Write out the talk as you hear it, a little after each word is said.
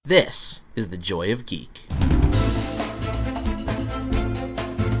This is the Joy of Geek.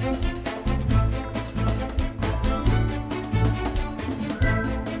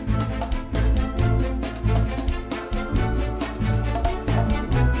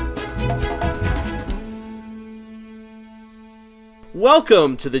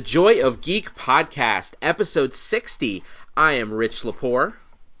 Welcome to the Joy of Geek Podcast, episode 60. I am Rich Lepore.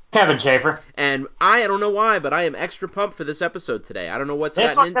 Kevin Schaefer. And I don't know why, but I am extra pumped for this episode today. I don't know what's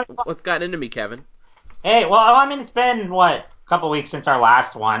gotten into me, Kevin. Hey, well, I mean, it's been, a couple weeks since our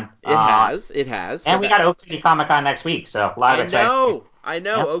last one. It has. And so we got Oak City Comic-Con next week, so a lot of excitement. I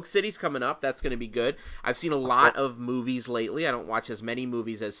know. Yep. Oak City's coming up. That's going to be good. I've seen a lot of movies lately. I don't watch as many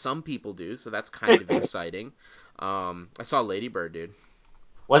movies as some people do, so that's kind of exciting. I saw Lady Bird, dude.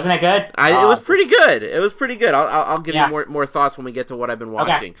 Wasn't it good? It was pretty good. I'll give you more thoughts when we get to what I've been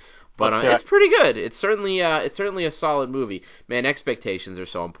watching. Okay. But it's pretty good. It's certainly a solid movie. Man, expectations are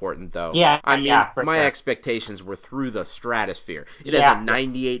so important, though. Yeah, my expectations were through the stratosphere. It has a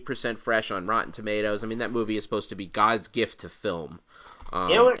 98% fresh on Rotten Tomatoes. I mean, that movie is supposed to be God's gift to film. I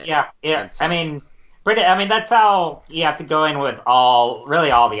mean, that's how you have to go in with all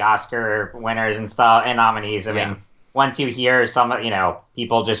the Oscar winners and stuff and nominees. I mean, once you hear some,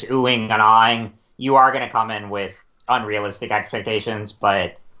 people just oohing and aahing, you are going to come in with unrealistic expectations,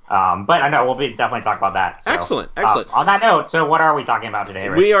 but I know we'll definitely talk about that. So, Excellent. On that note, so what are we talking about today,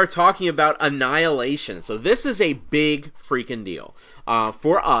 Rich? We are talking about Annihilation. So this is a big freaking deal.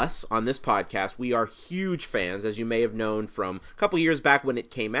 For us, on this podcast, we are huge fans, as you may have known from a couple years back when it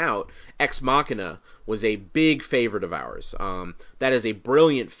came out. Ex Machina was a big favorite of ours. That is a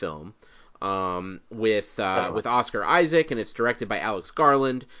brilliant film with Oscar Isaac, and it's directed by Alex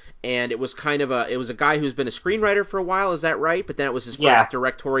Garland. And it was a guy who's been a screenwriter for a while, is that right? But then it was his first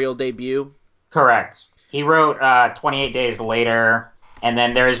directorial debut? Correct. He wrote 28 Days Later, and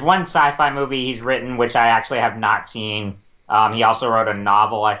then there is one sci-fi movie he's written, which I actually have not seen. He also wrote a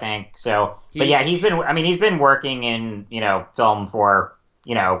novel, I think. So, he's been working in, film for,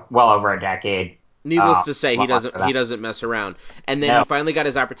 well over a decade. Needless to say, he doesn't mess around. And then he finally got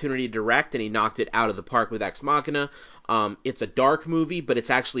his opportunity to direct, and he knocked it out of the park with Ex Machina. It's a dark movie, but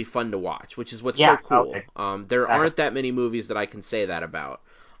it's actually fun to watch, which is what's so cool. Okay. There aren't that many movies that I can say that about.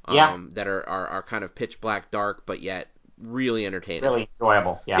 That are kind of pitch black dark, but yet really entertaining. Really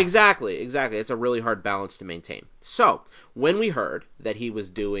enjoyable, yeah. Exactly. It's a really hard balance to maintain. So, when we heard that he was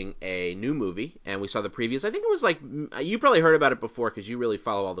doing a new movie, and we saw the previews, I think it was you probably heard about it before because you really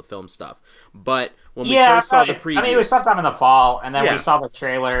follow all the film stuff. But when we first saw the previews... it was sometime in the fall, and then we saw the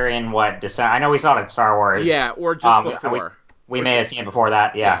trailer in, December? I know we saw it at Star Wars. Yeah, or just before. We may have seen it before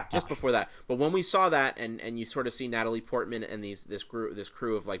that, just before that. But when we saw that, and you sort of see Natalie Portman and this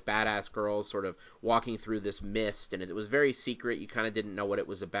crew of badass girls sort of walking through this mist, and it was very secret. You kind of didn't know what it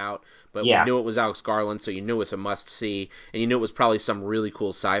was about, but we knew it was Alex Garland, so you knew it was a must see, and you knew it was probably some really cool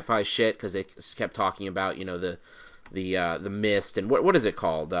sci-fi shit because they kept talking about the mist and what is it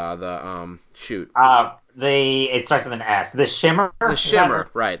called? It starts with an S. The shimmer. The shimmer,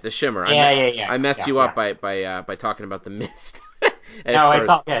 right? The shimmer. Yeah. I messed you up by talking about the mist. No, it's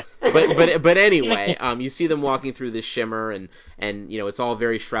all good. but anyway, you see them walking through this shimmer, and it's all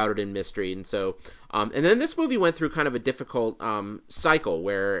very shrouded in mystery, and so and then this movie went through kind of a difficult cycle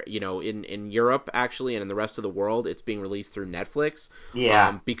where in Europe actually and in the rest of the world it's being released through Netflix.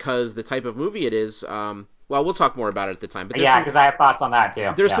 Because the type of movie it is. Well, we'll talk more about it at the time. But because I have thoughts on that,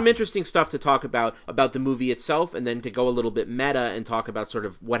 too. There's some interesting stuff to talk about the movie itself, and then to go a little bit meta and talk about sort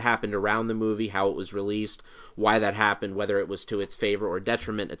of what happened around the movie, how it was released, why that happened, whether it was to its favor or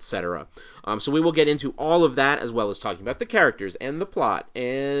detriment, etc. So we will get into all of that, as well as talking about the characters and the plot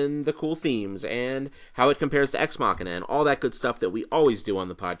and the cool themes and how it compares to Ex Machina and all that good stuff that we always do on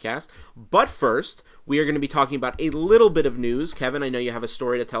the podcast. But first, we are going to be talking about a little bit of news. Kevin, I know you have a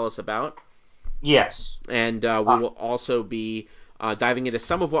story to tell us about. Yes. And we will also be diving into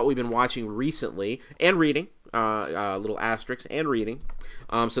some of what we've been watching recently and reading, little asterisks, and reading.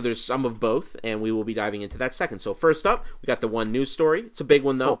 So there's some of both, and we will be diving into that second. So first up, we got the one news story. It's a big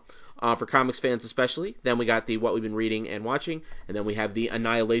one, though, for comics fans especially. Then we got the what we've been reading and watching, and then we have the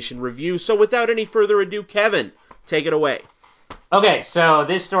Annihilation Review. So without any further ado, Kevin, take it away. Okay, so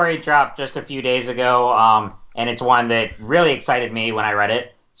this story dropped just a few days ago, and it's one that really excited me when I read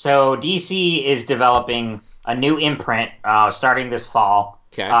it. So DC is developing a new imprint starting this fall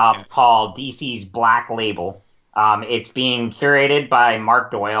called DC's Black Label. It's being curated by Mark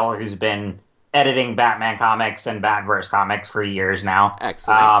Doyle, who's been editing Batman comics and Batverse comics for years now.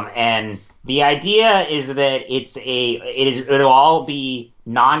 Excellent. And the idea is that it'll all be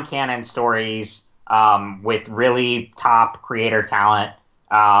non-canon stories with really top creator talent.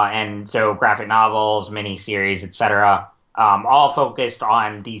 and so graphic novels, miniseries, etc., all focused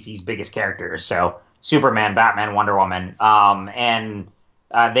on DC's biggest characters. So Superman, Batman, Wonder Woman, and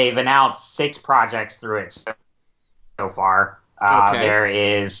they've announced 6 projects through it so far. Okay.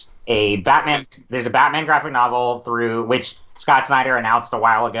 There's a Batman graphic novel through which Scott Snyder announced a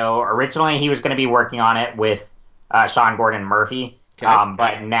while ago. Originally, he was going to be working on it with Sean Gordon Murphy, Okay.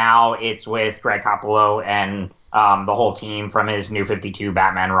 but now it's with Greg Capullo and the whole team from his New 52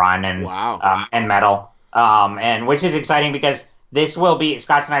 Batman run and Metal, and which is exciting because this will be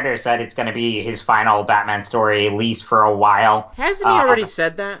Scott Snyder said it's going to be his final Batman story, at least for a while. Hasn't he already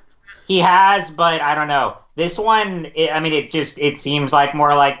said that? He has, but I don't know. This one, it seems like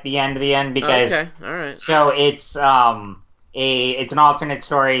more like the end of the end because Okay, all right. so it's an alternate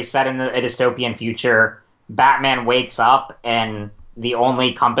story set in a dystopian future. Batman wakes up and the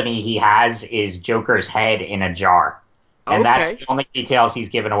only company he has is Joker's head in a jar. And that's Okay. the only details he's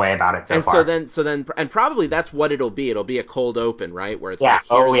given away about it so far. And probably that's what it'll be. It'll be a cold open, right? Where it's Yeah.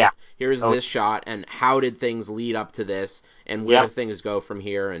 like, here's Oh, this shot, and how did things lead up to this, and where do yep. things go from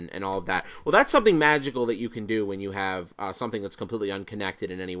here, and all of that. Well, that's something magical that you can do when you have something that's completely unconnected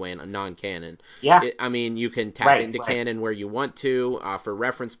in any way and non-canon. Yeah. I mean, you can tap into canon where you want to for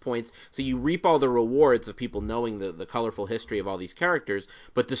reference points, so you reap all the rewards of people knowing the colorful history of all these characters,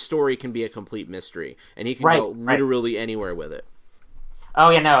 but the story can be a complete mystery, and he can go literally anywhere with it.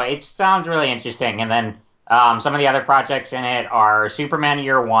 Oh yeah, no, it sounds really interesting. And then some of the other projects in it are Superman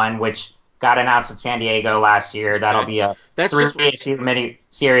Year One, which got announced at San Diego last year. That'll be a That's 3-issue mini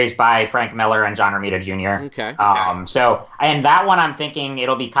series by Frank Miller and John Romita Jr. Okay. And that one I'm thinking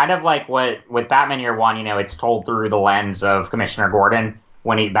it'll be kind of like what with Batman Year One. It's told through the lens of Commissioner Gordon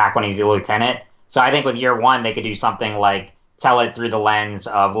when he's a lieutenant. So I think with Year One they could do something like tell it through the lens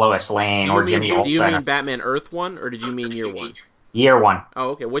of Lois Lane or Jimmy Olsen. Do you mean Batman Earth One, or did you mean Year One? Year One. Oh,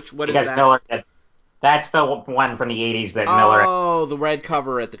 okay. What because is that? Miller, that's the one from the 80s that Miller. Oh, the red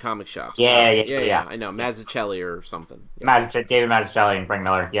cover at the comic shops. Yeah. I know Mazzucchelli or something. David Mazzucchelli and Frank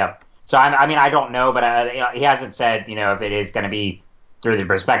Miller. Yep. So I don't know, but he hasn't said if it is going to be through the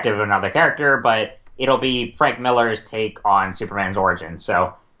perspective of another character, but it'll be Frank Miller's take on Superman's origin.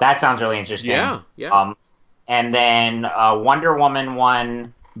 So that sounds really interesting. Yeah. And then Wonder Woman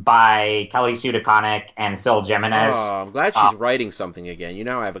one by Kelly Sue DeConnick and Phil Jimenez. Oh, I'm glad she's writing something again.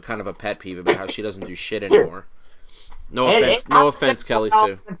 I have a kind of a pet peeve about how she doesn't do shit anymore. No offense, Kelly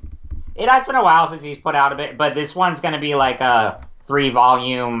Sue. It has been a while since he's put out a bit, but this one's going to be like a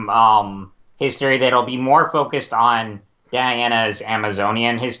 3-volume history that'll be more focused on Diana's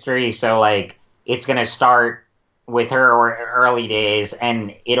Amazonian history. So like it's going to start with her early days,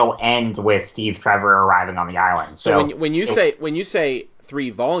 and it'll end with Steve Trevor arriving on the island. So when you say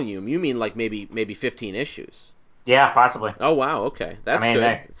 3-volume, you mean like maybe 15 issues? Yeah, possibly. Oh wow, okay, that's good.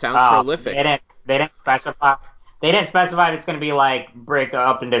 It sounds prolific. They didn't specify. They didn't specify if it's going to be like break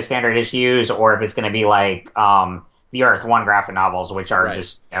up into standard issues or if it's going to be like the Earth One graphic novels, which are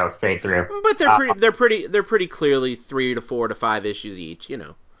just straight through. But they're pretty clearly 3 to 4 to 5 issues each.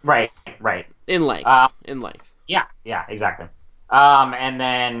 Right. In length. In length. Yeah, exactly. And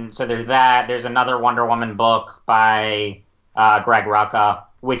then so there's that. There's another Wonder Woman book by Greg Rucka,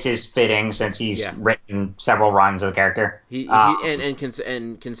 which is fitting since he's written several runs of the character. And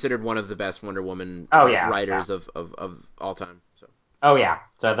considered one of the best Wonder Woman writers of all time. So. Oh yeah,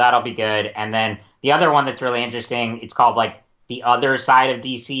 so that'll be good. And then the other one that's really interesting, it's called like The Other Side of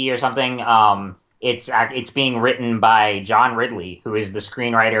DC or something. It's being written by John Ridley, who is the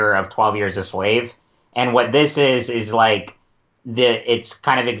screenwriter of 12 Years a Slave. And what this is like it's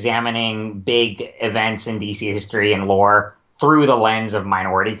kind of examining big events in DC history and lore through the lens of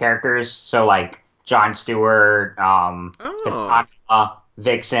minority characters. So like Jon Stewart, Katana,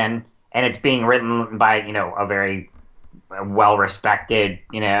 Vixen, and it's being written by, a very well-respected,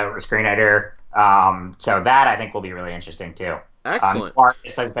 screenwriter. So that I think will be really interesting too. Excellent. No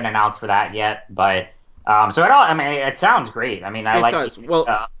artist has been announced for that yet, but it sounds great. I does.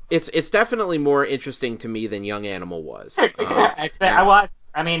 Well, it's definitely more interesting to me than Young Animal was.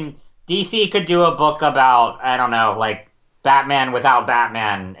 DC could do a book about, I don't know, like Batman without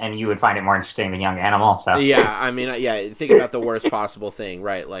Batman, and you would find it more interesting than Young Animal. So think about the worst possible thing,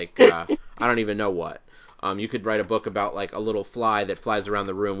 right? Like I don't even know what. You could write a book about like a little fly that flies around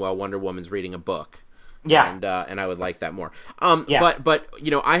the room while Wonder Woman's reading a book. Yeah. And I would like that more. But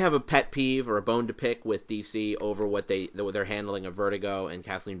I have a pet peeve or a bone to pick with DC over what their handling of Vertigo and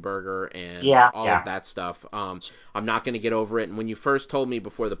Kathleen Berger and all of that stuff. I'm not going to get over it. And when you first told me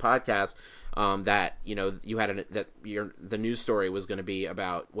before the podcast that you had the news story was going to be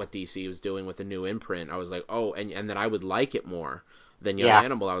about what DC was doing with the new imprint, I was like, oh, and that I would like it more. than Young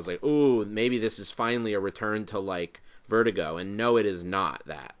Animal, I was like, ooh, maybe this is finally a return to like Vertigo, and no, it is not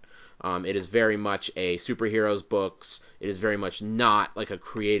that. It is very much a superheroes books. It is very much not like a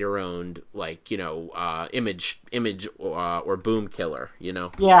creator-owned, like, image or boom killer.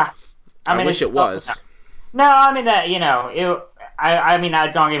 Yeah, I mean, wish it was. No, I mean that I mean,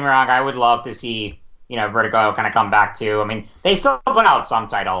 don't get me wrong. I would love to see Vertigo kind of come back too. I mean, they still put out some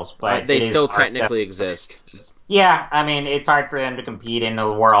titles, but they it is still hard technically exist. Yeah, I mean, it's hard for them to compete in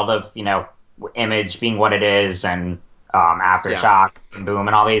the world of Image being what it is, and Aftershock and Boom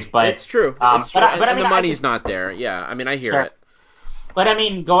and all these. But it's true. It's true. But I and mean, the money's not there. Yeah, I mean, I hear it. But I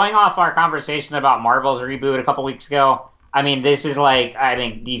mean, going off our conversation about Marvel's reboot a couple weeks ago, I mean, this is like, I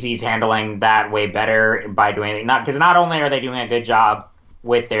think DC's handling that way better by doing it. Because not only are they doing a good job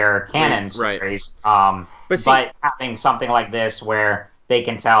with their canon stories, but having something like this where they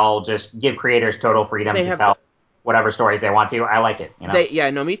can just give creators total freedom to tell whatever stories they want to. I like it.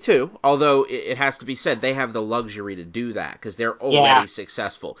 Me too. Although it has to be said, they have the luxury to do that because they're already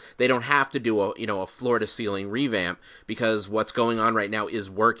successful. They don't have to do a floor to ceiling revamp because what's going on right now is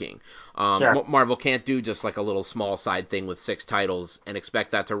working. Marvel can't do just like a little small side thing with 6 titles and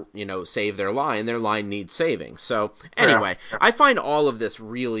expect that to save their line. Their line needs saving. So anyway, I find all of this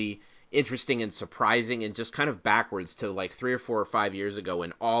really interesting and surprising and just kind of backwards to like 3 or 4 or 5 years ago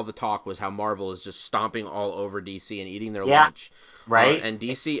when all the talk was how Marvel is just stomping all over DC and eating their lunch. Right. And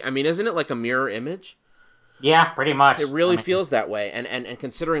DC, I mean, isn't it like a mirror image? Yeah, pretty much. It really feels that way. And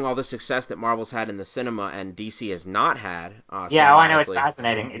considering all the success that Marvel's had in the cinema and DC has not had. I know, it's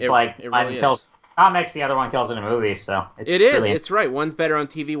fascinating. It's like it one really kills comics, the other one kills in a movie. So it is. It's right. One's better on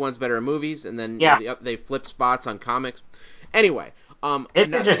TV, one's better in movies, and then they flip spots on comics. Anyway.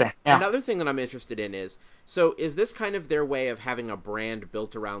 It's interesting. Yeah. Another thing that I'm interested in is this kind of their way of having a brand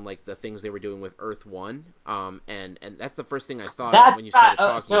built around like the things they were doing with Earth One? And that's the first thing I thought of when you started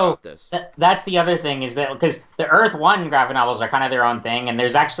talking about this. That's the other thing is that because the Earth One graphic novels are kind of their own thing, and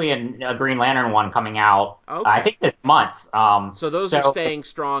there's actually a Green Lantern one coming out. Okay. I think this month. So those are staying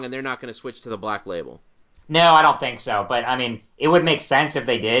strong, and they're not going to switch to the Black Label. No, I don't think so. But I mean, it would make sense if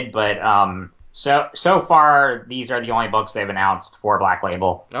they did. But so far, these are the only books they've announced for Black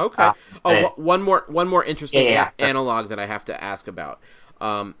Label. Okay. One more interesting analog that I have to ask about.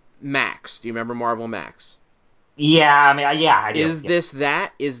 Max. Do you remember Marvel Max? Yeah, I mean, I do. Is this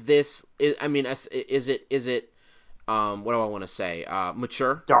that? Is this? I mean, is it? What do I want to say?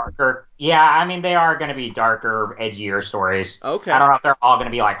 Mature? Darker. Yeah, I mean, they are going to be darker, edgier stories. Okay. I don't know if they're all going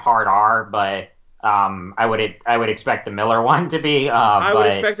to be like hard R, but I would expect the Miller one to be. I would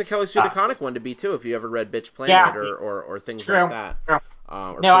expect the Kelly Sue DeConnick one to be too, if you ever read Bitch Planet or things like that.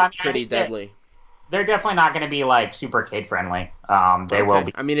 True. Pretty Deadly. They're definitely not going to be like super kid friendly. They will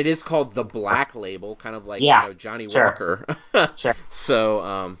be. I mean, it is called the Black Label, kind of like Johnny Walker. Sure.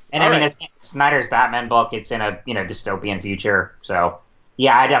 So, and I mean, it's Snyder's Batman book. It's in a dystopian future. So,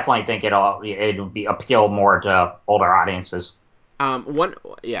 yeah, I definitely think it'll appeal more to older audiences.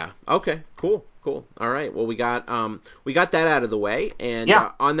 Okay, cool. All right. Well, we got that out of the way, and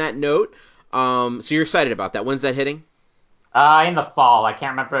on that note, so you're excited about that. When's that hitting? In the fall. I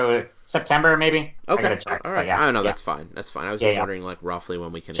can't remember. September, maybe. Okay. I gotta check. All right. I don't know. That's fine. I was just wondering, like, roughly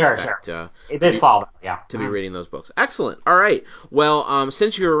when we can expect. This fall. To be reading those books. Excellent. All right. Well,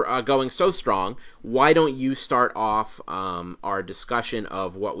 since you're going so strong, why don't you start off our discussion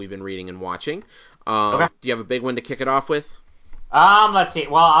of what we've been reading and watching? Do you have a big one to kick it off with? Let's see.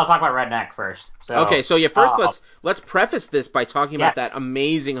 Well, I'll talk about Redneck first. First let's preface this by talking about that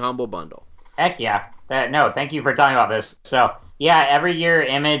amazing Humble Bundle. Heck yeah. Thank you for telling me about this. So, yeah, every year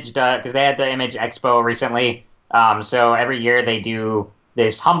Image, because they had the Image Expo recently, so every year they do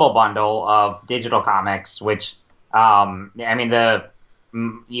this Humble Bundle of digital comics, which, I mean,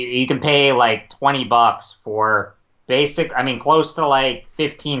 you can pay like $20 for close to like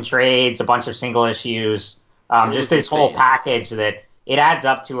 15 trades, a bunch of single issues, just this whole package that it adds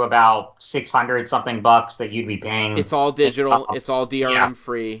up to about 600 something bucks that you'd be paying. It's all digital. It's all DRM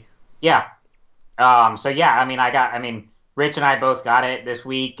free. Yeah. Rich and I both got it this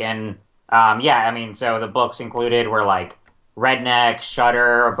week, and so the books included were like Redneck,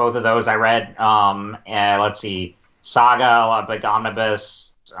 Shudder, both of those I read. And let's see, Saga, Big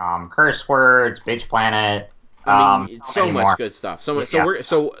Omnibus, Curse Words, Bitch Planet. So much good stuff.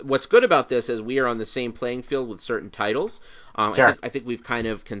 So what's good about this is we are on the same playing field with certain titles. I think we've kind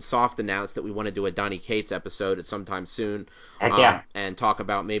of soft announced that we want to do a Donny Cates episode at some time soon. And talk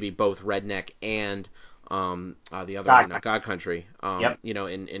about maybe both Redneck and the other God, one, God Country. yep.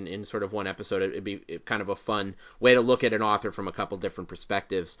 In sort of one episode, it'd be kind of a fun way to look at an author from a couple different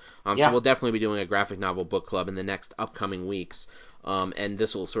perspectives. So Yeah. we'll definitely be doing a graphic novel book club in the next upcoming weeks. And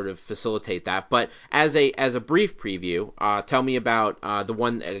this will sort of facilitate that. But as a brief preview, tell me about the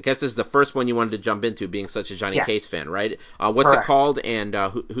one. I guess this is the first one you wanted to jump into, being such a Donny Cates Yes. fan, right? What's it Correct. called, and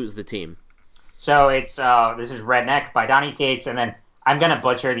who's the team? So it's this is Redneck by Donny Cates, and then I'm gonna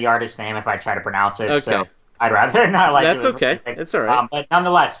butcher the artist's name if I try to pronounce it. Okay, So I'd rather not like that's do okay. it. It's all right. But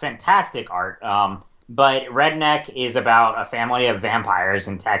nonetheless, fantastic art. But Redneck is about a family of vampires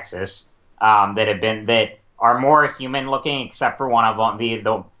in Texas that are more human looking, except for one of them.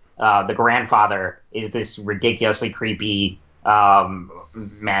 The grandfather is this ridiculously creepy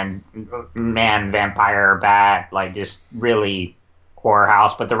man vampire bat, like just really horror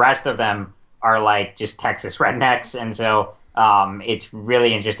house. But the rest of them are like just Texas rednecks, and so it's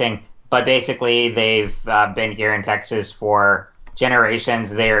really interesting. But basically, they've been here in Texas for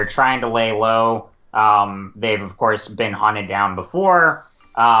generations. They're trying to lay low. They've of course been hunted down before,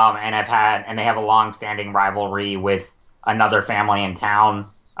 and they have a long-standing rivalry with another family in town.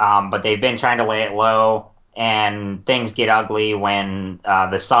 But they've been trying to lay it low, and things get ugly when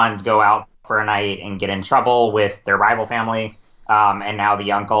the sons go out for a night and get in trouble with their rival family. And now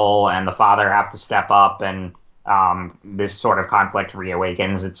the uncle and the father have to step up, and this sort of conflict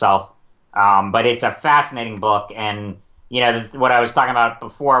reawakens itself. But it's a fascinating book, and what I was talking about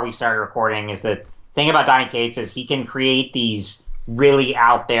before we started recording is the thing about Donny Cates is he can create these really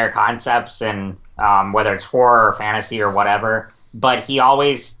out there concepts, and whether it's horror or fantasy or whatever, but he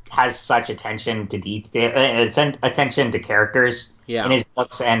always has such attention to detail, attention to characters in Yeah. his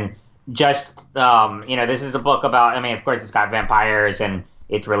books, and just this is a book about. I mean, of course, it's got vampires and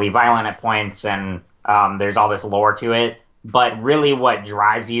it's really violent at points, and there's all this lore to it. But really, what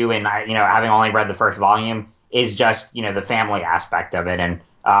drives you, and having only read the first volume, is just the family aspect of it,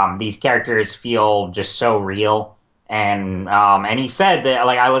 and these characters feel just so real. And he said that,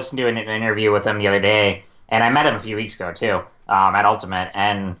 like, I listened to an interview with him the other day, and I met him a few weeks ago too, at Ultimate,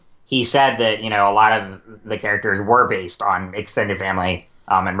 and he said that a lot of the characters were based on extended family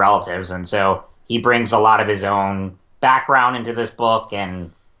and relatives, and so he brings a lot of his own background into this book,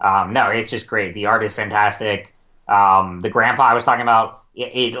 and no, it's just great. The art is fantastic. The grandpa I was talking about,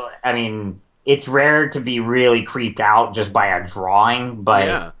 I mean, it's rare to be really creeped out just by a drawing, but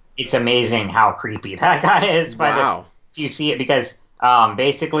Yeah. it's amazing how creepy that guy is by the Wow. you see it, because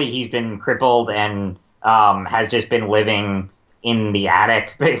basically he's been crippled and has just been living in the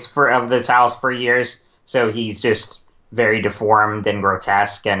attic base of this house for years. So he's just very deformed and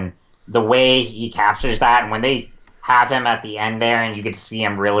grotesque, and the way he captures that, and when they have him at the end there, and you get to see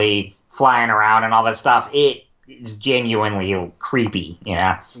him really flying around and all that stuff, it is genuinely creepy,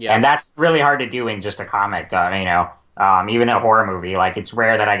 Yeah. and that's really hard to do in just a comic, even a horror movie. Like, it's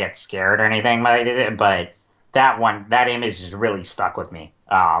rare that I get scared or anything like it, but that image just really stuck with me.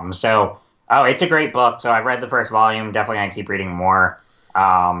 Oh, it's a great book. So I've read the first volume. Definitely gonna keep reading more.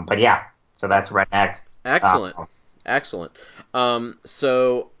 But yeah, so that's Redneck. Uh, Excellent. Excellent.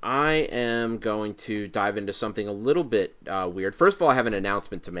 So I am going to dive into something a little bit weird. First of all, I have an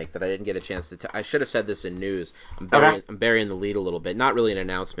announcement to make that I didn't get a chance to. I should have said this in news. okay. I'm burying the lead a little bit. Not really an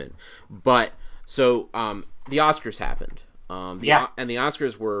announcement, but so the Oscars happened. Yeah. The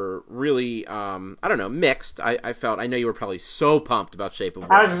Oscars were really I don't know, mixed. I felt, I know you were probably so pumped about Shape of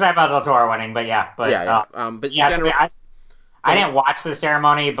I was just Water. saying about Del Toro winning, but yeah, Yeah, but yeah. But in yeah. So general, go I ahead. didn't watch the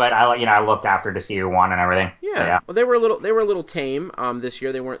ceremony, but I looked after to see who won and everything. So Yeah, yeah, well, they were a little tame this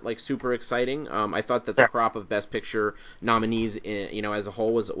year. They weren't like super exciting. I thought that the sure, crop of Best Picture nominees, as a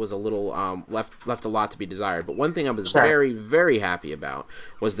whole, was a little left a lot to be desired. But one thing I was sure. very very happy about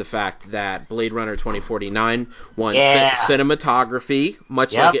was the fact that Blade Runner 2049 won Yeah. cinematography,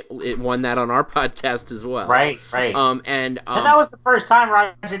 much like Yep. it won that on our podcast as well. Right. Right. And And that was the first time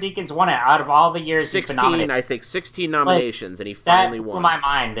Roger Deakins won it out of all the years he's been 16, nominated. I think 16 Like, nominations, and he finally that blew won. my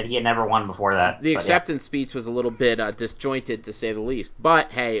mind that he had never won before that. The But yeah, acceptance speech was a little bit disjointed, to say the least.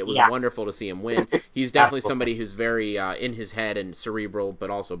 But hey, it was yeah, wonderful to see him win. He's definitely absolutely. somebody who's very in his head and cerebral, but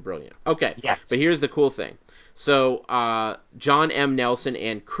also brilliant. Okay, but Yes. here's the cool thing. So John M. Nelson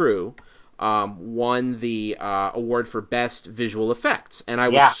and crew won the award for best visual effects, and I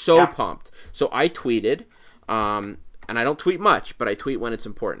was Yeah. so Yeah. pumped. So I tweeted. And I don't tweet much, but I tweet when it's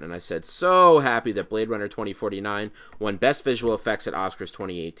important. And I said, so happy that Blade Runner 2049 won Best Visual Effects at Oscars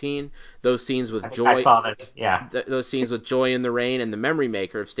 2018. Those scenes with I think I joy, saw this. Yeah. those scenes with Joy in the Rain and The Memory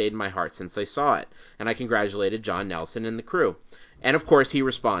Maker have stayed in my heart since I saw it. And I congratulated John Nelson and the crew. And of course, he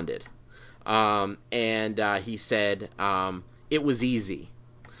responded. And he said, it was easy.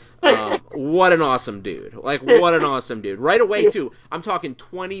 What an awesome dude. Like, what an awesome dude. Right away, too. I'm talking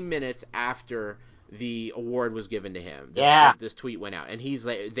 20 minutes after the award was given to him. Yeah. This tweet went out. And he's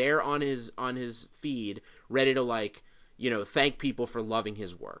like, there on his feed, ready to, like, thank people for loving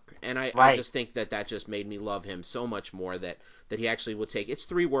his work. And I Right. just think that just made me love him so much more that he actually would take. It's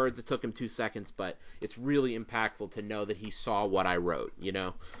 3 words. It took him 2 seconds, but it's really impactful to know that he saw what I wrote,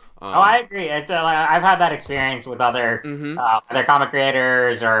 Oh, I agree. It's I've had that experience with Mm-hmm. other comic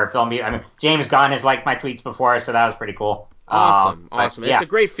creators or I mean, James Gunn has liked my tweets before, so that was pretty cool. Awesome. But Awesome. It's yeah, a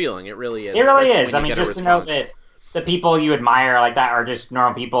great feeling. It really is, it really especially is. when I you mean, get a just to know response. that the people you admire like that are just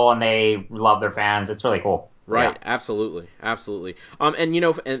normal people and they love their fans, it's really cool. Yeah. Right, absolutely, absolutely. And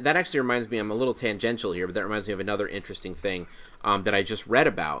and that actually reminds me. I'm a little tangential here, but that reminds me of another interesting thing that I just read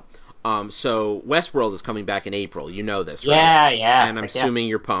about. So Westworld is coming back in April. You know this, right? Yeah, yeah, And I'm heck yeah, assuming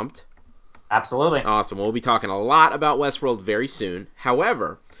you're pumped. absolutely. Awesome. We'll be talking a lot about Westworld very soon.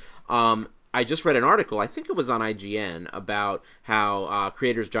 However, I just read an article, I think it was on IGN, about how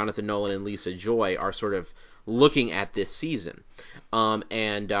creators Jonathan Nolan and Lisa Joy are sort of looking at this season.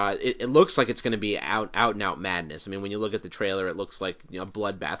 And it looks like it's going to be out and out madness. I mean, when you look at the trailer, it looks like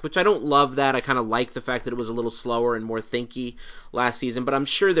bloodbath, which I don't love that. I kind of like the fact that it was a little slower and more thinky last season, but I'm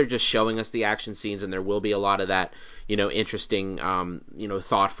sure they're just showing us the action scenes, and there will be a lot of that, interesting,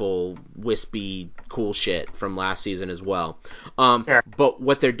 thoughtful, wispy, cool shit from last season as well. Sure. But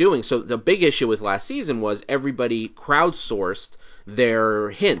what they're doing, so the big issue with last season was everybody crowdsourced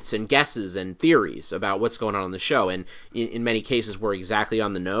their hints and guesses and theories about what's going on the show, and in many cases were exactly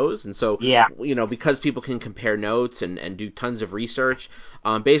on the nose. And so, Yeah, because people can compare notes and do tons of research,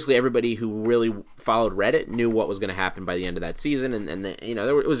 basically everybody who really followed Reddit knew what was going to happen by the end of that season, and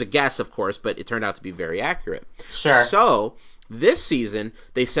it was a guess, of course, but it turned out to be very accurate. sure. So this season,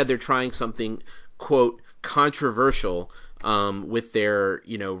 they said they're trying something, quote, controversial, with their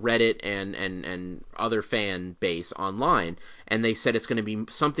Reddit and other fan base online, and they said it's going to be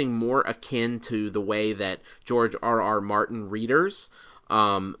something more akin to the way that George R.R. Martin readers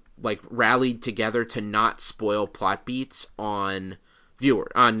like rallied together to not spoil plot beats on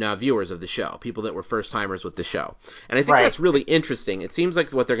viewers of the show, people that were first timers with the show. And I think Right. that's really interesting. It seems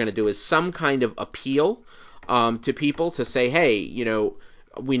like what they're going to do is some kind of appeal to people to say, hey,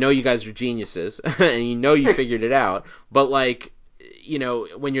 we know you guys are geniuses and you figured it out, but like,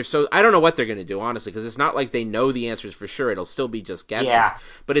 when you're I don't know what they're going to do, honestly, because it's not like they know the answers for sure. It'll still be just guesses. Yeah.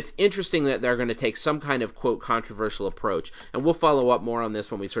 But it's interesting that they're going to take some kind of, quote, controversial approach. And we'll follow up more on this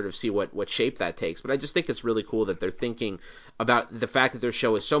when we sort of see what shape that takes. But I just think it's really cool that they're thinking about the fact that their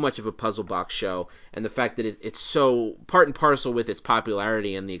show is so much of a puzzle box show, and the fact that it's so part and parcel with its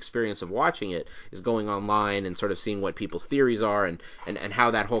popularity, and the experience of watching it is going online and sort of seeing what people's theories are, and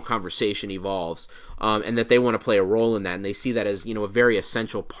how that whole conversation evolves. And that they want to play a role in that, and they see that as a very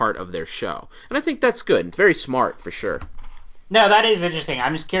essential part of their show. And I think that's good. It's very smart, for sure. No, that is interesting.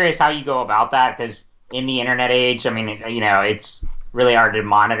 I'm just curious how you go about that because in the internet age, I mean, it's really hard to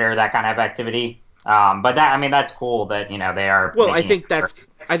monitor that kind of activity. But I mean, that's cool that they are Well, making it.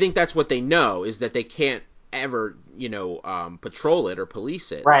 I think that's what they know, is that they can't ever patrol it or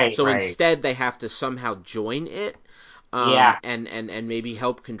police it. Right, So right. instead, they have to somehow join it. Yeah, And maybe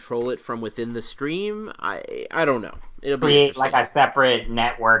help control it from within the stream. I don't know. It'll be create like interesting. a separate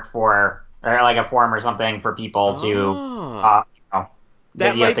network or like a forum or something for people to, Ah, that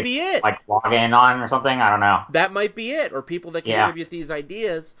that you have might to be it. like log in on or something. I don't know. That might be it. Or people that Yeah. contribute these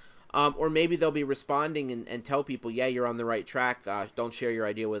ideas. Or maybe they'll be responding and tell people, yeah, you're on the right track. Don't share your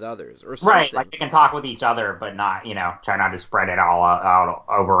idea with others, or Right, like something. they can talk with each other, but not, try not to spread it all out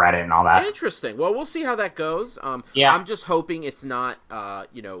over Reddit and all that. Interesting. Well, we'll see how that goes. Yeah. I'm just hoping it's not,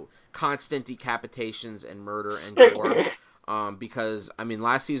 constant decapitations and murder and gore. Because I mean,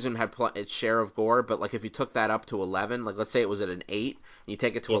 last season had its share of gore, but like if you took that up to 11, like let's say it was at an 8, and you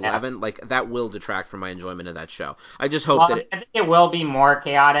take it to Yeah. 11, like that will detract from my enjoyment of that show. I just hope Well, that it, I think it will be more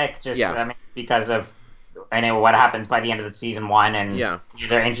chaotic, just yeah, I mean, because of what happens by the end of the season one, and yeah.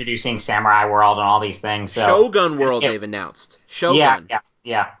 they're introducing Samurai World and all these things. So Shogun I think World they've announced. yeah, Shogun. yeah,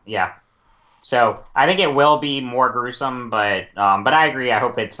 yeah, yeah. So I think it will be more gruesome, but I agree. I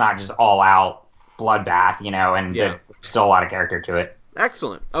hope it's not just all out bloodbath, and Yeah. that there's still a lot of character to it.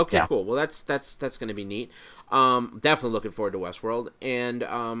 Excellent. Okay, Yeah, cool. Well, that's going to be neat. Definitely looking forward to Westworld. And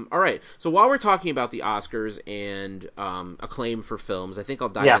all right. So while we're talking about the Oscars and acclaim for films, I think I'll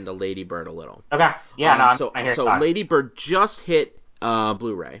dive yeah. into Lady Bird a little. Okay. Yeah. No, So I hear so thoughts. Lady Bird just hit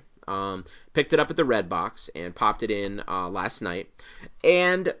Blu-ray. Picked it up at the Redbox and popped it in last night.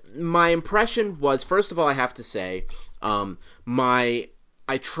 And my impression was, first of all, I have to say, my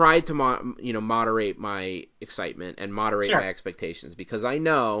I tried to moderate my excitement and moderate my expectations, because I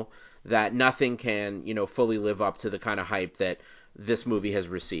know that nothing can fully live up to the kind of hype that this movie has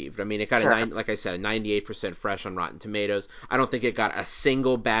received. I mean, it got like I said, a 98% fresh on Rotten Tomatoes. I don't think it got a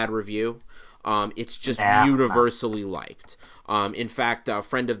single bad review. It's just universally liked. In fact, a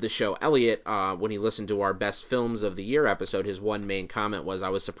friend of the show, Elliot, when he listened to our Best Films of the Year episode, his one main comment was, "I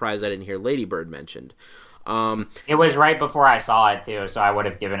was surprised I didn't hear Lady Bird mentioned." It was right before I saw it too, so I would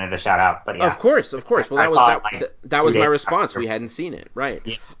have given it a shout out. But yeah, of course. Well, that was my response. We hadn't seen it, right?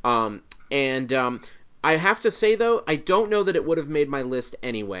 Yeah. I have to say though, I don't know that it would have made my list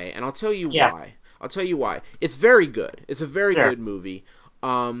anyway, and I'll tell you why. It's very good. It's a very good movie.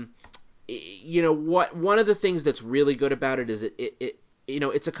 One of the things that's really good about it is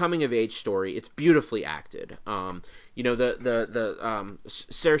it's a coming of age story. It's beautifully acted. Saoirse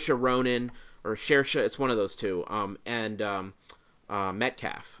Ronan or Saoirse, it's one of those two. And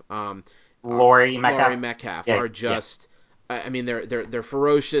Metcalf, Laurie Metcalf are just. I mean, they're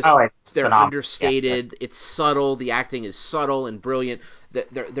ferocious. They're phenomenal. Understated. It's subtle. The acting is subtle and brilliant.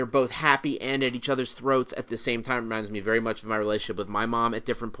 They're both happy and at each other's throats at the same time. It reminds me very much of my relationship with my mom at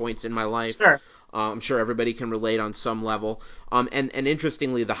different points in my life. Sure. I'm sure everybody can relate on some level. And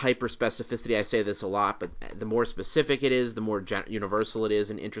interestingly, the hyper specificity, I say this a lot, but the more specific it is, the more universal it is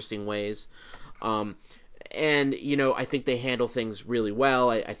in interesting ways. And I think they handle things really well.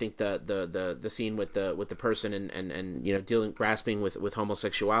 I think the scene with the person and grasping with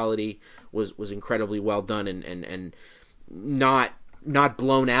homosexuality was incredibly well done and not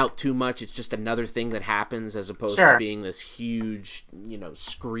blown out too much. It's just another thing that happens as opposed to being this huge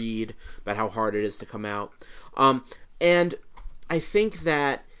screed about how hard it is to come out. And I think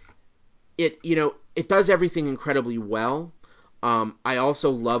that it does everything incredibly well. I also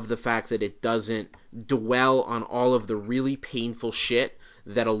love the fact that it doesn't dwell on all of the really painful shit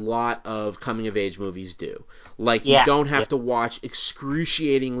that a lot of coming-of-age movies do. Like, you don't have to watch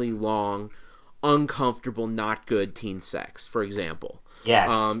excruciatingly long, uncomfortable, not good teen sex, for example. Yes.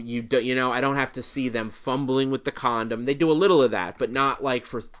 I don't have to see them fumbling with the condom. They do a little of that, but not like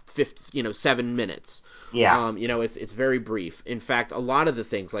for 7 minutes. Yeah. It's very brief. In fact, a lot of the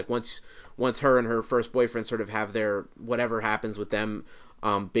things, like once her and her first boyfriend sort of have their whatever happens with them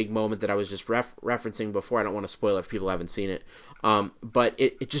big moment that I was just referencing before. I don't want to spoil it if people haven't seen it. But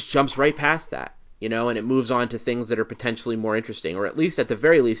it just jumps right past that, and it moves on to things that are potentially more interesting, or at least at the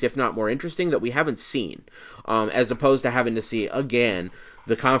very least, if not more interesting, that we haven't seen, as opposed to having to see, again,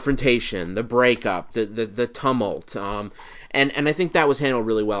 the confrontation, the breakup, the tumult. And I think that was handled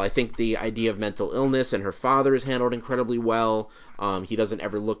really well. I think the idea of mental illness and her father is handled incredibly well. He doesn't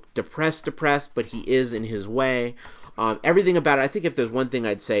ever look depressed, but he is in his way. Everything about it, I think if there's one thing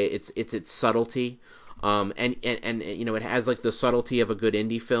I'd say, it's its subtlety. And it has like the subtlety of a good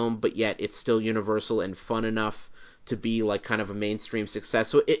indie film, but yet it's still universal and fun enough to be like kind of a mainstream success.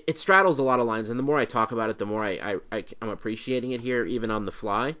 So it straddles a lot of lines, and the more I talk about it, the more I'm appreciating it here, even on the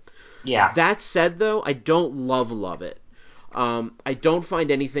fly. Yeah. That said, though, I don't love it. I don't find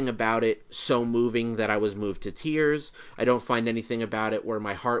anything about it so moving that I was moved to tears. I don't find anything about it where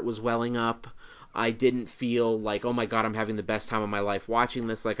my heart was welling up. I didn't feel like, oh my god, I'm having the best time of my life watching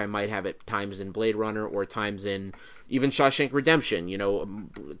this, like I might have at times in Blade Runner or times in even Shawshank Redemption,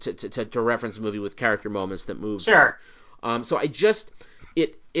 to reference a movie with character moments that move. Sure. So I just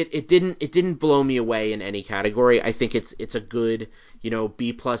it didn't blow me away in any category. I think it's a good,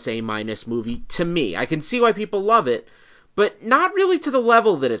 B plus A minus movie to me. I can see why people love it, but not really to the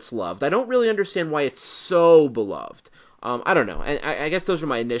level that it's loved. I don't really understand why it's so beloved. I don't know. I guess those are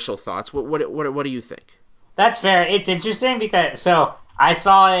my initial thoughts. What do you think? That's fair. It's interesting because I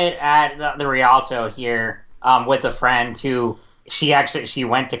saw it at the Rialto here with a friend who she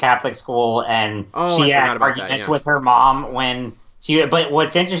went to Catholic school and she had arguments with her mom when she. But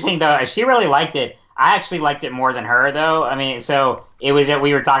what's interesting though is she really liked it. I actually liked it more than her though. I mean, so it was that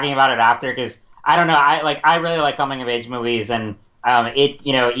we were talking about it after because I don't know. I really like coming of age movies and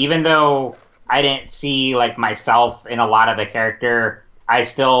even though I didn't see like myself in a lot of the character, I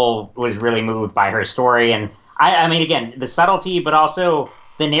still was really moved by her story. And I mean, again, the subtlety, but also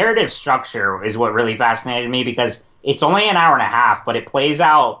the narrative structure is what really fascinated me because it's only an hour and a half, but it plays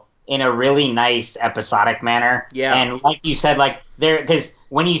out in a really nice episodic manner. Yeah. And like you said, because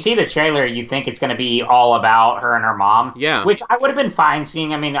when you see the trailer, you think it's going to be all about her and her mom. Yeah. Which I would have been fine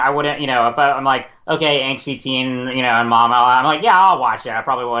seeing. I mean, I wouldn't, if I'm like, okay, angsty teen, and mom, I'm like, yeah, I'll watch it. I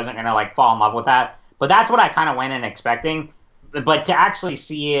probably wasn't going to like fall in love with that. But that's what I kind of went in expecting. But to actually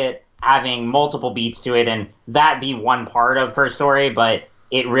see it having multiple beats to it and that be one part of her story, but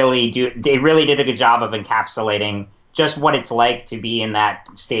it really did a good job of encapsulating just what it's like to be in that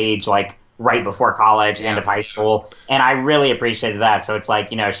stage, like right before college, end of high school. And I really appreciated that. So it's like,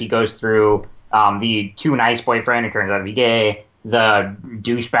 she goes through the too nice boyfriend who turns out to be gay, the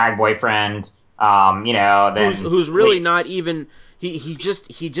douchebag boyfriend, then who's really not even he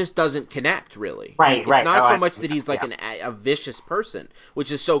just doesn't connect really. right, It's right. not so much that he's like a vicious person,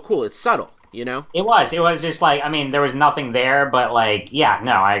 which is so cool. It's subtle, It was just like, I mean, there was nothing there, but like, yeah,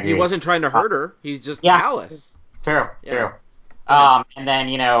 no, I He agree. wasn't trying to hurt her. He's just Yeah, callous. true, Yeah. true. Go ahead. And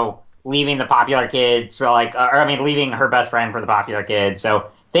then, leaving the popular kids for like, or I mean, leaving her best friend for the popular kid.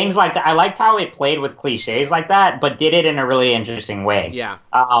 So things like that. I liked how it played with cliches like that, but did it in a really interesting way. Yeah.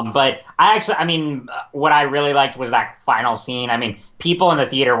 But I mean, what I really liked was that final scene. I mean, people in the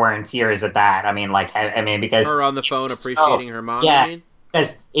theater were in tears at that. I mean, like, I mean, because Her on the phone appreciating her mom, you mean? yes,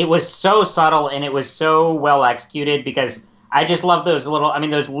 because it was so subtle and it was so well executed. Because I just love those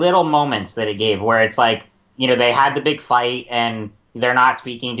little moments that it gave where it's like, they had the big fight and they're not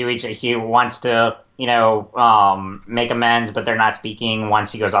speaking to each other. He wants to, make amends, but they're not speaking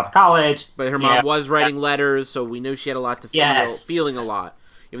once he goes off to college. But her mom was writing letters, so we knew she had a lot to Yes, feeling a lot,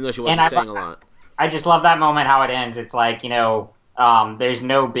 even though she and wasn't saying a lot. I just love that moment how it ends. It's like, there's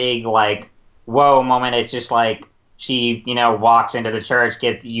no big like whoa moment. It's just like she, walks into the church,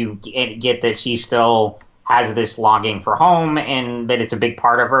 get that she still has this longing for home and that it's a big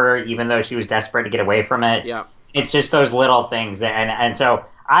part of her, even though she was desperate to get away from it. Yeah. It's just those little things that, and so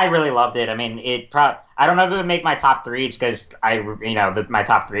I really loved it. I mean, I don't know if it would make my top three because my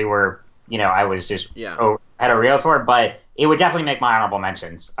top three were, I was just Yeah. had a reel for, but it would definitely make my honorable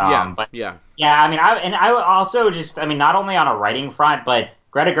mentions. Yeah. But Yeah. yeah, I mean, I would also just, I mean, not only on a writing front, but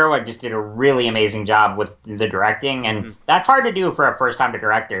Greta Gerwig just did a really amazing job with the directing, and that's hard to do for a first-time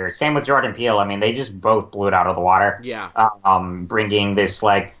director. Same with Jordan Peele. I mean, they just both blew it out of the water. Yeah. Bringing this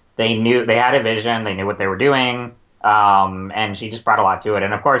like they had a vision, they knew what they were doing, and she just brought a lot to it.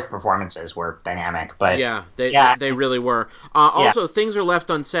 And of course, the performances were dynamic. But Yeah, yeah, they really were. yeah, Also, things are left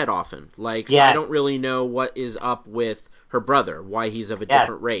unsaid often. Like, I yeah, don't really know what is up with her brother, why he's of a yes,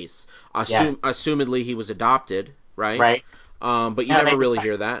 different race. yes, Assumedly, he was adopted, right? right. But you No, never really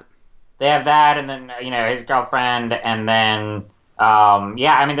hear that. they have that, and then his girlfriend, and then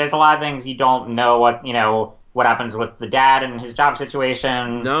yeah, I mean, there's a lot of things you don't know what happens with the dad and his job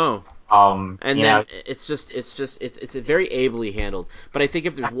situation. No. And You then know, it's very ably handled. But I think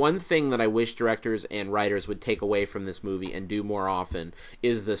if there's one thing that I wish directors and writers would take away from this movie and do more often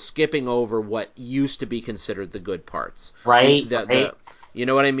is the skipping over what used to be considered the good parts. right, The right, you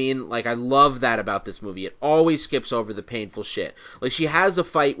know what I mean? Like, I love that about this movie. It always skips over the painful shit. Like, she has a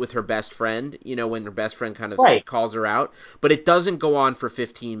fight with her best friend, when her best friend kind of right. calls her out, but it doesn't go on for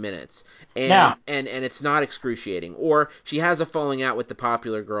 15 minutes. No, And it's not excruciating. Or she has a falling out with the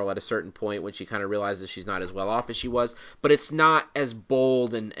popular girl at a certain point when she kind of realizes she's not as well off as she was, but it's not as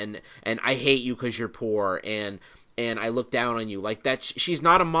bold and I hate you because you're poor and I look down on you like that. She's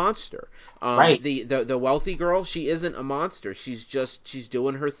not a monster. right, The wealthy girl, she isn't a monster. She's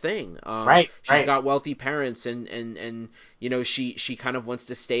doing her thing. right, She's right, got wealthy parents and she kind of wants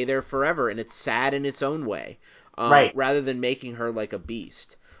to stay there forever, and it's sad in its own way. right. Rather than making her like a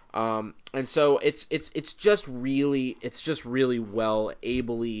beast. And so it's just really well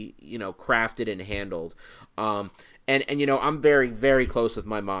ably crafted and handled. And I'm very very close with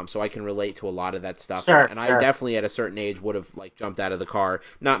my mom, so I can relate to a lot of that stuff. And, Sure, and I sure. definitely at a certain age would have like jumped out of the car,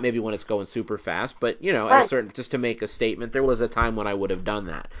 not maybe when it's going super fast, but at a Right. certain just to make a statement. There was a time when I would have done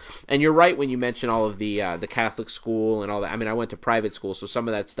that. And you're right when you mention all of the Catholic school and all that. I mean, I went to private school, so some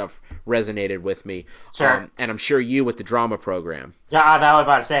of that stuff resonated with me. Sure. And I'm sure you with the drama program. Yeah, that was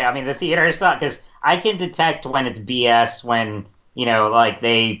about to say. I mean, the theater stuff because I can detect when it's BS when like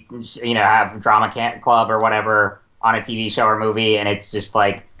they have drama club or whatever on a TV show or movie, and it's just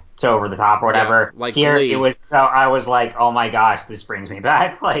like so over the top or Yeah, whatever. like Here, it Glee. was. So I was like, oh my gosh, this brings me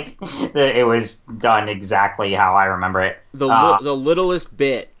back. Like it was done exactly how I remember it. The littlest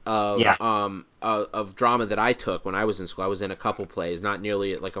bit Yeah, of drama that I took when I was in school, I was in a couple plays, not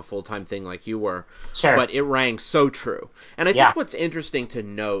nearly like a full time thing like you were, sure. but it rang so true. And I Yeah, think what's interesting to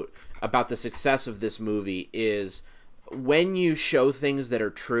note about the success of this movie is when you show things that are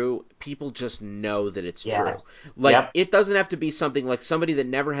true, people just know that it's true. yes, Like, yep, it doesn't have to be something like somebody that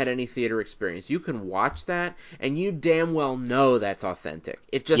never had any theater experience. You can watch that and you damn well know that's authentic.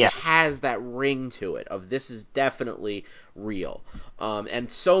 It just yeah, has that ring to it of this is definitely real. And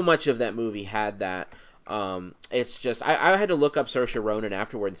so much of that movie had that. It's just I had to look up Saoirse Ronan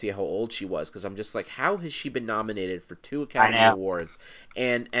afterward and see how old she was, because I'm just like, how has she been nominated for 2 Academy Awards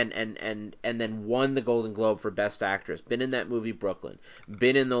and then won the Golden Globe for Best Actress, been in that movie Brooklyn,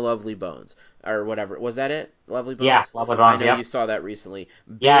 been in The Lovely Bones or whatever, was that it? Lovely Bones? Yeah, Lovely Bones. I know Yep. you saw that recently.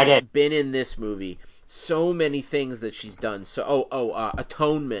 Yeah, I did. Been in this movie. So many things that she's done. So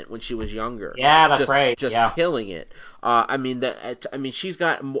Atonement when she was younger. Yeah, that's right. Just Yeah. killing it. I mean she's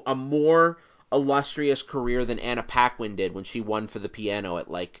got a more illustrious career than Anna Paquin did when she won for The Piano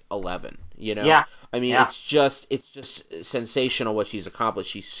at like 11. You know. Yeah. I mean Yeah. it's just sensational what she's accomplished.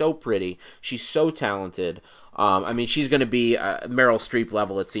 She's so pretty. She's so talented. I mean she's going to be Meryl Streep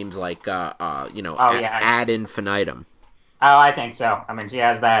level. It seems like ad infinitum. Oh, I think so. I mean, she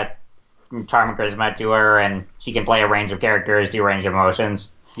has that charm and charisma to her, and she can play a range of characters, do a range of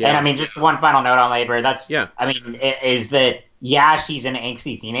emotions. Yeah. And I mean, just one final note on Labor. Yeah. I mean, is that she's an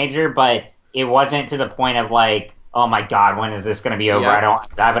angsty teenager, but it wasn't to the point of like, oh my God, when is this going to be over? Yeah. I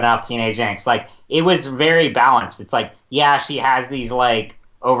don't have enough teenage angst. Like, it was very balanced. It's like, yeah, she has these like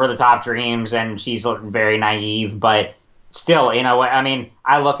over the top dreams, and she's very naive, but still, you know, I mean,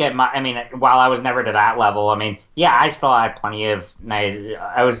 while I was never to that level, I mean, yeah, I still had plenty of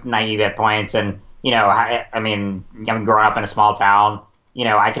I was naive at points, and you know, I mean, growing up in a small town, you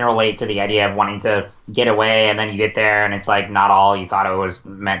know, I can relate to the idea of wanting to get away, and then you get there, and it's like not all you thought it was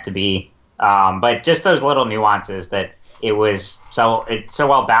meant to be. But just those little nuances that it's so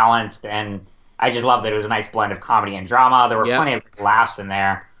well balanced, and I just loved it. It was a nice blend of comedy and drama. There were plenty of laughs in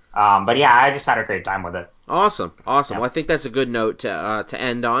there. But yeah, I just had a great time with it. Awesome. Yeah. Well, I think that's a good note to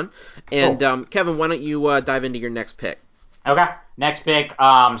end on. And Cool. Kevin, why don't you dive into your next pick? Okay, next pick.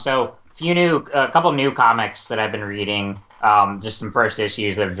 So a couple new comics that I've been reading. Just some first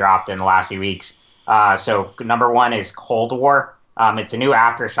issues that have dropped in the last few weeks. So number one is Cold War. It's a new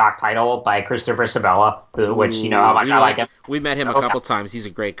Aftershock title by Christopher Sabella, which you know how much I like him. We met him a couple times. He's a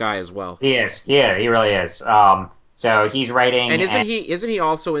great guy as well. He is. Yeah, he really is. So he's writing. And isn't he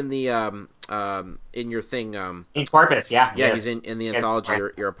also in the in your thing? In Corpus, yeah. Yeah, he's in the anthology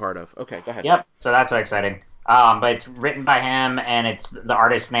you're a part of. Okay, go ahead. Yep. So that's very exciting. But it's written by him, and the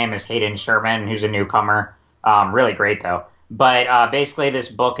artist's name is Hayden Sherman, who's a newcomer. Really great though. But basically, this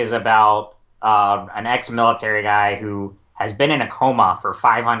book is about an ex-military guy who has been in a coma for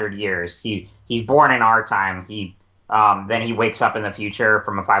 500 years. He's born in our time. Then he wakes up in the future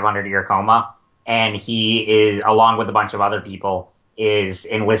from a 500-year coma, and he is, along with a bunch of other people, is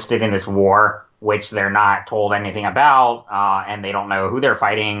enlisted in this war, which they're not told anything about, and they don't know who they're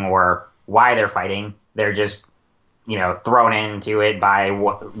fighting or why they're fighting. They're just, you know, thrown into it by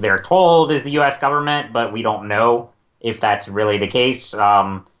what they're told is the U.S. government, but we don't know if that's really the case.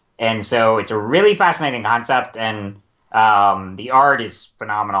 And so it's a really fascinating concept, and the art is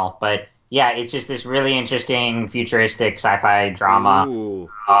phenomenal. But yeah, it's just this really interesting futuristic sci-fi drama. Ooh.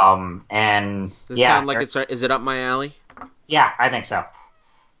 And Does it yeah, sound like is it up my alley? yeah, I think so.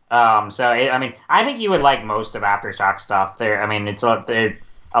 I mean, I think you would like most of Aftershock stuff. I mean, it's a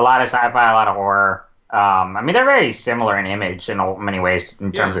lot of sci-fi, a lot of horror. I mean, they're very similar in image in many ways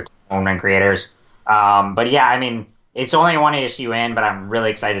in terms of tone and creators. But yeah, I mean, it's only one issue in, but I'm really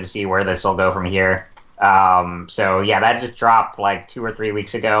excited to see where this will go from here. So yeah, that just dropped like 2 or 3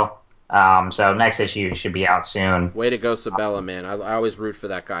 weeks ago. So next issue should be out soon. Way to go, Sabella, man. I always root for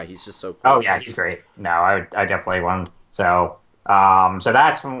that guy. He's just so cool. Oh yeah, he's great. No, I definitely won. So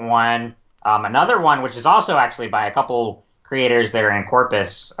that's one. Another one, which is also actually by a couple creators that are in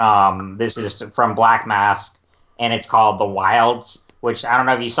Corpus. This is from Black Mask, and it's called The Wilds. Which I don't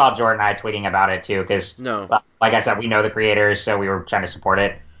know if you saw Jordan and I tweeting about it too, because like I said, we know the creators, so we were trying to support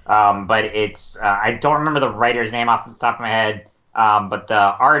it. But it's I don't remember the writer's name off the top of my head, but the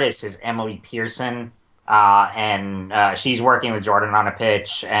artist is Emily Pearson, and she's working with Jordan on a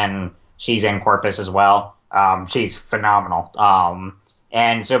pitch, and she's in Corpus as well. She's phenomenal.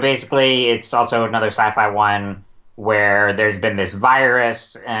 And so basically, it's also another sci-fi one where there's been this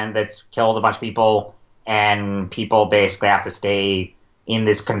virus and that's killed a bunch of people, and people basically have to stay in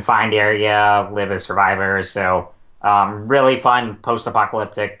this confined area, live as survivors. So really fun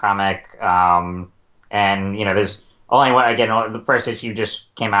post-apocalyptic comic. And you know, there's only one, again, the first issue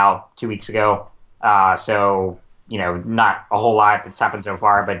just came out 2 weeks ago. So you know, not a whole lot that's happened so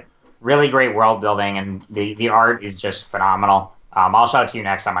far, but really great world building, and the art is just phenomenal. I'll show it to you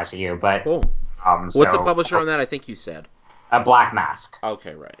next time I see you. But cool. What's the publisher on that? I think you said a Black Mask.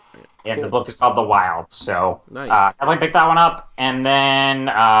 Okay, right. And cool. The book is called The Wild. So nice. I'd like to pick that one up. And then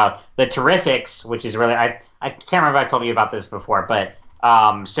The Terrifics, which is really I can't remember if I told you about this before, but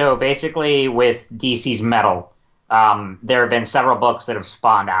so basically with DC's Metal, there have been several books that have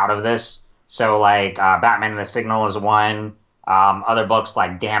spawned out of this. So like Batman and the Signal is one. Other books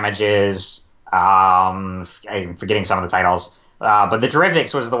like Damages. I'm forgetting some of the titles. But The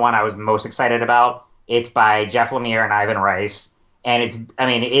Terrifics was the one I was most excited about. It's by Jeff Lemire and Ivan Rice, and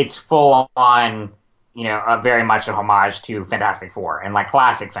it's full on, very much a homage to Fantastic Four and like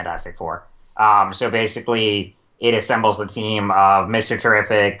classic Fantastic Four. So basically, it assembles the team of Mr.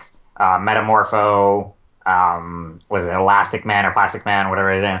 Terrific, Metamorpho, was it Elastic Man or Plastic Man,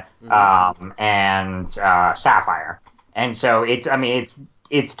 whatever it is, and Sapphire. And so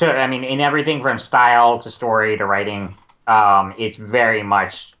in everything from style to story to writing, it's very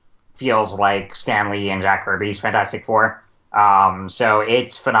much feels like Stan Lee and Jack Kirby's Fantastic Four. So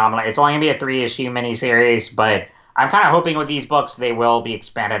it's phenomenal. It's only gonna be a 3-issue miniseries, but I'm kind of hoping with these books they will be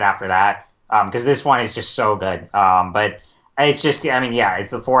expanded after that, because this one is just so good. But it's just, yeah,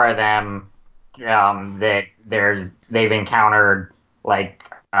 it's the four of them that they've encountered like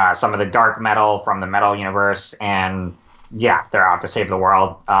some of the dark metal from the metal universe, and yeah, they're out to save the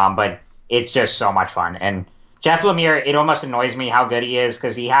world. But it's just so much fun. And Jeff Lemire, it almost annoys me how good he is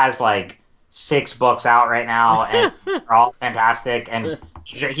because he has like 6 books out right now, and they're all fantastic. And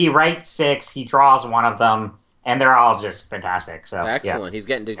he writes 6, he draws one of them, and they're all just fantastic. So excellent. Yeah. He's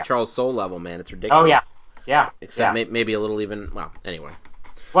getting to Charles Soule level, man. It's Oh ridiculous. yeah, Except yeah. maybe a little even. Well, anyway.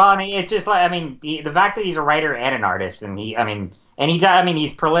 Well, it's just like the fact that he's a writer and an artist, and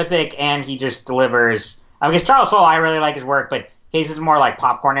he's prolific and he just delivers. Because Charles Soule, I really like his work, but his is more like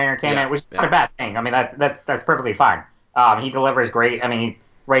popcorn Yeah, entertainment, which is yeah. not a bad thing. That's perfectly fine. He delivers great. He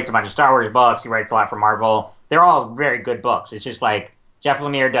writes a bunch of Star Wars books. He writes a lot for Marvel. They're all very good books. It's just like Jeff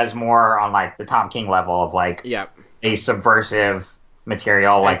Lemire does more on like the Tom King level of like Yeah. a subversive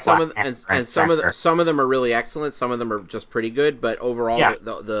material And like some Black of Panther and some of them are really excellent. Some of them are just pretty good. But overall, Yeah.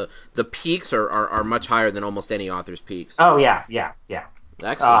 the peaks are much higher than almost any author's peaks. Oh yeah.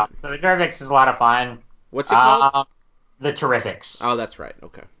 Excellent. So the Terrifics is a lot of fun. What's it called? The Terrifics. Oh, that's right.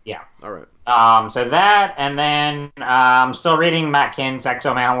 Okay. Yeah. All right. So that, and then still reading Matt Kinn's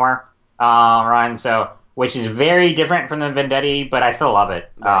Exo Manowar run, which is very different from the Vendetti, but I still love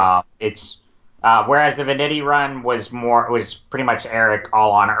it. Right. It's whereas the Vendetti run was pretty much Eric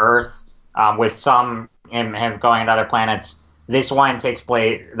all on Earth, with some him going to other planets. This one takes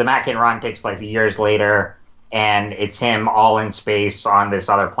place. The Matt Kinn run takes place years later, and it's him all in space on this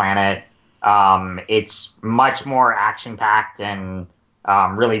other planet. It's much more action packed and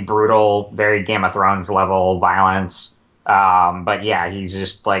really brutal, very Game of Thrones level violence. But yeah, he's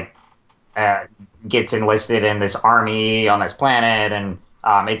just like gets enlisted in this army on this planet, and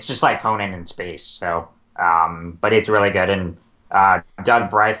it's just like Conan in space. So, but it's really good. And Doug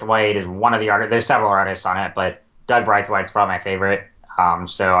Braithwaite is one of the artists. There's several artists on it, but Doug Braithwaite's probably my favorite.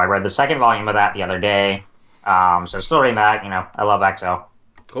 So I read the second volume of that the other day. So still reading that. I love EXO.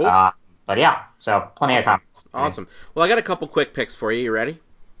 Cool. But yeah, so plenty of Awesome. time. Awesome. Well, I got a couple quick picks for you. You ready?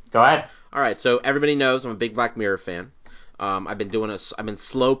 Go ahead. All right. So everybody knows I'm a big Black Mirror fan. I've been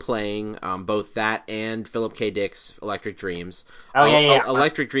slow playing both that and Philip K. Dick's Electric Dreams. Oh yeah.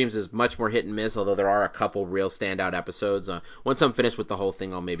 Electric Dreams is much more hit and miss, although there are a couple real standout episodes. Once I'm finished with the whole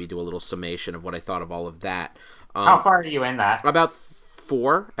thing, I'll maybe do a little summation of what I thought of all of that. How far are you in that? About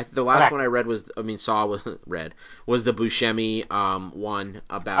 4. The last Okay. one I read was the Buscemi one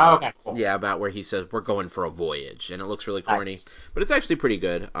Oh, about okay. Cool. about where he says we're going for a voyage, and it looks really corny, Nice. but it's actually pretty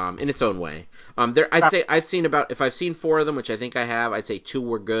good in its own way. Okay. If I've seen 4 of them, which I think I have, I'd say 2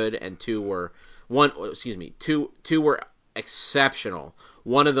 were good and 2 were one. Excuse me, two were exceptional.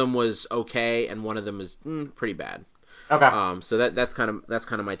 One of them was okay, and one of them is pretty bad. Okay. So that's kind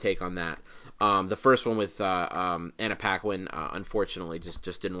of my take on that. The first one with Anna Paquin, unfortunately,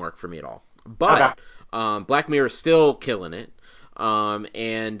 just didn't work for me at all. Okay. But Black Mirror is still killing it.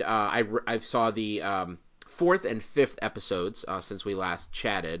 And I saw the 4th and 5th episodes since we last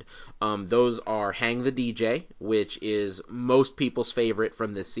chatted. Those are Hang the DJ, which is most people's favorite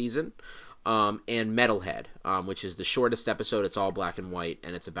from this season. And Metalhead, which is the shortest episode. It's all black and white,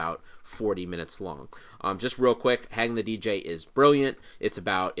 and it's about 40 minutes long. Just real quick, Hang the DJ is brilliant. It's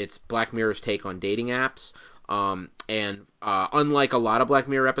Black Mirror's take on dating apps. And unlike a lot of Black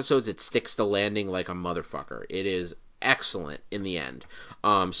Mirror episodes, it sticks the landing like a motherfucker. It is excellent in the end.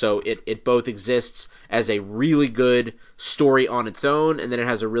 So it both exists as a really good story on its own, and then it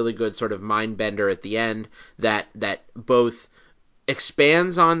has a really good sort of mind bender at the end that both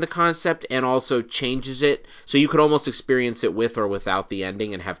expands on the concept and also changes it, so you could almost experience it with or without the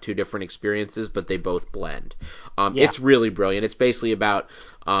ending and have 2 different experiences, but they both blend. Yeah. It's really brilliant. It's basically about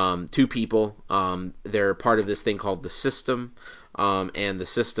 2 people. They're part of this thing called the system, and the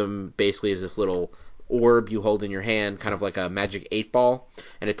system basically is this little orb you hold in your hand, kind of like a magic 8-ball,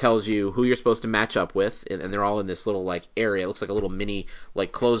 and it tells you who you're supposed to match up with, and they're all in this little like area. It looks like a little mini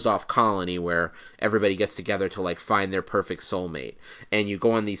like closed off colony where everybody gets together to like find their perfect soulmate, and you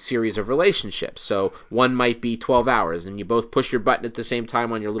go on these series of relationships. So one might be 12 hours, and you both push your button at the same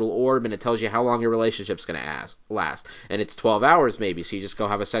time on your little orb, and it tells you how long your relationship's going to last, and it's 12 hours maybe, so you just go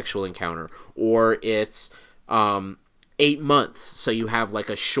have a sexual encounter, or it's 8 months, so you have like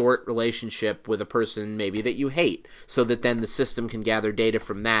a short relationship with a person maybe that you hate, so that then the system can gather data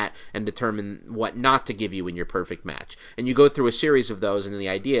from that and determine what not to give you in your perfect match. And you go through a series of those, and the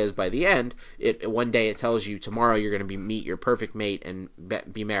idea is by the end, one day it tells you tomorrow you're going to meet your perfect mate and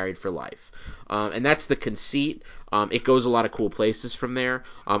be married for life. And that's the conceit. It goes a lot of cool places from there.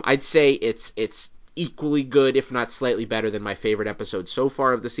 I'd say it's equally good, if not slightly better, than my favorite episode so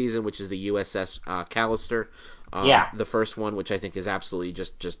far of the season, which is the USS Callister. The first one, which I think is absolutely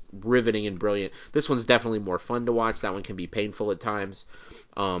just riveting and brilliant. This one's definitely more fun to watch. That one can be painful at times,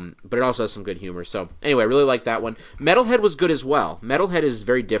 but it also has some good humor. So anyway, I really like that one. Metalhead was good as well. Metalhead is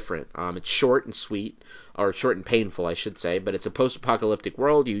very different. It's short and sweet, or short and painful, I should say, but it's a post-apocalyptic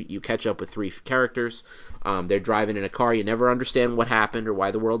world. You catch up with three characters. They're driving in a car. You never understand what happened or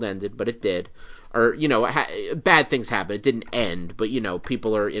why the world ended, but it did. Or, bad things happen. It didn't end, but,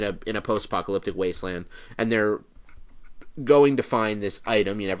 people are in a post-apocalyptic wasteland, and they're going to find this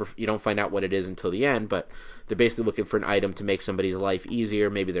item. You don't find out what it is until the end, but they're basically looking for an item to make somebody's life easier.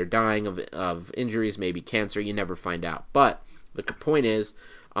 Maybe they're dying of injuries, maybe cancer. You never find out. But the point is,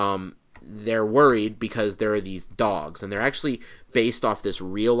 they're worried because there are these dogs, and they're actually based off this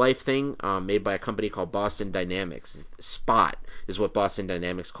real life thing made by a company called Boston Dynamics. Spot is what Boston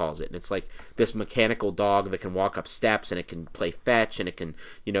Dynamics calls it, and it's like this mechanical dog that can walk up steps, and it can play fetch, and it can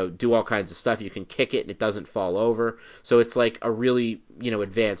do all kinds of stuff. You can kick it and it doesn't fall over. So it's like a really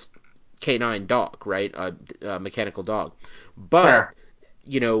advanced canine dog, right? A mechanical dog. But Sure.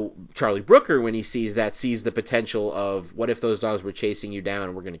 Charlie Brooker, when he sees the potential of what if those dogs were chasing you down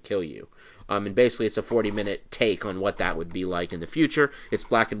and were going to kill you. And basically it's a 40-minute take on what that would be like in the future. It's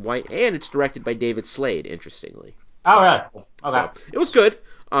black and white, and it's directed by David Slade, interestingly. Oh, really? Okay. So it was good.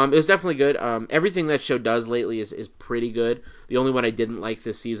 It was definitely good. Everything that show does lately is pretty good. The only one I didn't like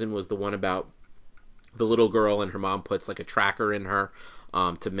this season was the one about the little girl, and her mom puts like a tracker in her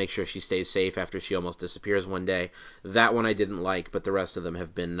to make sure she stays safe after she almost disappears one day. That one I didn't like, but the rest of them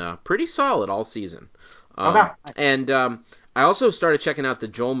have been pretty solid all season. Okay. And I also started checking out the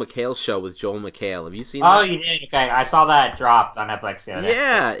Joel McHale show with Joel McHale. Have you seen Oh, that? you did? Okay. I saw that dropped on Netflix the other day.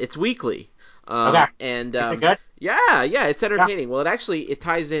 Yeah, it's weekly. Okay. And Is it good? yeah, it's Yeah. entertaining. Well, it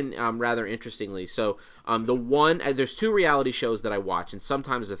ties in rather interestingly. So there's two reality shows that I watch, and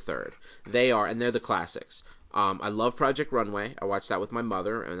sometimes a third. They're the classics. I love Project Runway. I watched that with my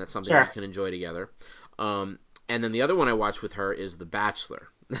mother, and that's something we Sure. can enjoy together. And then the other one I watch with her is The Bachelor.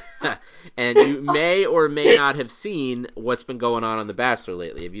 And you may or may not have seen what's been going on The Bachelor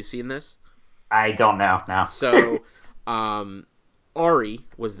lately. Have you seen this? I don't know. No. So, Ari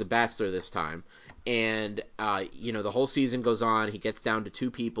was the Bachelor this time, and the whole season goes on. He gets down to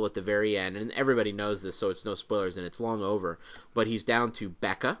two people at the very end, and everybody knows this, so it's no spoilers, and it's long over. But he's down to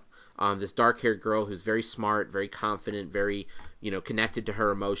Becca, this dark-haired girl who's very smart, very confident, very connected to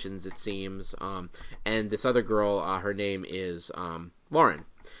her emotions, it seems. And this other girl, her name is Lauren.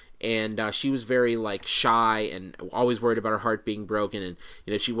 And she was very like shy and always worried about her heart being broken,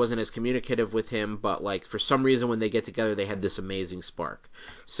 and she wasn't as communicative with him, but like for some reason when they get together they had this amazing spark.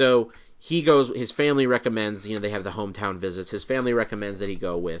 So his family recommends, they have the hometown visits, his family recommends that he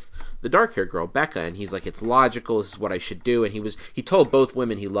go with the dark haired girl Becca, and he's like, it's logical, this is what I should do. And he told both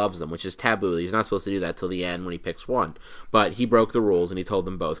women he loves them, which is taboo. He's not supposed to do that till the end when he picks one, but he broke the rules and he told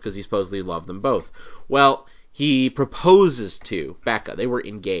them both because he supposedly loved them both. Well, he proposes to Becca. They were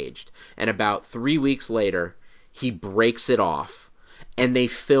engaged. And about 3 weeks later, he breaks it off. And they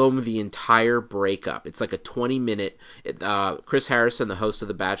film the entire breakup. It's like a 20-minute. Chris Harrison, the host of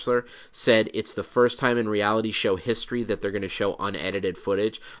The Bachelor, said it's the first time in reality show history that they're going to show unedited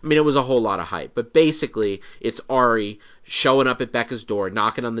footage. I mean, it was a whole lot of hype. But basically, it's Ari showing up at Becca's door,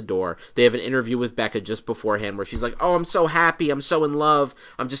 knocking on the door. They have an interview with Becca just beforehand where she's like, oh, I'm so happy. I'm so in love.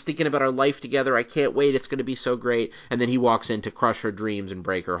 I'm just thinking about our life together. I can't wait. It's going to be so great. And then he walks in to crush her dreams and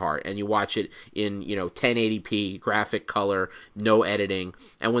break her heart. And you watch it in, 1080p, graphic color, no editing.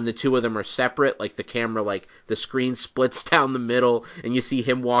 And when the two of them are separate, like the camera, like the screen splits down the middle and you see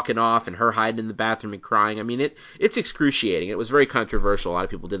him walking off and her hiding in the bathroom and crying. I mean, it's excruciating. It was very controversial. A lot of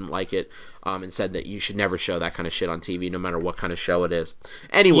people didn't like it. and said that you should never show that kind of shit on TV, no matter what kind of show it is.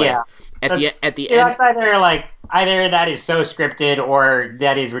 Anyway, Yeah. at the end, That's either that is so scripted or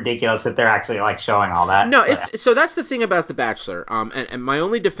that is ridiculous that they're actually like showing all that. no, so that's the thing about The Bachelor. And my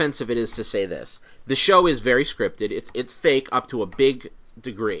only defense of it is to say this: the show is very scripted. It's fake up to a big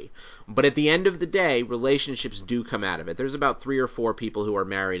degree. But at the end of the day, relationships do come out of it. There's about 3 or 4 people who are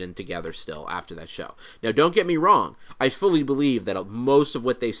married and together still after that show. Now, don't get me wrong. I fully believe that most of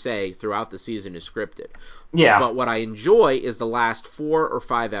what they say throughout the season is scripted. Yeah. But what I enjoy is the last 4 or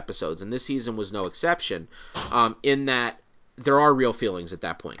 5 episodes, and this season was no exception, in that there are real feelings at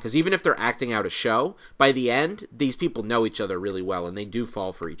that point. Because even if they're acting out a show, by the end, these people know each other really well, and they do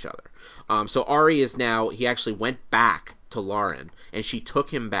fall for each other. So Ari he actually went back to Lauren, and she took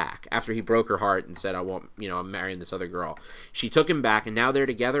him back after he broke her heart and said, I'm marrying this other girl. She took him back, and now they're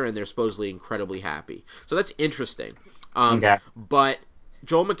together, and they're supposedly incredibly happy. So that's interesting. Okay. But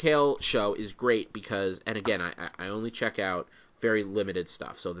Joel McHale's show is great because, and again, I only check out very limited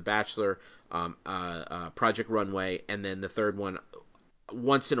stuff. So The Bachelor, Project Runway, and then the third one,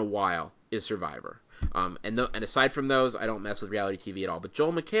 once in a while, is Survivor. And aside from those, I don't mess with reality TV at all. But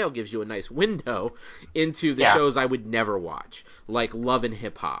Joel McHale gives you a nice window into the shows I would never watch, like Love and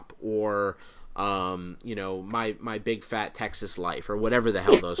Hip Hop, or my Big Fat Texas Life, or whatever the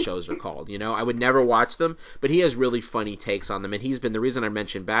hell those shows are called. I would never watch them, but he has really funny takes on them. And the reason I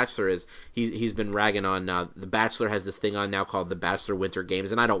mentioned Bachelor is he's been ragging on The Bachelor has this thing on now called The Bachelor Winter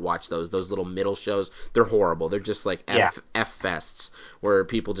Games, and I don't watch those little middle shows. They're horrible. They're just like F fests where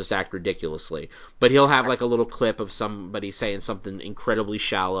people just act ridiculously. But he'll have like a little clip of somebody saying something incredibly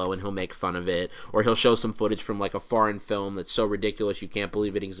shallow, and he'll make fun of it, or he'll show some footage from like a foreign film that's so ridiculous you can't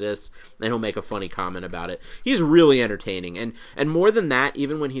believe it exists, and he'll make a funny comment about it. He's really entertaining, and more than that,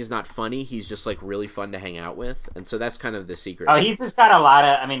 even when he's not funny, he's just like really fun to hang out with, and so that's kind of the secret. Oh, he's just got a lot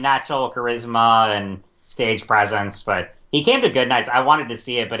of, natural charisma and stage presence. But he came to Good Nights. I wanted to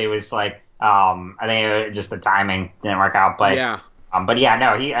see it, but it was like, I think just the timing didn't work out. But yeah. But yeah,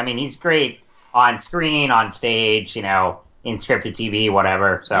 no, he's great on screen, on stage, in scripted TV,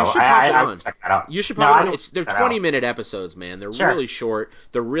 whatever. So I would check that out. You should probably. They're 20-minute episodes, man. They're really short.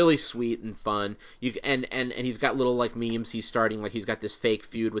 They're really sweet and fun. And he's got little like memes. He's starting like he's got this fake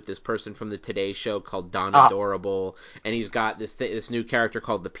feud with this person from the Today Show called Don Adorable, and he's got this new character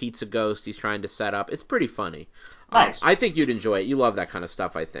called the Pizza Ghost. He's trying to set up. It's pretty funny. Nice. I think you'd enjoy it. You love that kind of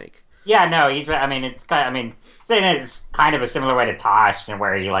stuff, I think. Yeah, no, saying it's kind of a similar way to Tosh,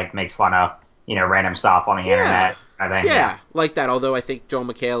 where he like makes fun of random stuff on the internet. I think. Yeah, like that. Although I think Joel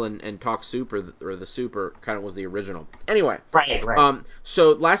McHale and Talk Soup or the Super kind of was the original. Anyway, right.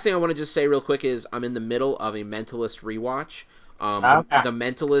 So last thing I want to just say real quick is I'm in the middle of a Mentalist rewatch. The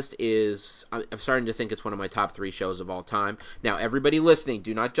Mentalist is I'm starting to think it's one of my top 3 shows of all time. Now, everybody listening,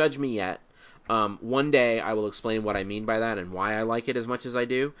 do not judge me yet. One day I will explain what I mean by that and why I like it as much as I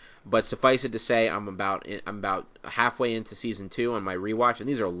do. But suffice it to say, I'm about halfway into season 2 on my rewatch, and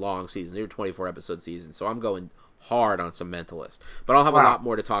these are long seasons. They're 24 episode seasons, so I'm going hard on some Mentalist. But I'll have a lot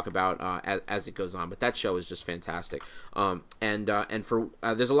more to talk about as it goes on. But that show is just fantastic. And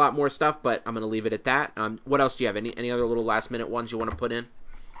there's a lot more stuff, but I'm going to leave it at that. What else do you have? Any other little last minute ones you want to put in?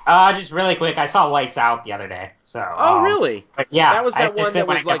 Just really quick, I saw Lights Out the other day. So. Oh, really? But yeah, that was that one that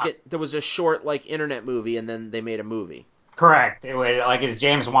was like there was a short like internet movie, and then they made a movie. Correct. It was like it's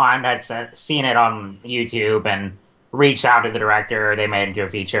James Wan that's seen it on YouTube and reached out to the director. They made it into a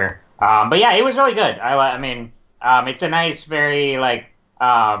feature. But yeah, it was really good. It's a nice, very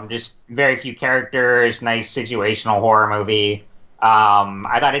just very few characters, nice situational horror movie.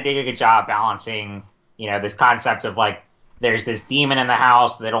 I thought it did a good job balancing, this concept of like there's this demon in the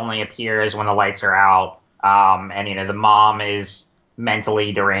house that only appears when the lights are out, and the mom is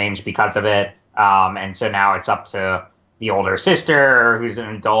mentally deranged because of it, and so now it's up to the older sister, who's an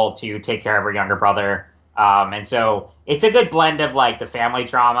adult, to take care of her younger brother. And so it's a good blend of like the family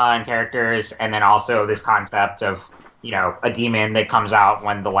drama and characters, and then also this concept of a demon that comes out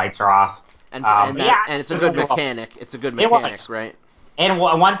when the lights are off. And it's a good mechanic. It's a good mechanic, right? And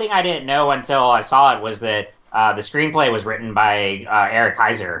one thing I didn't know until I saw it was that the screenplay was written by Eric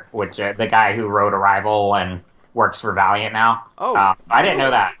Heiser, which the guy who wrote Arrival and works for Valiant now. Oh, I didn't know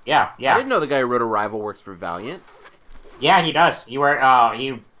that. Yeah. I didn't know the guy who wrote Arrival works for Valiant. Yeah, he does. He wrote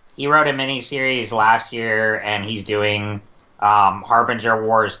a miniseries last year, and he's doing Harbinger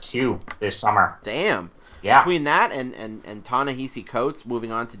Wars 2 this summer. Damn. Yeah. Between that and Ta-Nehisi Coates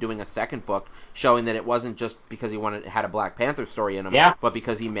moving on to doing a second book, showing that it wasn't just because he had a Black Panther story in him, but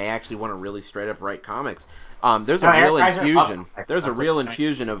because he may actually want to really straight up write comics. There's a real infusion. There's a real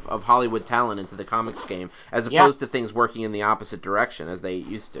infusion of Hollywood talent into the comics game, as opposed to things working in the opposite direction as they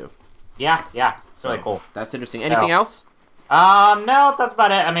used to. Yeah, it's really So cool. that's interesting. So, Anything else? no, that's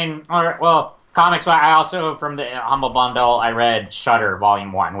about it. I mean, well, comics. I also from the Humble Bundle, I read Shudder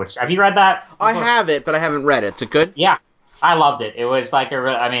Volume 1. Which have you read that I before? have it, but I haven't read it. Is it good? Yeah, I loved it. It was like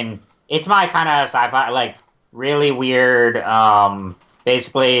I mean, it's my kind of sci-fi, like really weird.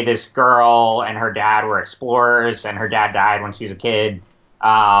 Basically, this girl and her dad were explorers, and her dad died when she was a kid.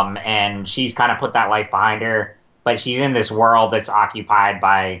 And she's kind of put that life behind her, but she's in this world that's occupied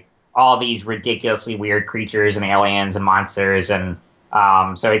by all these ridiculously weird creatures and aliens and monsters, and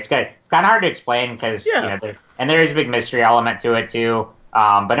so it's good. It's kind of hard to explain because Yeah. there is a big mystery element to it too.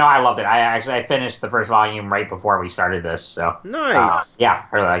 But no, I loved it. I finished the first volume right before we started this, so Nice. yeah,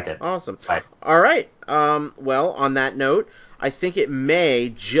 I really liked it. Awesome. But All right. Well, on that note, I think it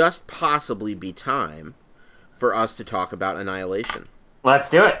may just possibly be time for us to talk about Annihilation. let's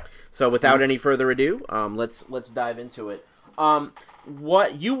do it. So, without any further ado, let's dive into it.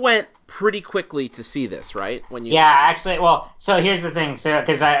 What you went pretty quickly to see this, right? When you Yeah, actually, well, so here's the thing. So,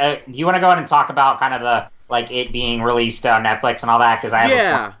 because do you want to go ahead and talk about kind of the like it being released on Netflix and all that? Because I have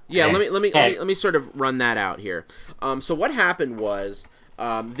a point. Yeah. Okay. Let me sort of run that out here. So what happened was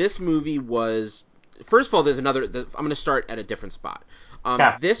this movie was first of all. There's another. I'm going to start at a different spot.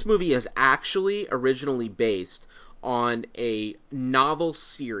 Okay. This movie is actually originally based on a novel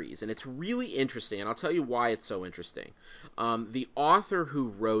series, and it's really interesting. And I'll tell you why it's so interesting. The author who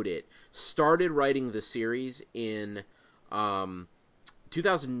wrote it started writing the series in. Um,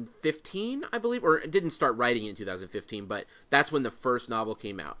 2015, I believe, or it didn't start writing in 2015, but that's when the first novel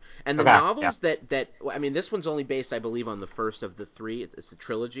came out. And the Okay. Yeah. novels that I mean, this one's only based, I believe, on the first of the three. It's a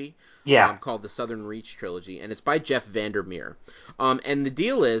trilogy Yeah. called the Southern Reach trilogy, and it's by Jeff Vandermeer. And the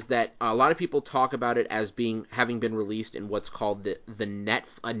deal is that a lot of people talk about it as having been released in what's called a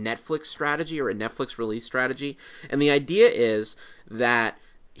Netflix strategy or a Netflix release strategy. And the idea is that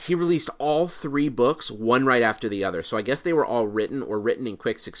he released all three books one right after the other. So I guess they were all written in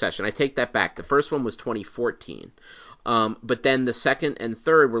quick succession. I take that back. The first one was 2014. But then the second and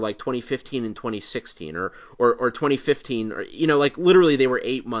third were like 2015 and 2016 or 2015 or like literally they were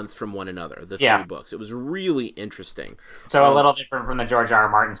 8 months from one another, the three Yeah. books. It was really interesting. So a little different from the George R. R.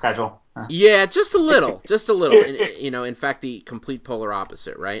 Martin schedule. Yeah, just a little, just a little. And, in fact, the complete polar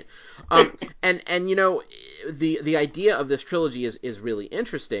opposite, right? And the idea of this trilogy is really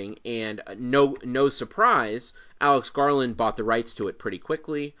interesting, and no surprise, Alex Garland bought the rights to it pretty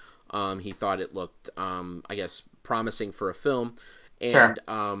quickly. He thought it looked, I guess, promising for a film, Sure.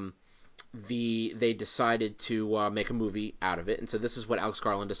 and they decided to make a movie out of it, and so this is what Alex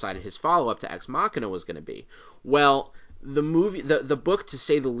Garland decided his follow up to Ex Machina was going to be. Well, the book, to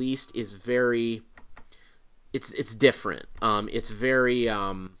say the least, is very it's different. It's very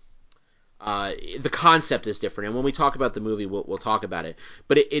the concept is different, and when we talk about the movie, we'll talk about it.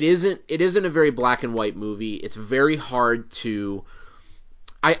 But it isn't a very black and white movie. It's very hard to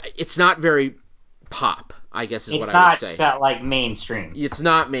it's not very pop, I guess is what It's I would not say. set like mainstream. It's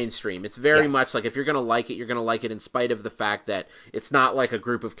not mainstream. It's very Yeah. much like if you're gonna like it, you're gonna like it in spite of the fact that it's not like a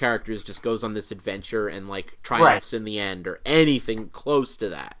group of characters just goes on this adventure and like Right. triumphs in the end or anything close to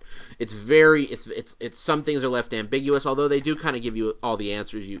that. It's very it's some things are left ambiguous, although they do kind of give you all the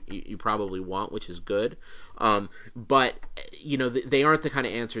answers you probably want, which is good. But they aren't the kind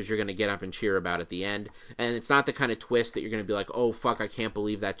of answers you're going to get up and cheer about at the end, and it's not the kind of twist that you're going to be like, oh fuck, I can't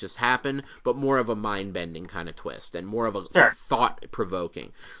believe that just happened, but more of a mind bending kind of twist and more of a Sure. thought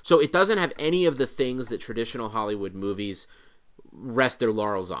provoking. So it doesn't have any of the things that traditional Hollywood movies rest their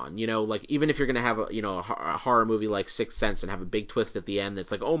laurels on. Like even if you're gonna have a horror movie like Sixth Sense and have a big twist at the end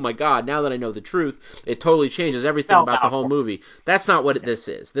that's like, oh my god, now that I know the truth, it totally changes everything Fell about the down whole for movie. That's not what this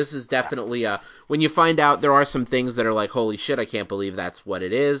is. This is definitely when you find out there are some things that are like, holy shit, I can't believe that's what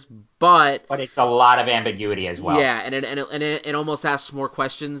it is, but but it's a lot of ambiguity as well. yeah, and it almost asks more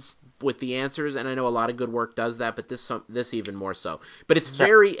questions with the answers, and I know a lot of good work does that, but this even more so. But it's Sure.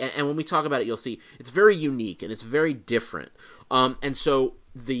 very, and when we talk about it, you'll see it's very unique and it's very different. And so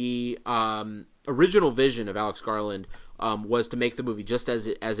the original vision of Alex Garland was to make the movie just as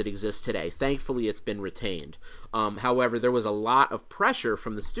it exists today. Thankfully, it's been retained. However, there was a lot of pressure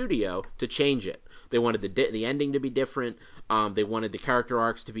from the studio to change it. They wanted the ending to be different. They wanted the character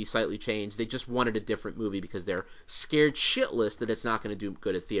arcs to be slightly changed. They just wanted a different movie because they're scared shitless that it's not going to do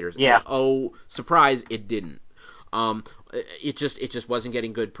good at theaters. And Yeah. oh, surprise, it didn't. It just wasn't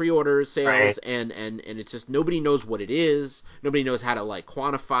getting good pre-order Right. sales, and it's just nobody knows what it is. Nobody knows how to like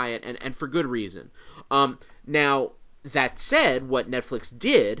quantify it, and for good reason. Now that said, what Netflix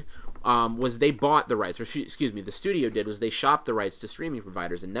did was they bought the rights, excuse me, the studio did, was they shopped the rights to streaming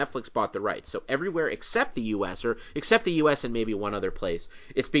providers, and Netflix bought the rights. So everywhere except the U.S., or except the U.S. and maybe one other place,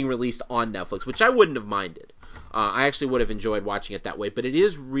 it's being released on Netflix, which I wouldn't have minded. I actually would have enjoyed watching it that way, but it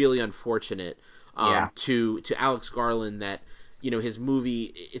is really unfortunate to Alex Garland that, his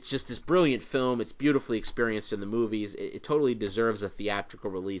movie, it's just this brilliant film. It's beautifully experienced in the movies. It totally deserves a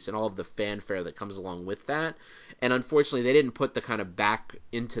theatrical release and all of the fanfare that comes along with that. And unfortunately, they didn't put the kind of back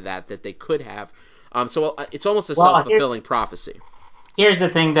into that they could have. So it's almost a self-fulfilling prophecy. Here's the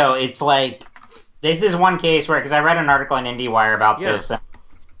thing, though. It's like, this is one case where, because I read an article in IndieWire about this.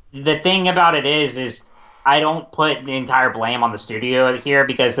 The thing about it is I don't put the entire blame on the studio here,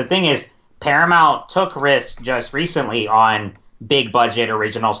 because the thing is, Paramount took risks just recently on big budget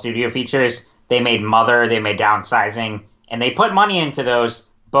original studio features. They made Mother, they made Downsizing, and they put money into those.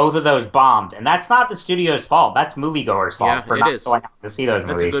 Both of those bombed, and that's not the studio's fault. That's moviegoers' fault for not going out to see those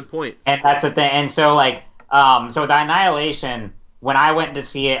movies. That's a good point. And that's the thing. And so, so with Annihilation, when I went to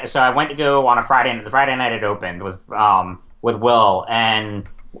see it, so I went to go on a Friday. The Friday night it opened with Will, and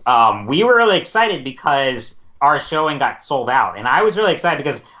we were really excited because our showing got sold out, and I was really excited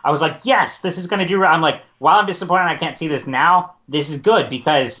because I was like, yes, this is going to do. I'm like, while I'm disappointed I can't see this now, this is good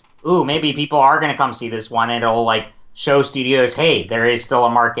because maybe people are going to come see this one, and it'll show studios, hey, there is still a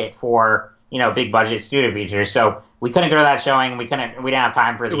market for big budget studio features. So we couldn't go to that showing. We didn't have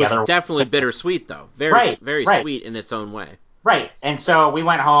time for the other. It was definitely bittersweet, though. Very sweet in its own way. Right. And so we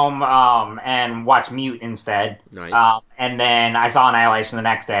went home and watched Mute instead. Nice. And then I saw Annihilation the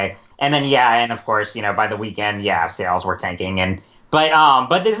next day. And then and of course, by the weekend, sales were tanking.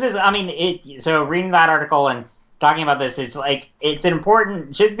 But this is, so reading that article and talking about this, it's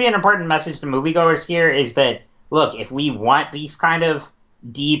should be an important message to moviegoers here, is that, look, if we want these kind of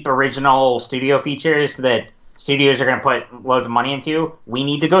deep original studio features that studios are going to put loads of money into, we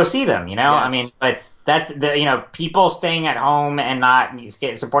need to go see them, Yes. But that's people staying at home and not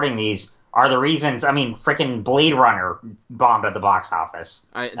supporting these are the reasons. Freaking Blade Runner bombed at the box office.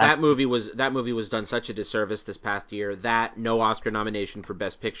 That movie was done such a disservice this past year. That no Oscar nomination for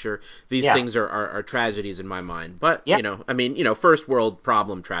Best Picture. These things are tragedies in my mind. But first world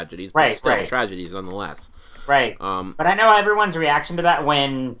problem tragedies, but still tragedies nonetheless. Right. But I know everyone's reaction to that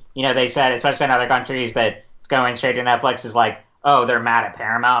when they said, especially in other countries, that it's going straight to Netflix is like, oh, they're mad at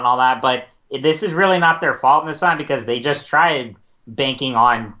Paramount and all that. But this is really not their fault this time, because they just tried banking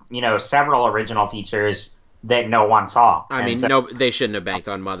on several original features that no one saw. They shouldn't have banked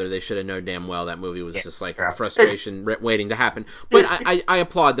on Mother. They should have known damn well that movie was just frustration waiting to happen. But I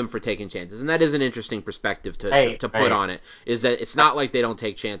applaud them for taking chances, and that is an interesting perspective to put on it. Is that it's not like they don't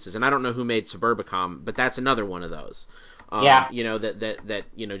take chances, and I don't know who made Suburbicon, but that's another one of those. That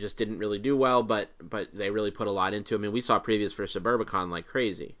just didn't really do well, but they really put a lot into it. We saw previews for Suburbicon like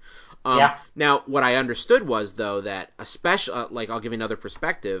crazy. Now, what I understood was, though, that especially, I'll give you another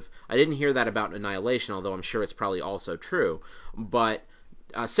perspective. I didn't hear that about Annihilation, although I'm sure it's probably also true. But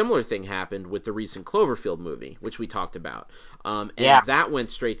a similar thing happened with the recent Cloverfield movie, which we talked about. And that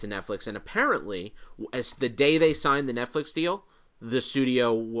went straight to Netflix. And apparently, as the day they signed the Netflix deal, the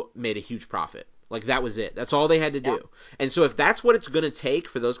studio made a huge profit. That was it. That's all they had to do. And so if that's what it's going to take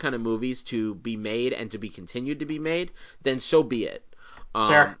for those kind of movies to be made and to be continued to be made, then so be it.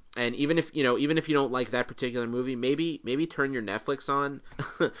 Sure. And even if you don't like that particular movie, maybe turn your Netflix on,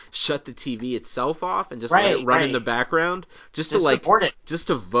 shut the TV itself off, and just let it run in the background, just to support it. Just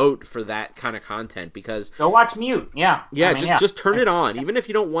to vote for that kind of content, because go watch Mute. Just turn it on, even if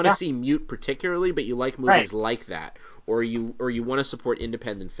you don't want to see Mute particularly, but you like movies like that. Or you want to support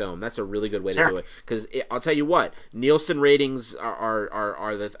independent film. That's a really good way to do it. Because I'll tell you what, Nielsen ratings are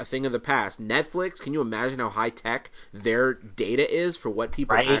a thing of the past. Netflix, can you imagine how high tech their data is for what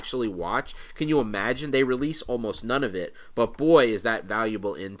people actually watch? Can you imagine? They release almost none of it, but boy, is that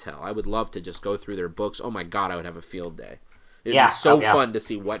valuable intel. I would love to just go through their books. Oh my god, I would have a field day. It'd be so fun to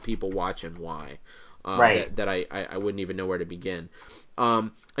see what people watch and why. That I wouldn't even know where to begin.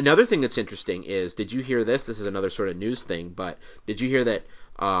 Another thing that's interesting is, did you hear this? This is another sort of news thing, but did you hear that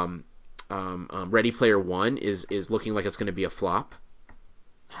Ready Player One is looking like it's going to be a flop?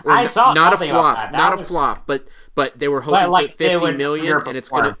 I saw not something a flop, about that. not a flop, but they were hoping for 50 million, and it's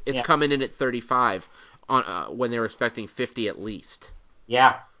coming in at 35 on when they were expecting 50 at least.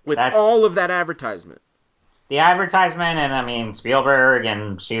 Yeah, with all of that advertisement. The advertisement, and Spielberg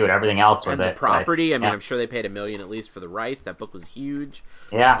and everything else with it. And the property. I'm sure they paid $1 million at least for the rights. That book was huge.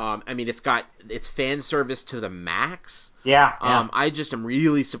 Yeah. It's fan service to the max. Yeah. I just am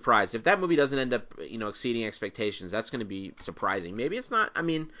really surprised if that movie doesn't end up, exceeding expectations. That's going to be surprising. Maybe it's not.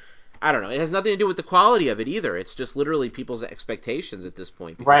 I don't know. It has nothing to do with the quality of it either. It's just literally people's expectations at this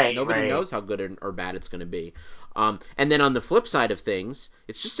point. Because Right, nobody right. knows how good or bad it's going to be. And then on the flip side of things,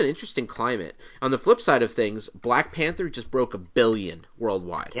 it's just an interesting climate. On the flip side of things, Black Panther just broke 1 billion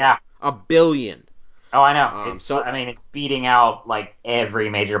worldwide. Yeah. 1 billion. Oh, I know. So I mean, it's beating out like every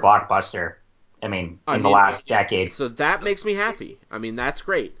major blockbuster. I mean, I in the mean, last decade. so that makes me happy. I mean, that's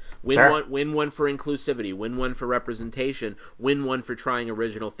great. Sure. Win one for inclusivity, win one for representation, win one for trying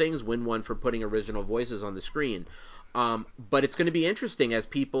original things, win one for putting original voices on the screen. But it's going to be interesting as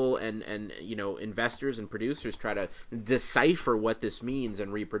people and investors and producers try to decipher what this means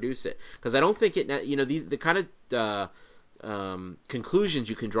and reproduce it. Because I don't think the kind of conclusions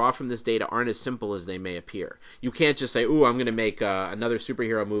you can draw from this data aren't as simple as they may appear. You can't just say, "Ooh, I'm going to make another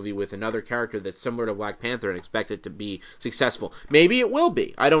superhero movie with another character that's similar to Black Panther and expect it to be successful." Maybe it will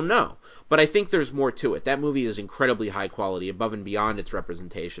be. I don't know. But I think there's more to it. That movie is incredibly high quality, above and beyond its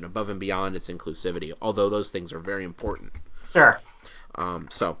representation, above and beyond its inclusivity, although those things are very important. Sure.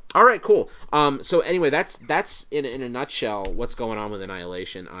 All right, cool. So anyway, that's in a nutshell what's going on with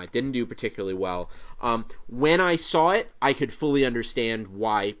Annihilation. It didn't do particularly well. When I saw it, I could fully understand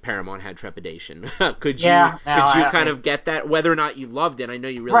why Paramount had trepidation. Could you kind of get that? Whether or not you loved it, I know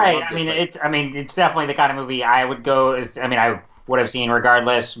you really Right. loved I mean, it. it's definitely the kind of movie I would go. I mean, I would have seen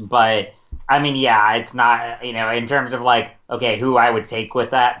regardless. But I mean, yeah, it's not. In terms of like, okay, who I would take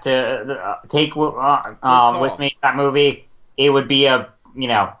with that to take with me that movie, it would be a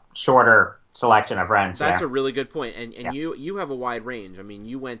shorter selection of friends. That's Yeah. a really good point, and Yeah. you have a wide range. I mean,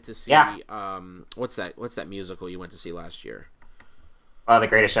 you went to see Yeah. what's that musical you went to see last year? The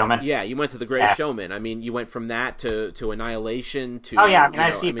Greatest Showman. Yeah, you went to The Greatest Yeah. Showman. I mean, you went from that to Annihilation to Oh yeah. I mean,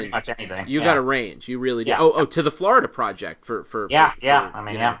 I see pretty much anything. you got Yeah. a range. You really do. Yeah. Oh, to the Florida Project Yeah. I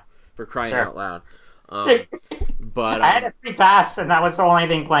mean, yeah. for crying Sure. out loud. Um, but I had a free pass, and that was the only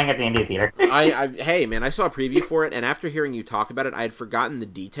thing playing at the India Theater. hey man, I saw a preview for it, and after hearing you talk about it, I had forgotten the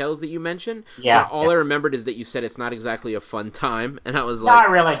details that you mentioned. But Yeah. all I remembered is that you said it's not exactly a fun time, and I was like, Not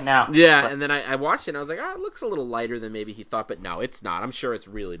really. No. yeah. But, And then I watched it, and I was like, oh, it looks a little lighter than maybe he thought, but no, it's not. I'm sure it's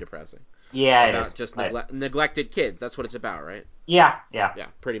really depressing. yeah, it About is. just But, neglected kids. That's what it's about, right? yeah. Yeah. Yeah,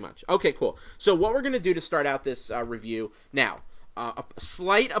 pretty much. Okay, cool. So what we're going to do to start out this review now,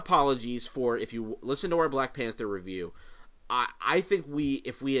 slight apologies for if you listen to our Black Panther review. I think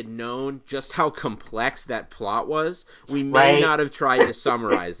if we had known just how complex that plot was, we may Right. not have tried to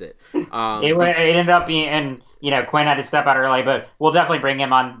summarize it. It ended up being, and Quinn had to step out early, but we'll definitely bring him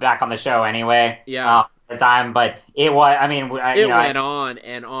back on the show anyway. Yeah. At the time, but it was. I mean, It went on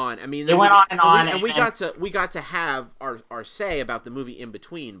and on. I mean, it went on and on, we got to have our say about the movie in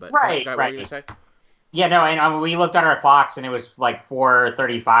between. But right, what were you right. gonna say? Yeah, no, and we looked at our clocks, and it was like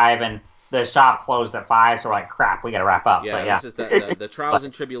 4:35, and the shop closed at 5, so we're like, crap, we got to wrap up. Yeah, But yeah, this is the trials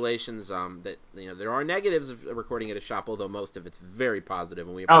and tribulations. That there are negatives of recording at a shop, although most of it's very positive,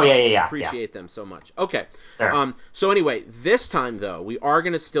 and we oh yeah. appreciate them so much. Okay. Sure. So anyway, this time though, we are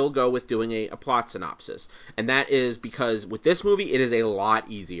going to still go with doing a plot synopsis, and that is because with this movie, it is a lot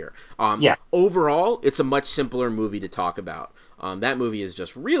easier. Yeah. Overall, it's a much simpler movie to talk about. That movie is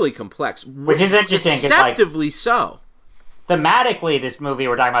just really complex, Which is interesting, 'cause, like, deceptively so. thematically, this movie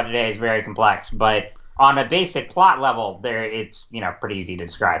we're talking about today is very complex, but on a basic plot level, it's pretty easy to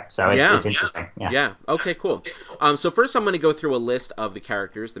describe. So it's interesting. Yeah. Okay. Cool. So first, I'm going to go through a list of the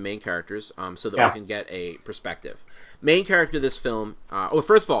characters, the main characters, so that we can get a perspective. Main character of this film.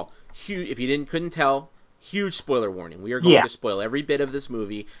 First of all, huge. If you couldn't tell, huge spoiler warning. We are going to spoil every bit of this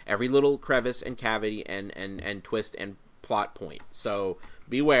movie, every little crevice and cavity and twist and plot point. So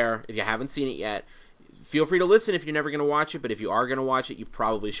beware if you haven't seen it yet. Feel free to listen if you're never going to watch it, but if you are going to watch it, you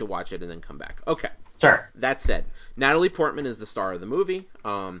probably should watch it and then come back. Okay. Sure. That said, Natalie Portman is the star of the movie.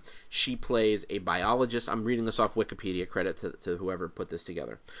 She plays a biologist. I'm reading this off Wikipedia. Credit to whoever put this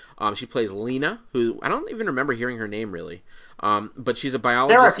together. She plays Lena, who I don't even remember hearing her name really. But she's a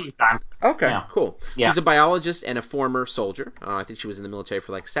biologist. There are a few times. Okay, cool. Yeah. She's a biologist and a former soldier. I think she was in the military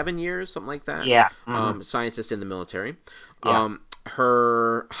for like 7 years, something like that. Yeah. Scientist in the military. Yeah.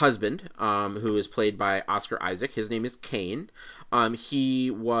 Her husband, who is played by Oscar Isaac, his name is Kane. He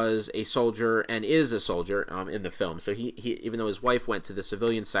was a soldier and is a soldier in the film. So he even though his wife went to the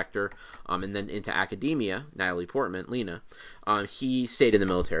civilian sector and then into academia, Natalie Portman, Lena, he stayed in the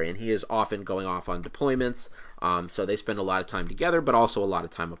military, and he is often going off on deployments. So they spend a lot of time together, but also a lot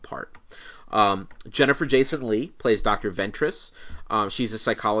of time apart. Jennifer Jason Leigh plays Dr. Ventress. She's a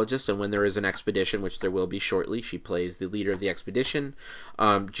psychologist, and when there is an expedition, which there will be shortly, she plays the leader of the expedition.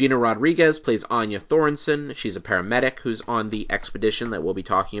 Gina Rodriguez plays Anya Thorensen. She's a paramedic who's on the expedition that we'll be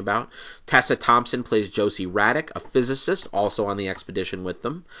talking about. Tessa Thompson plays Josie Raddick, a physicist, also on the expedition with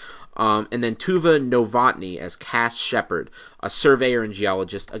them. And then Tuva Novotny as Cass Shepard, a surveyor and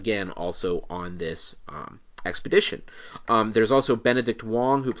geologist, again, also on this expedition. There's also Benedict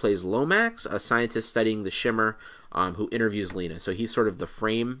Wong, who plays Lomax, a scientist studying the shimmer, who interviews Lena. So he's sort of the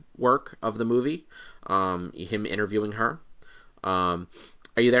framework of the movie, him interviewing her. Are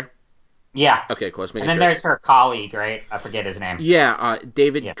you there? Yeah. Okay, cool. And then there's her colleague, right? I forget his name. Yeah,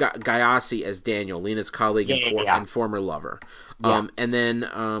 David Gayassi as Daniel, Lena's colleague and former lover. And then,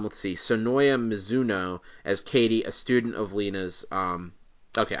 let's see, Sonoya Mizuno as Katie, a student of Lena's.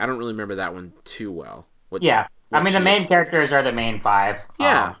 Okay, I don't really remember that one too well. I mean, the main characters are the main five.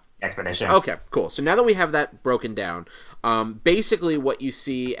 Expedition. Okay, cool. So now that we have that broken down, basically what you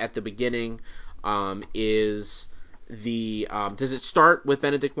see at the beginning is the. Does it start with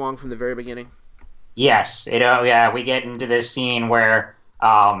Benedict Wong from the very beginning? Yes. We get into this scene where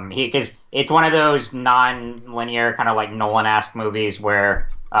because it's one of those non-linear kind of like Nolan-esque movies where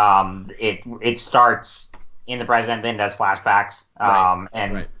it starts in the present, then does flashbacks.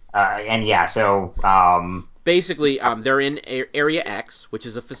 Basically, they're in Area X, which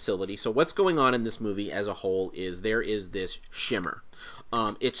is a facility. So what's going on in this movie as a whole is there is this shimmer.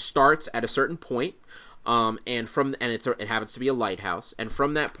 It starts at a certain point, it happens to be a lighthouse, and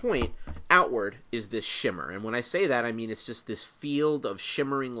from that point outward is this shimmer. And when I say that, I mean it's just this field of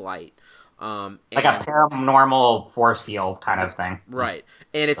shimmering light. Like a paranormal force field kind of thing. Right.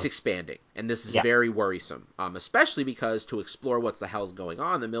 And it's expanding. And this is very worrisome, especially because to explore what the hell's going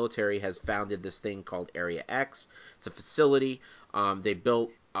on, the military has founded this thing called Area X. It's a facility. They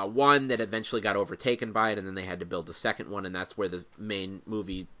built one that eventually got overtaken by it, and then they had to build a second one, and that's where the main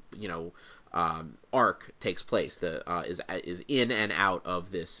movie, arc takes place. Is in and out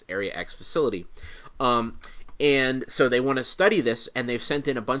of this Area X facility. And so they want to study this, and they've sent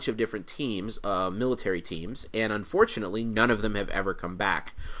in a bunch of different teams, military teams, and unfortunately, none of them have ever come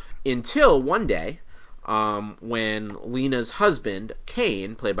back. Until one day, when Lena's husband,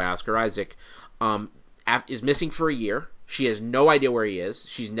 Kane, played by Oscar Isaac, is missing for a year. She has no idea where he is.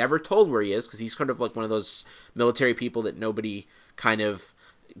 She's never told where he is, because he's kind of like one of those military people that nobody kind of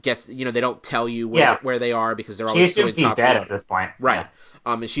gets, they don't tell you where they are because they're always doing top he's dead at this point. Right.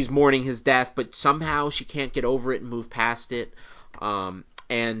 And she's mourning his death, but somehow she can't get over it and move past it. And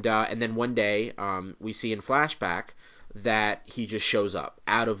then one day, we see in flashback that he just shows up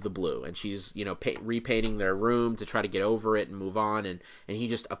out of the blue, and she's repainting their room to try to get over it and move on, and he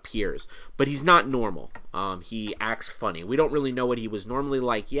just appears. But he's not normal. He acts funny. We don't really know what he was normally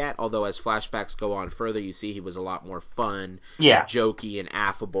like yet, although as flashbacks go on further, you see he was a lot more fun, jokey, and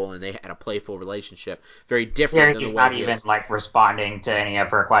affable, and they had a playful relationship. Very different than the way he's not even like responding to any of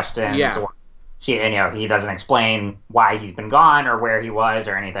her questions. Or he doesn't explain why he's been gone or where he was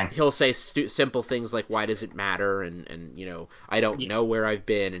or anything. He'll say simple things like, why does it matter? And I don't know where I've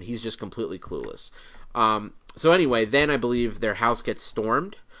been. And he's just completely clueless. So anyway, then I believe their house gets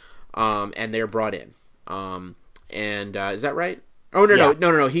stormed, and they're brought in. Is that right? Oh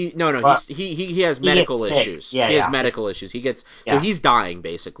no! He has medical issues. He has medical issues. So he's dying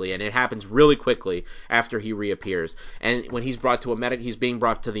basically, and it happens really quickly after he reappears. And when he's brought to he's being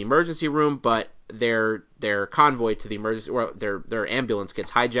brought to the emergency room, but their convoy to the emergency, or their ambulance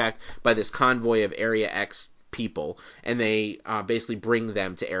gets hijacked by this convoy of Area X people, and they basically bring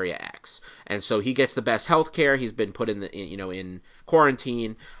them to Area X. And so he gets the best health care. He's been put in in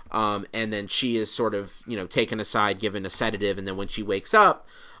quarantine. And then she is sort of, taken aside, given a sedative, and then when she wakes up,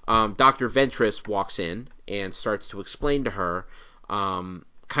 Dr. Ventress walks in and starts to explain to her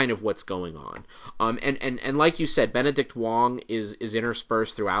kind of what's going on. And like you said, Benedict Wong is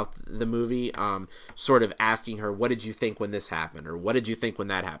interspersed throughout the movie, sort of asking her, what did you think when this happened? Or what did you think when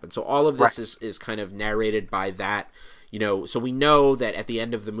that happened? So all of this is kind of narrated by that. So we know that at the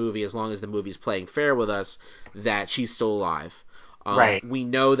end of the movie, as long as the movie's playing fair with us, that she's still alive. We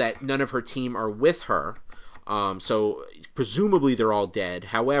know that none of her team are with her, so presumably they're all dead.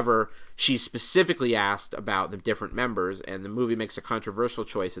 However, she's specifically asked about the different members, and the movie makes a controversial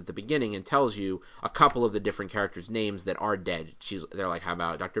choice at the beginning and tells you a couple of the different characters' names that are dead. They're like, how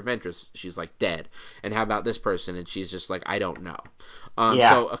about Dr. Ventress? She's like, dead. And how about this person? And she's just like, I don't know.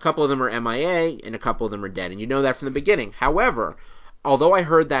 So a couple of them are MIA, and a couple of them are dead, and you know that from the beginning. However, although I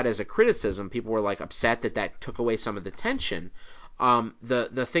heard that as a criticism, people were like upset that took away some of the tension.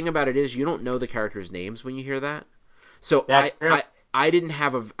 The thing about it is you don't know the characters' names when you hear that. So I didn't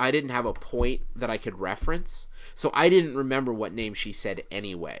have a point that I could reference, so I didn't remember what name she said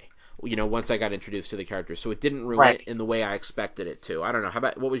anyway. Once I got introduced to the character, so it didn't ruin Right. it in the way I expected it to. I don't know.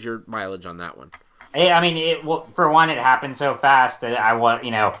 What was your mileage on that one? I mean, well, for one, it happened so fast that I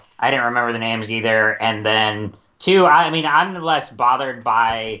didn't remember the names either. And then two, I mean, I'm less bothered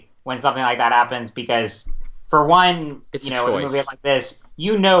by when something like that happens because, for one, It's a with a movie choice. like this,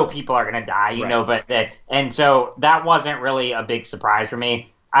 people are gonna die, Right. and so that wasn't really a big surprise for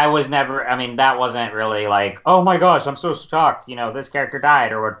me. I was never, I mean, that wasn't really like, oh my gosh, I'm so shocked, this character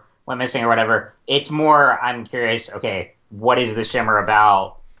died or went missing or whatever. It's more, I'm curious, okay, what is the shimmer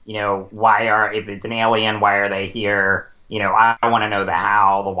about? If it's an alien, why are they here? I want to know the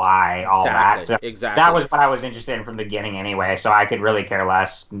how, the why, all that. Exactly. So that Exactly. was what I was interested in from the beginning anyway. So I could really care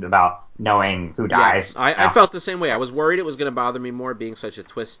less about knowing who Yeah, dies. I felt the same way. I was worried it was going to bother me more being such a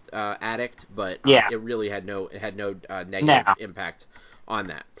twist addict, but Yeah. it really had no No. negative impact on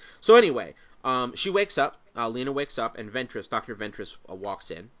that. So anyway, she wakes up. Lena wakes up, and Dr. Ventress,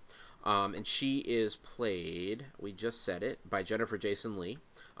 walks in, and she is played. We just said it by Jennifer Jason Leigh,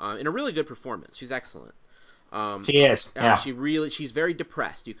 in a really good performance. She's excellent. She is. Yeah. She's very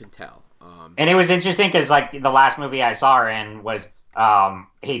depressed. You can tell. And it was interesting because like the last movie I saw her in was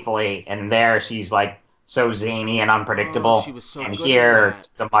Hatefully, and there she's like so zany and Oh, she unpredictable, was so and good in here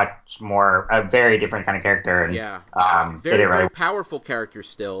that. she's a very different kind of character, and Yeah, did it very really very powerful character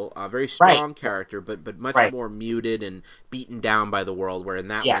still, very right, strong character, but much right, more muted and beaten down by the world. Where in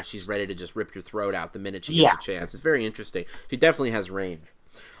that one, she's yes, ready to just rip your throat out the minute she gets yeah, a chance. It's very interesting. She definitely has range.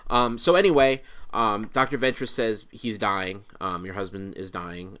 So anyway, Dr. Ventress says he's dying. Your husband is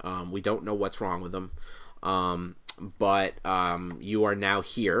dying. We don't know what's wrong with him. But you are now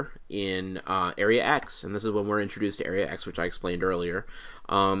here in Area X, and this is when we're introduced to Area X, which I explained earlier.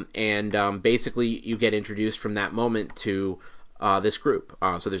 And basically, you get introduced from that moment to this group.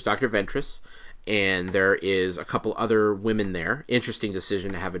 So there's Dr. Ventress, and there is a couple other women there. Interesting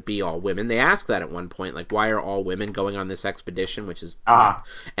decision to have it be all women. They ask that at one point, like, why are all women going on this expedition? Which is, uh-huh.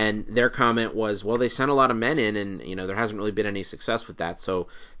 and their comment was, well, they sent a lot of men in, and there hasn't really been any success with that, so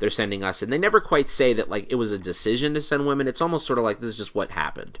they're sending us. And they never quite say that like it was a decision to send women. It's almost sort of like this is just what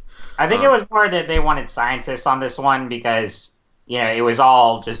happened. I think it Um, was more that they wanted scientists on this one because it was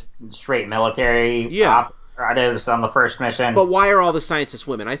all just straight military yeah, operatives on the first mission. but why are all the scientists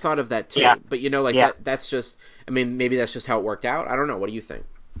women? I thought of that Yeah, too. But like yeah. that's just. I mean, maybe that's just how it worked out. I don't know. What do you think?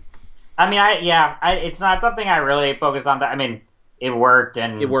 I mean, it's not something I really focused on. That I mean, it worked, It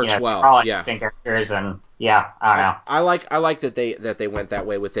and works they're well. all Yeah. interesting characters, and yeah, I don't know. I like that they went that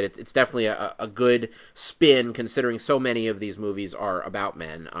way with it. It's definitely a good spin considering so many of these movies are about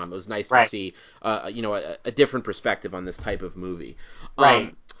men. It was nice to Right, see a different perspective on this type of movie.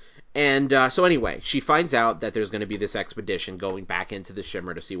 right. And so anyway, she finds out that there's going to be this expedition going back into the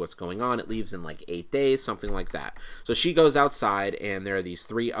Shimmer to see what's going on. It leaves in like 8 days, something like that. So she goes outside, and there are these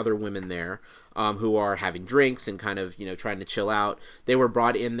three other women there who are having drinks and kind of trying to chill out. They were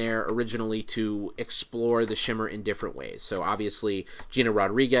brought in there originally to explore the Shimmer in different ways. So obviously Gina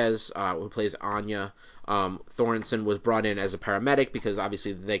Rodriguez, who plays Anya, Thornton was brought in as a paramedic because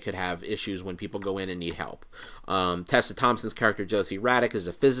obviously they could have issues when people go in and need help. Tessa Thompson's character Josie Raddick is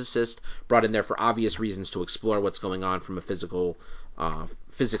a physicist, brought in there for obvious reasons to explore what's going on from a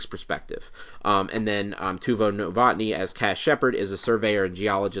physics perspective. And then Tuvo Novotny as Cass Shepard is a surveyor and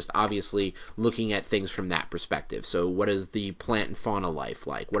geologist, obviously looking at things from that perspective. So what is the plant and fauna life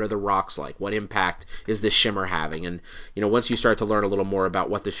like? What are the rocks like? What impact is this Shimmer having? And once you start to learn a little more about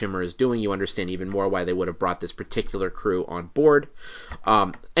what the Shimmer is doing, you understand even more why they would have brought this particular crew on board.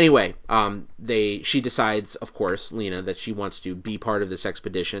 Anyway, she decides, of course, Lena, that she wants to be part of this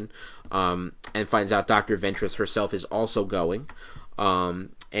expedition, and finds out Dr. Ventress herself is also going. And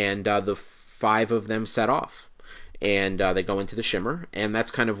the five of them set off, and they go into the Shimmer, and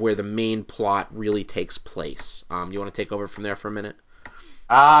that's kind of where the main plot really takes place. You want to take over from there for a minute?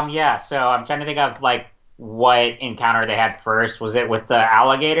 Yeah. So I'm trying to think of like what encounter they had first. Was it with the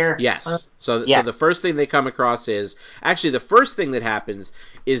alligator? Yes. So the Yes. first thing they come across is actually the first thing that happens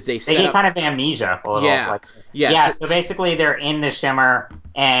is they They set get up. kind of amnesia a little. Yeah. Like, Yes. yeah. So basically, they're in the shimmer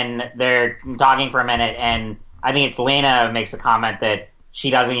and they're talking for a minute, and I think it's Lena makes a comment that she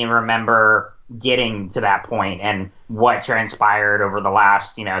doesn't even remember getting to that point and what transpired over the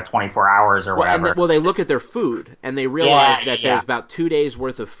last 24 hours or whatever. They look at their food and they Yeah. realize that Yeah. there's about 2 days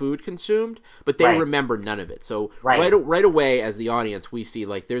worth of food consumed, but they Right. remember none of it. So Right. right away, as the audience, we see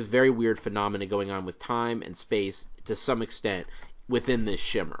like there's very weird phenomena going on with time and space to some extent within this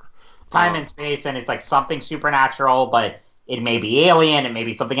Shimmer. Time and space, and it's like something supernatural, but it may be alien, it may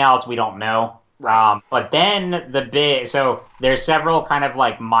be something else. We don't know. Right. But then so there's several kind of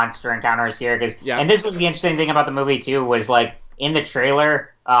like monster encounters here Yeah. and this was the interesting thing about the movie too was like in the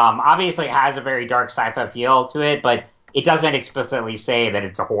trailer, obviously it has a very dark sci-fi feel to it, but it doesn't explicitly say that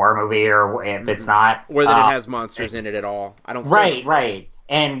it's a horror movie or if it's Mm-mm. not. Or that it has monsters in it at all. I don't think. Right, right.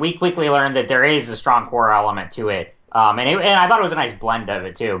 And we quickly learned that there is a strong horror element to it. And I thought it was a nice blend of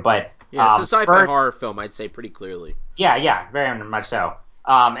it too. But Yeah, it's a sci-fi first, horror film, I'd say pretty clearly. yeah, yeah, very much so.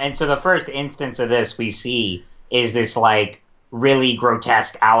 And so the first instance of this we see is this like really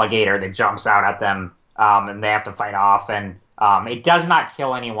grotesque alligator that jumps out at them, and they have to fight off. And it does not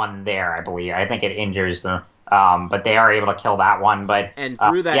kill anyone there, I believe. I think it injures them, but they are able to kill that one. But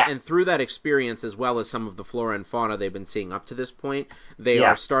yeah, And through that experience, as well as some of the flora and fauna they've been seeing up to this point, they are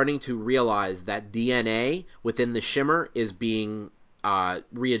yeah, starting to realize that DNA within the shimmer is being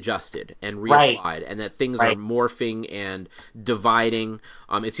readjusted and right, reapplied, and that things are right, morphing and dividing.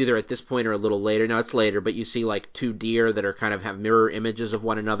 It's either at this point or a little later. No, it's later, but you see like two deer that are kind of have mirror images of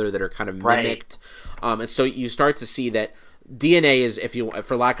one another that are kind of right. mimicked, and so you start to see that DNA is, if you,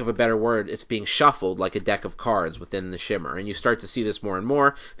 for lack of a better word, it's being shuffled like a deck of cards within the shimmer, and you start to see this more and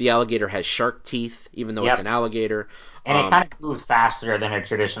more. The alligator has shark teeth, even though it's an Yep. alligator. And it kind of moves faster than a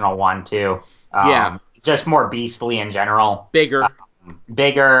traditional one too. Yeah, It's just more beastly in general, bigger.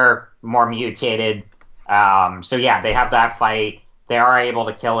 bigger, more mutated. So yeah, they have that fight. They are able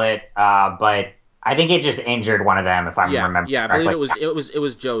to kill it, but I think it just injured one of them, if I'm Yeah, remembering yeah. I believe correctly. it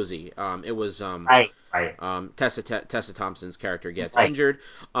was Josie. It was Right, right, Tessa Thompson's character gets right, injured.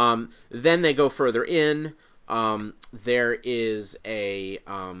 Then they go further in. There is a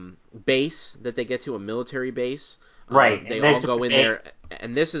base that they get to, a military base. right. They And all this is the go in there, base.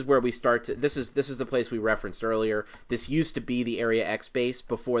 and this is where we start to. This is the place we referenced earlier. This used to be the Area X base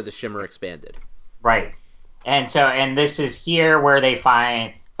before the Shimmer expanded. Right. And this is here where they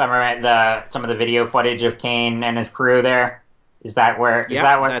find, if I remember some of the video footage of Kane and his crew there. Is Yeah, that where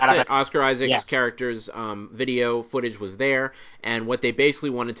that's that it. Oscar yeah, Isaac's character's video footage was there, and what they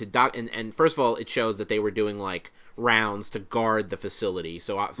basically wanted to and first of all, it shows that they were doing like rounds to guard the facility.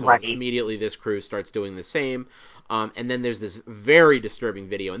 So right, immediately this crew starts doing the same. And then there's this very disturbing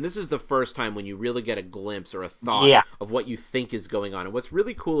video, and this is the first time when you really get a glimpse or a thought yeah, of what you think is going on. And what's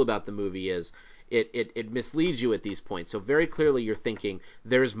really cool about the movie is it misleads you at these points. So very clearly you're thinking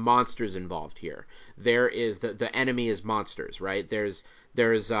there's monsters involved here. There is the enemy is monsters, right? There's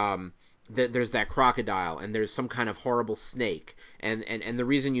there's that crocodile and there's some kind of horrible snake. And the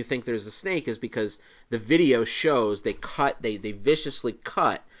reason you think there's a snake is because the video shows they viciously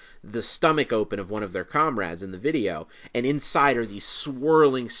cut the stomach open of one of their comrades in the video, and inside are these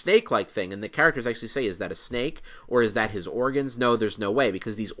swirling snake-like thing. And the characters actually say, "Is that a snake or is that his organs?" No, there's no way,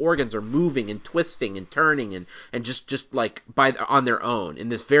 because these organs are moving and twisting and turning and just like on their own in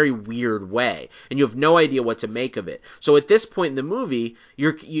this very weird way, and you have no idea what to make of it. So at this point in the movie,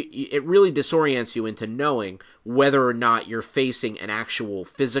 it really disorients you into knowing whether or not you're facing an actual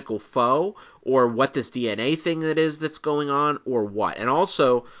physical foe or what this DNA thing that is that's going on or what. And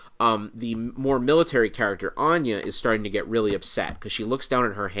also, the more military character, Anya, is starting to get really upset because she looks down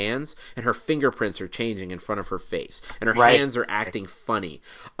at her hands and her fingerprints are changing in front of her face and her right, hands are acting funny.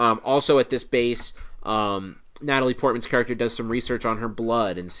 Also, at this base, Natalie Portman's character does some research on her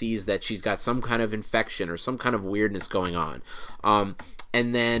blood and sees that she's got some kind of infection or some kind of weirdness going on.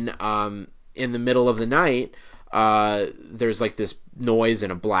 And then in the middle of the night, there's like this noise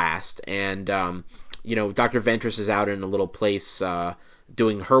and a blast, and Dr. Ventress is out in a little place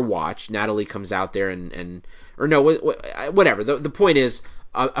doing her watch. Natalie comes out there and or no, whatever. The point is,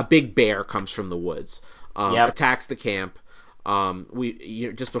 a big bear comes from the woods, yep. attacks the camp.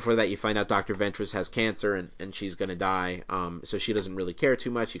 Just before that, you find out Dr. Ventress has cancer and she's gonna die. So she doesn't really care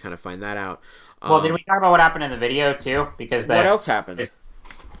too much. You kind of find that out. Well, did Um, we talk about what happened in the video too? Because what else happened?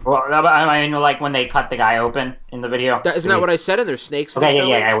 well, I mean, like when they cut the guy open in the video. Isn't Did that we? what I said? And there's snakes in his Okay,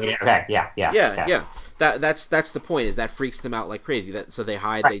 yeah, belly. yeah, okay, yeah, yeah, Yeah, okay, yeah. That's the point. Is that freaks them out like crazy. That so they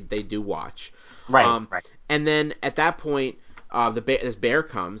hide. right, They do watch. right, Um, right. and then at that point, this bear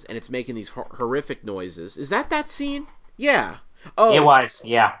comes and it's making these horrific noises. Is that scene? Yeah. It Oh. was,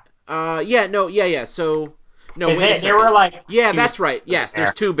 yeah, Yeah. No. Yeah. Yeah. So. No. because Wait a there were second. like Yeah. two That's right. Yes. There's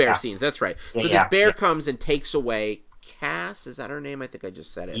there. two bear Yeah, scenes. That's right. yeah, So this yeah, bear yeah, comes and takes away Cass. Is that her name? I think I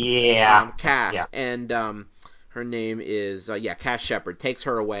just said it. yeah, Cass yeah, and her name is Cass Shepard takes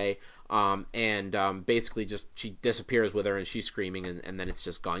her away. And basically just she disappears with her and she's screaming and then it's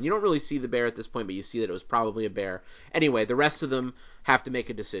just gone. You don't really see the bear at this point, but you see that it was probably a bear. Anyway, the rest of them have to make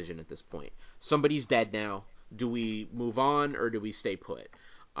a decision at this point. Somebody's dead now. Do we move on or do we stay put?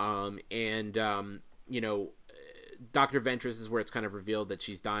 And you know, Dr. Ventress is where it's kind of revealed that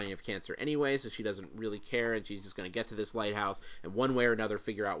she's dying of cancer anyway, so she doesn't really care, and she's just going to get to this lighthouse and one way or another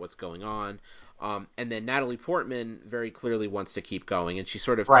figure out what's going on. And then Natalie Portman very clearly wants to keep going, and she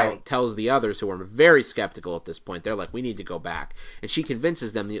sort of tells the others, who are very skeptical at this point, they're like, we need to go back. And she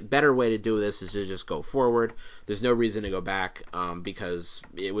convinces them the better way to do this is to just go forward. There's no reason to go back because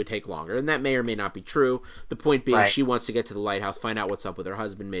it would take longer. And that may or may not be true. The point being, she wants to get to the lighthouse, find out what's up with her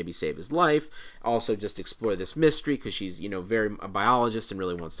husband, maybe save his life, also just explore this mystery because she's, very a biologist and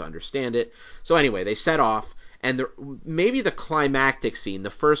really wants to understand it. So anyway, they set off. And maybe the climactic scene,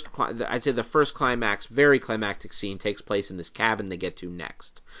 I'd say the first climax, very climactic scene takes place in this cabin they get to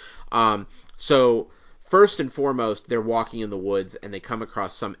next. So first and foremost, they're walking in the woods and they come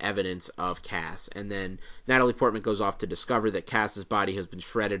across some evidence of Cass. And then Natalie Portman goes off to discover that Cass's body has been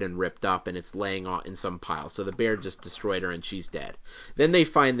shredded and ripped up and it's laying in some pile. So the bear just destroyed her and she's dead. Then they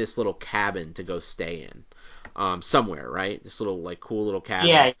find this little cabin to go stay in. Somewhere, right? This little, cool little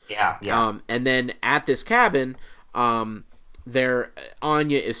cabin. Yeah. And then at this cabin, Anya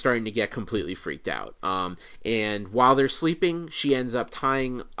is starting to get completely freaked out. And while they're sleeping, she ends up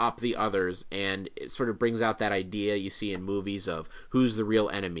tying up the others, and it sort of brings out that idea you see in movies of who's the real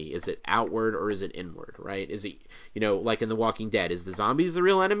enemy. Is it outward or is it inward, right? Is it, like in The Walking Dead, is the zombies the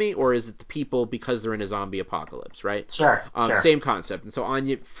real enemy, or is it the people because they're in a zombie apocalypse, right? Sure. Same concept. And so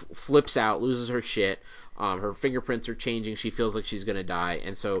Anya flips out, loses her shit. Her fingerprints are changing. She feels like she's going to die.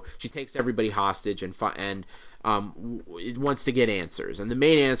 And so she takes everybody hostage and wants to get answers. And the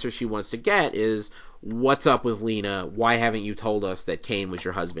main answer she wants to get is, what's up with Lena? Why haven't you told us that Kane was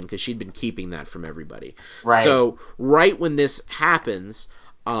your husband? Because she'd been keeping that from everybody. Right. So right when this happens,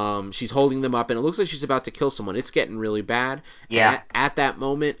 she's holding them up, and it looks like she's about to kill someone. It's getting really bad. Yeah. And at that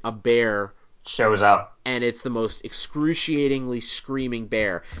moment, a bear shows up, and it's the most excruciatingly screaming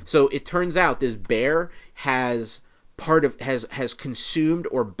bear. So it turns out this bear has consumed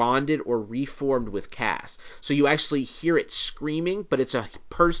or bonded or reformed with Cass. So you actually hear it screaming, but it's a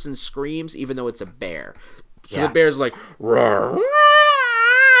person screams even though it's a bear. So the bear's like, help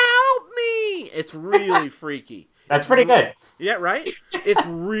me! It's really freaky. That's pretty good. Yeah, right? It's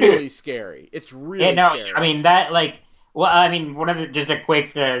really scary. It's really scary. I mean, that, one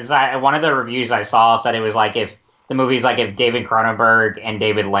of the reviews I saw said it was like if the movie's like if David Cronenberg and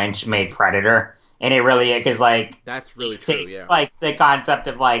David Lynch made Predator, and it really, because that's really true. Yeah, like the concept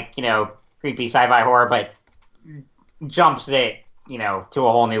of creepy sci-fi horror, but jumps it to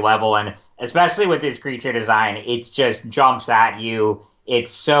a whole new level, and especially with his creature design, it just jumps at you.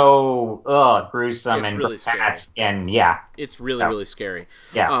 It's so gruesome and really grotesque, scary. and it's really scary.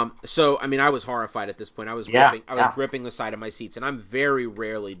 Yeah. So I mean, I was horrified at this point. I was gripping the side of my seats, and I'm very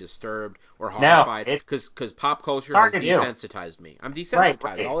rarely disturbed or horrified because pop culture has desensitized me. I'm desensitized.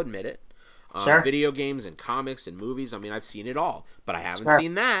 Right. I'll admit it. Sure. Video games and comics and movies. I mean, I've seen it all, but I haven't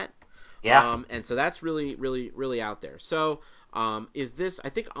seen that. Yeah. And so that's really out there. So. I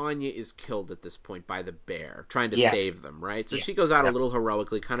think Anya is killed at this point by the bear, trying to save them, right? So she goes out a little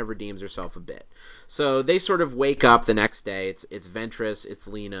heroically, kind of redeems herself a bit. So they sort of wake up the next day. It's Ventress, it's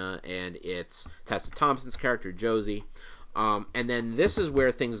Lena, and it's Tessa Thompson's character, Josie. And then this is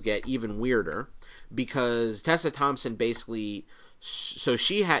where things get even weirder, because Tessa Thompson basically... So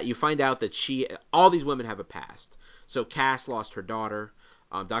you find out that all these women have a past. So Cass lost her daughter.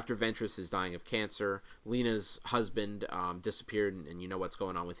 Dr. Ventress is dying of cancer. Lena's husband disappeared, and you know what's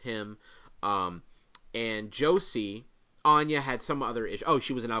going on with him. And Josie, Anya had some other issue. Oh,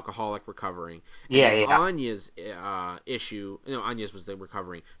 she was an alcoholic recovering. Anya's issue, Anya's was the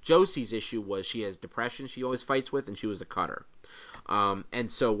recovering. Josie's issue was she has depression she always fights with, and she was a cutter.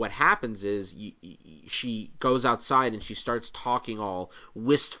 And so what happens is she goes outside and she starts talking all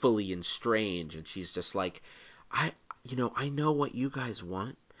wistfully and strange, and she's just like, I know what you guys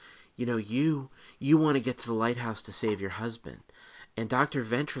want. You want to get to the lighthouse to save your husband. And Dr.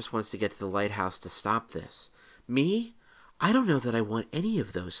 Ventress wants to get to the lighthouse to stop this. Me? I don't know that I want any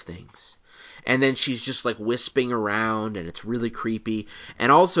of those things. And then she's just wisping around, and it's really creepy.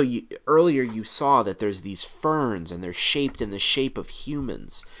 And also, earlier you saw that there's these ferns, and they're shaped in the shape of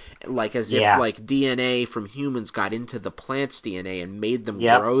humans. As if DNA from humans got into the plant's DNA and made them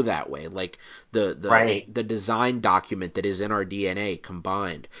grow that way. Like the design document that is in our DNA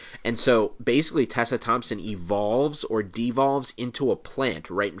combined. And so basically Tessa Thompson evolves or devolves into a plant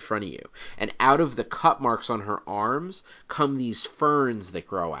right in front of you. And out of the cut marks on her arms come these ferns that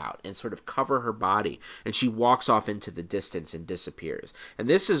grow out and sort of cover her body. And she walks off into the distance and disappears. And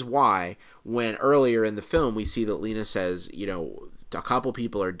this is why when earlier in the film we see that Lena says, a couple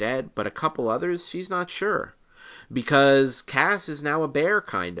people are dead, but a couple others, she's not sure. Because Cass is now a bear,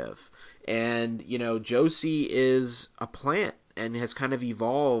 kind of. And, Josie is a plant and has kind of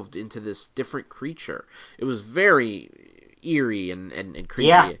evolved into this different creature. It was very eerie and creepy.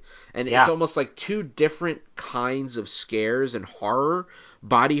 Yeah. And it's Yeah. almost like two different kinds of scares and horror.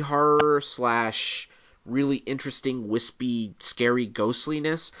 Body horror slash really interesting, wispy, scary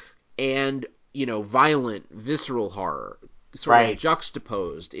ghostliness, and, violent, visceral horror sort of Right.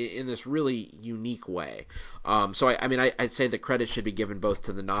 juxtaposed in this really unique way. So I'd say the credit should be given both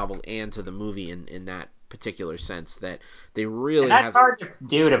to the novel and to the movie in that particular sense, that they And really that's have. hard to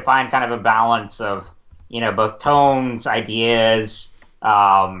do, to find kind of a balance of, both tones, ideas,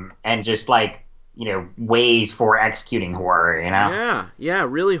 and just like, ways for executing horror. Yeah,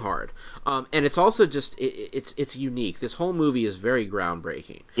 really hard. And it's also just it's unique. This whole movie is very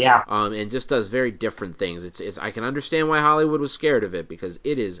groundbreaking. Yeah. And just does very different things. It's I can understand why Hollywood was scared of it, because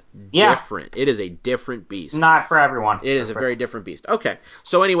it is Yeah. different. It is a different beast. Not for everyone. It is a very different beast. Okay,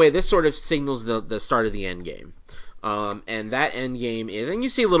 so anyway, this sort of signals the start of the end game. And that end game is, and you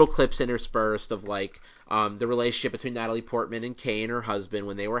see little clips interspersed of like the relationship between Natalie Portman and Kay and her husband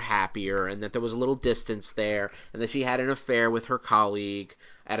when they were happier, and that there was a little distance there, and that she had an affair with her colleague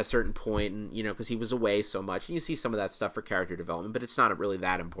at a certain point, and because he was away so much, and you see some of that stuff for character development, but it's not really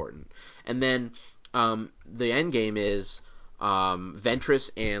that important. And then the end game is Ventress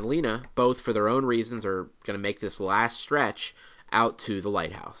and Lena, both for their own reasons, are going to make this last stretch out to the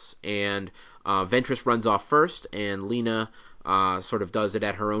lighthouse. And Ventress runs off first, and Lena sort of does it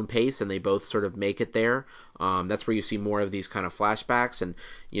at her own pace, and they both sort of make it there. That's where you see more of these kind of flashbacks, and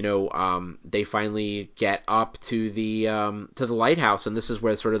they finally get up to the lighthouse, and this is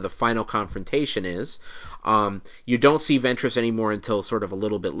where sort of the final confrontation is. You don't see Ventress anymore until sort of a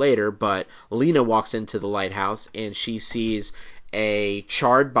little bit later, but Lena walks into the lighthouse, and she sees a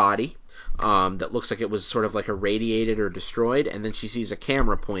charred body that looks like it was sort of like irradiated or destroyed, and then she sees a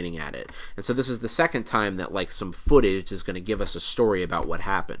camera pointing at it. And so this is the second time that like some footage is going to give us a story about what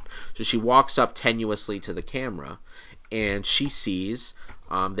happened. So she walks up tenuously to the camera, and she sees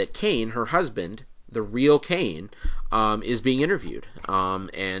that Kane, her husband, the real Kane, is being interviewed.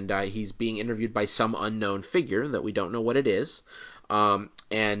 And he's being interviewed by some unknown figure that we don't know what it is.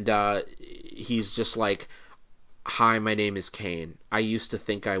 And he's just like, "Hi, my name is Kane. I used to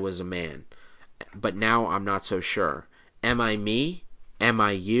think I was a man, but now I'm not so sure. Am I me? Am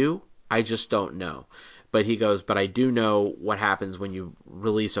I you? I just don't know." But he goes, "But I do know what happens when you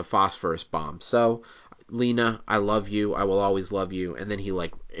release a phosphorus bomb. So, Lena, I love you. I will always love you." And then he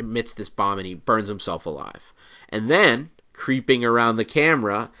like emits this bomb and he burns himself alive. And then, creeping around the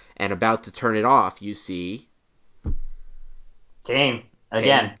camera and about to turn it off, you see Kane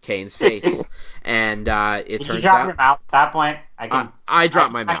again. Kane's face. And it Did you turns drop your out mouth at that point? I I dropped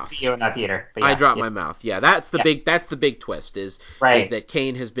can my kind of mouth. see you in that theater. But I yeah, dropped yeah, my mouth. Yeah, that's the yeah. big twist is Right. that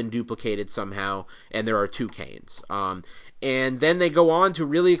Kane has been duplicated somehow, and there are two Kanes. And then they go on to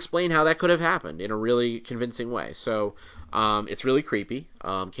really explain how that could have happened in a really convincing way. So it's really creepy.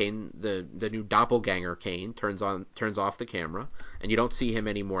 Kane, the new doppelganger Kane, turns off the camera, and you don't see him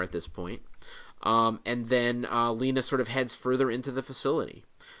anymore at this point. And then Lena sort of heads further into the facility.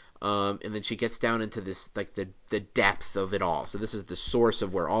 And then she gets down into this, like the depth of it all. So this is the source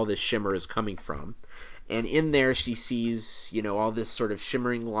of where all this shimmer is coming from. And in there she sees, all this sort of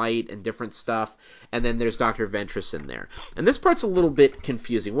shimmering light and different stuff. And then there's Dr. Ventress in there. And this part's a little bit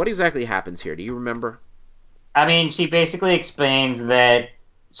confusing. What exactly happens here? Do you remember? I mean, she basically explains that,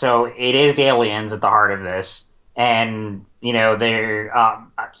 so it is aliens at the heart of this, and they're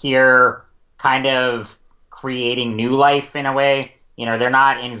here, kind of creating new life in a way. They're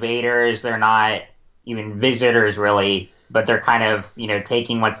not invaders, they're not even visitors really, but they're kind of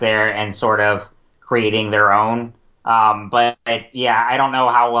taking what's there and sort of creating their own. But yeah, I don't know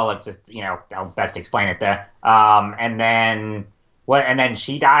how well it's how best to explain it there. And then what? And then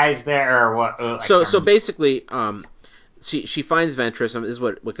she dies there, or what? I So can't so remember. basically, she finds Ventress, this is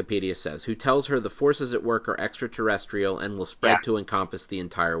what Wikipedia says, who tells her the forces at work are extraterrestrial and will Yeah. spread to encompass the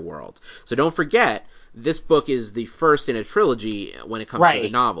entire world. So don't forget, this book is the first in a trilogy when it comes to the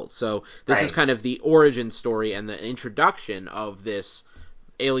Right. novels. So this is Right. kind of the origin story and the introduction of this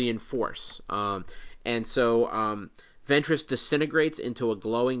alien force. And so Ventress disintegrates into a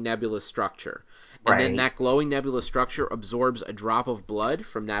glowing nebulous structure. And then Right. that glowing nebulous structure absorbs a drop of blood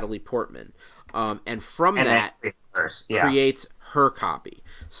from Natalie Portman. And from And then that, reverse. Yeah. creates her copy.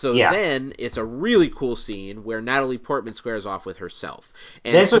 So Yeah. then it's a really cool scene where Natalie Portman squares off with herself.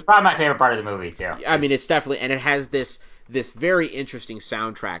 And This was so, probably my favorite part of the movie too. I mean, it's definitely, and it has this very interesting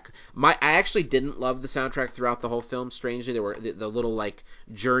soundtrack. I actually didn't love the soundtrack throughout the whole film. Strangely, there were the little like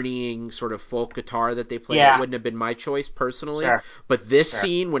journeying sort of folk guitar that they played. Yeah. It wouldn't have been my choice personally. Sure. But this Sure.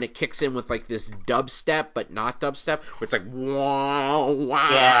 scene when it kicks in with like this dubstep, but not dubstep, where it's like wow, wow,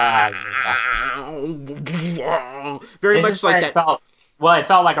 Yeah. very This much is where like it that.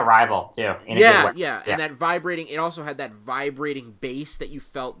 felt like a rival too, in a good Yeah, way. yeah, and that vibrating. It also had that vibrating bass that you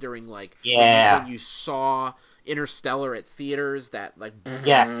felt during like when Yeah. you saw Interstellar at theaters. That like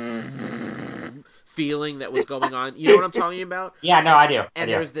Yeah. feeling that was going on. You know what I'm talking about? Yeah, no, I do.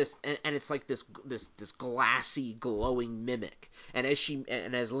 And there's this, and it's like this glassy, glowing mimic. And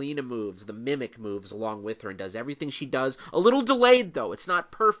as Lena moves, the mimic moves along with her and does everything she does. A little delayed though; it's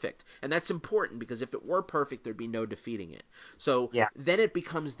not perfect, and that's important because if it were perfect, there'd be no defeating it. So Yeah. then it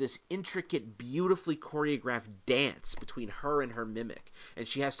becomes this intricate, beautifully choreographed dance between her and her mimic, and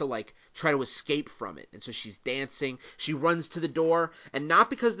she has to like try to escape from it. And so she's dancing. She runs to the door, and not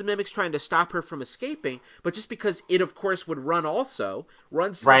because the mimic's trying to stop her from escaping, but just because it, of course, would run also,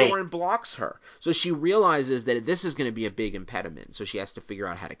 runs to the Right. door and blocks her. So she realizes that this is going to be a big impediment. So she has to figure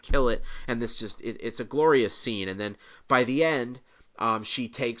out how to kill it. And this it's a glorious scene. And then by the end, she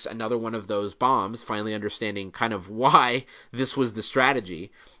takes another one of those bombs, finally understanding kind of why this was the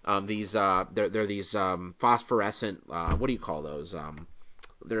strategy. They're these phosphorescent. What do you call those?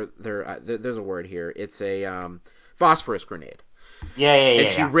 There's a word here. It's a phosphorus grenade. And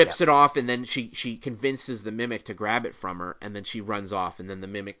she rips it off, and then she convinces the mimic to grab it from her, and then she runs off, and then the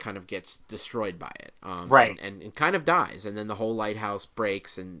mimic kind of gets destroyed by it, Right. and kind of dies, and then the whole lighthouse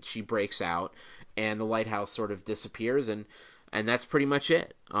breaks, and she breaks out, and the lighthouse sort of disappears, and that's pretty much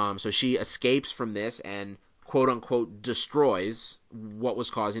it. So she escapes from this and quote unquote destroys what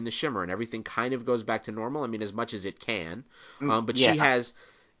was causing the shimmer, and everything kind of goes back to normal. I mean, as much as it can, but she Yeah. has,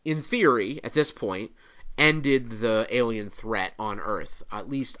 in theory, at this point, ended the alien threat on Earth, at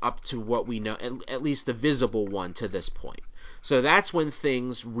least up to what we know, at least the visible one to this point. So that's when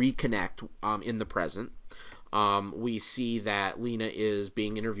things reconnect in the present. We see that Lena is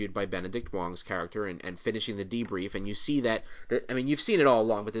being interviewed by Benedict Wong's character and finishing the debrief, and you see that, I mean, you've seen it all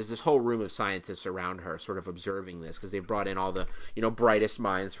along, but there's this whole room of scientists around her sort of observing this, because they've brought in all the, brightest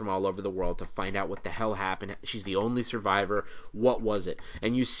minds from all over the world to find out what the hell happened. She's the only survivor. What was it?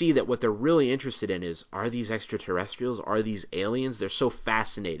 And you see that what they're really interested in is, are these extraterrestrials? Are these aliens? They're so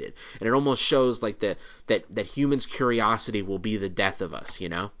fascinated. And it almost shows like that humans' curiosity will be the death of us,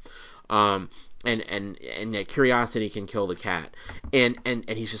 and that curiosity can kill the cat, and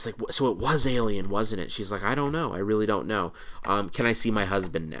he's just like, so it was alien, wasn't it? She's like, I don't know, I really don't know. Can I see my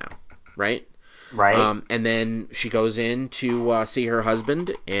husband now? Right. And then she goes in to see her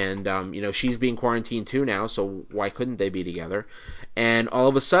husband, and she's being quarantined too now, so why couldn't they be together? And all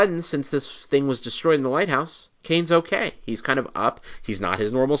of a sudden, since this thing was destroyed in the lighthouse, Kane's okay. He's kind of up. He's not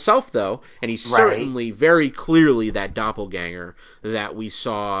his normal self, though, and he's certainly very clearly that doppelganger that we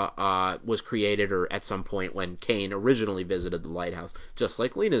saw was created or at some point when Kane originally visited the lighthouse, just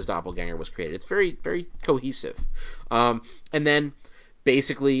like Lena's doppelganger was created. It's very, very cohesive. And then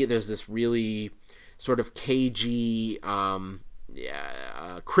basically there's this really sort of cagey,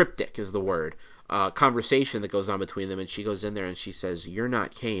 cryptic is the word, conversation that goes on between them, and she goes in there and she says, "You're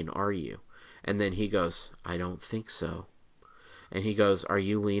not Kane, are you?" And then he goes, "I don't think so." And he goes, "Are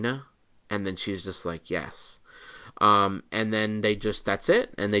you Lena?" And then she's just like, "Yes." And then that's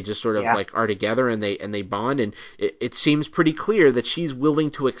it, and they just sort of like are together, and they bond, and it seems pretty clear that she's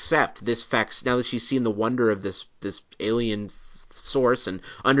willing to accept this fact now that she's seen the wonder of this alien source and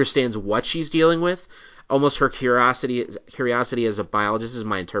understands what she's dealing with. Almost her curiosity as a biologist is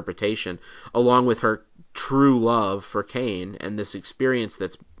my interpretation, along with her true love for Kane and this experience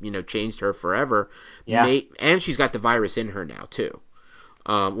that's changed her forever. And she's got the virus in her now too.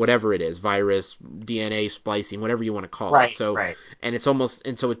 Whatever it is, virus, DNA splicing, whatever you want to call it. So, and it's almost,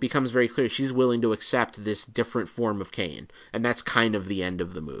 and so it becomes very clear she's willing to accept this different form of Kane, and that's kind of the end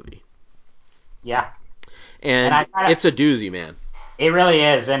of the movie. Yeah, and it's a doozy, man. It really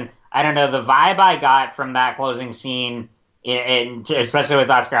is, and I don't know, the vibe I got from that closing scene, especially with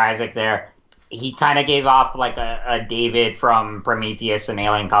Oscar Isaac there, he kind of gave off like a David from Prometheus and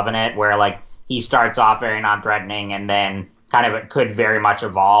Alien Covenant, where like he starts off very non-threatening and then kind of could very much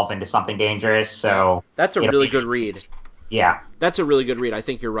evolve into something dangerous. So that's a really good read. Yeah. That's a really good read. I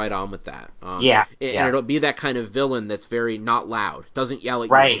think you're right on with that. And it'll be that kind of villain that's very not loud, doesn't yell at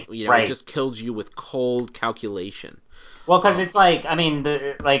you. It just kills you with cold calculation. Well, because it's like, I mean,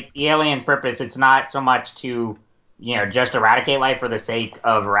 the alien's purpose, it's not so much to, just eradicate life for the sake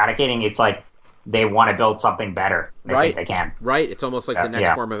of eradicating. It's like they want to build something better. They think Right. they can. Right. It's almost like the next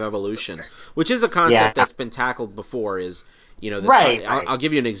Yeah. form of evolution, which is a Yeah. concept that's been tackled before. Is this? Right. I'll Right.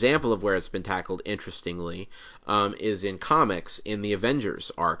 give you an example of where it's been tackled. Interestingly, is in comics in the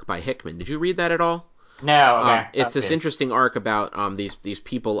Avengers arc by Hickman. Did you read that at all? No. Okay. It's That's this good. interesting arc about these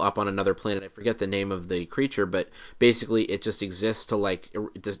people up on another planet. I forget the name of the creature, but basically it just exists to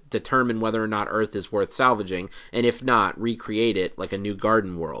determine whether or not Earth is worth salvaging, and if not, recreate it like a new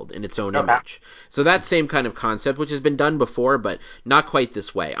garden world in its own Okay. image. So that same kind of concept, which has been done before, but not quite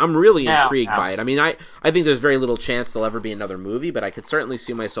this way. I'm really No. intrigued No. by it. I mean, I think there's very little chance there'll ever be another movie, but I could certainly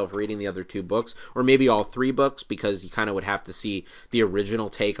see myself reading the other two books, or maybe all three books, because you kind of would have to see the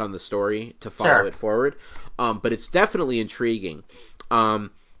original take on the story to follow Sure. it forward. But it's definitely intriguing.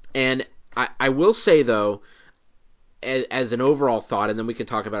 And I will say, though, as an overall thought, and then we can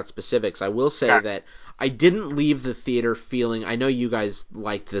talk about specifics, I will say Okay. that I didn't leave the theater feeling, I know you guys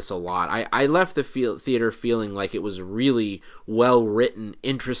liked this a lot, I left the theater feeling like it was a really well-written,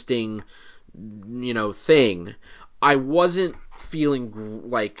 interesting, thing. I wasn't feeling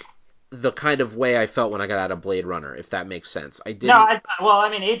like the kind of way I felt when I got out of Blade Runner, if that makes sense. I No. didn't, Well, I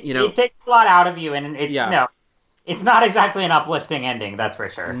mean, it you know, it takes a lot out of you, and it's yeah. no, it's not exactly an uplifting ending. That's for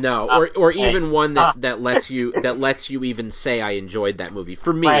sure. No, or Hey, even one uh, that lets you even say I enjoyed that movie.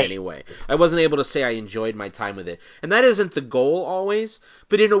 For me, right. anyway, I wasn't able to say I enjoyed my time with it, and that isn't the goal always.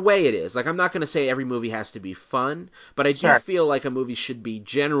 But in a way, it is. Like, I'm not going to say every movie has to be fun, but I do Sure. feel like a movie should be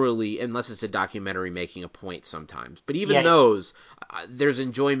generally, unless it's a documentary making a point sometimes. But even Yeah. those, there's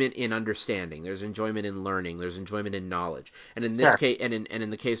enjoyment in understanding, there's enjoyment in learning, there's enjoyment in knowledge, and in this Sure. case, and in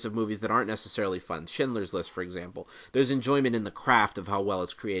the case of movies that aren't necessarily fun, Schindler's List, for example, there's enjoyment in the craft of how well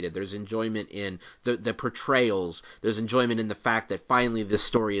it's created. There's enjoyment in the portrayals. There's enjoyment in the fact that finally this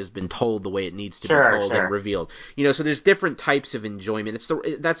story has been told the way it needs to be Sure. told and Sure. revealed. So there's different types of enjoyment.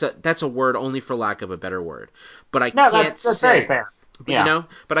 That's a word only for lack of a better word. But I No, can't that's very say fair. but Yeah.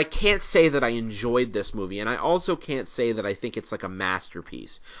 I can't say that I enjoyed this movie, and I also can't say that I think it's like a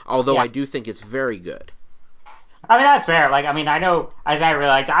masterpiece. Although Yeah. I do think it's very good. I mean, that's fair. Like, I mean, I know, as I really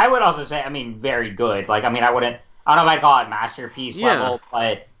liked, I would also say, I mean, very good. Like, I mean, I don't know if I'd call it masterpiece Yeah. level,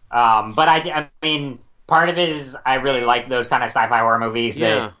 but I mean, part of it is I really like those kind of sci-fi horror movies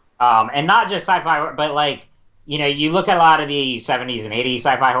Yeah. and not just sci-fi, but like, you look at a lot of the 70s and 80s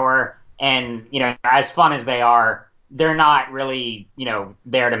sci-fi horror, and, as fun as they are, they're not really,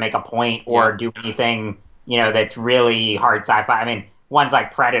 there to make a point Yeah. or do anything, that's really hard sci-fi. I mean, ones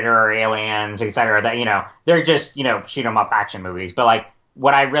like Predator or Aliens, etc. That they're just shoot 'em up action movies. But like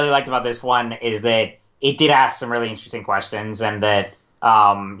what I really liked about this one is that it did ask some really interesting questions, and that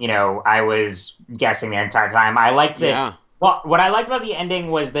I was guessing the entire time. I liked that. Yeah. Well, what I liked about the ending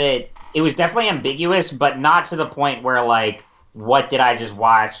was that it was definitely ambiguous, but not to the point where like what did I just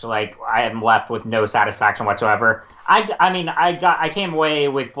watch? Like I am left with no satisfaction whatsoever. I mean I came away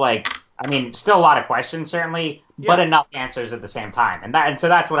with like I mean still a lot of questions certainly, but Yeah. enough answers at the same time, and so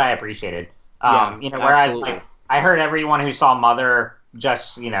that's what I appreciated. Yeah. Whereas like Absolutely. I heard everyone who saw Mother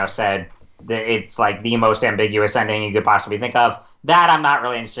just said that it's like the most ambiguous ending you could possibly think of. That I'm not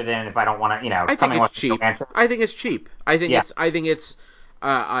really interested in if I don't want to I think coming it's with no cheap. answer. I think it's cheap. I think Yeah, it's. I think it's.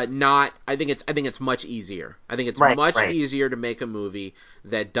 Not. I think it's much easier. I think it's right, much right, easier to make a movie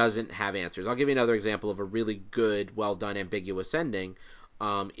that doesn't have answers. I'll give you another example of a really good, well done, ambiguous ending.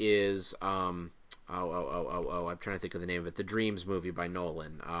 Is I'm trying to think of the name of it. The Dreams movie by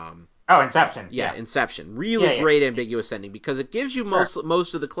Nolan. Oh, Inception. Yeah, Yeah, Inception. yeah, Really yeah. great ambiguous ending because it gives you Sure.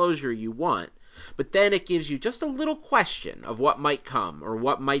 most of the closure you want, but then it gives you just a little question of what might come or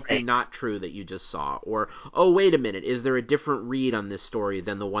what might be Right. not true that you just saw, or oh wait a minute, is there a different read on this story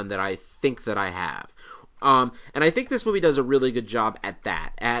than the one that I think that I have? And I think this movie does a really good job at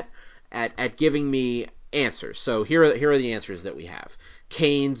that, at giving me answers. So here are the answers that we have.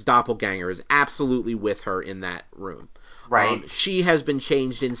 Kane's doppelganger is absolutely with her in that room. Right. She has been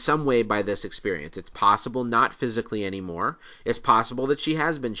changed in some way by this experience. It's possible not physically anymore. It's possible that she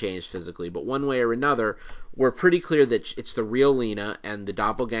has been changed physically, but one way or another, we're pretty clear that it's the real Lena and the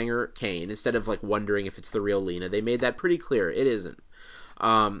doppelganger Kane. Instead of like wondering if it's the real Lena, they made that pretty clear. It isn't.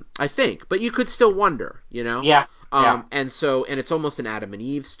 I think, but you could still wonder, you know. Yeah. Yeah. And it's almost an Adam and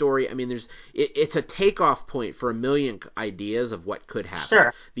Eve story. I mean, it's a takeoff point for a million ideas of what could happen.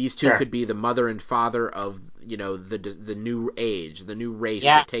 Sure. These two Sure. could be the mother and father of the new age, the new race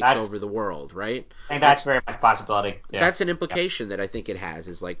Yeah. that takes That's over the world, right? I think that's That's very much a possibility. Yeah. that's an Yeah. implication that I think it has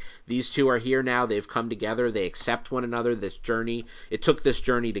is like these two are here now, they've come together, they accept one another, this journey, it took this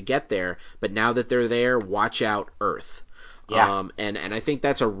journey to get there, but now that they're there, watch out Earth. Yeah. And I think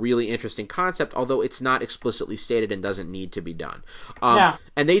that's a really interesting concept, although it's not explicitly stated and doesn't need to be done. No.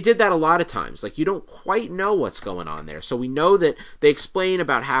 And they did that a lot of times. Like, you don't quite know what's going on there. So we know that they explain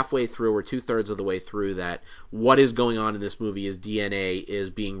about halfway through or 2/3 of the way through that what is going on in this movie is DNA is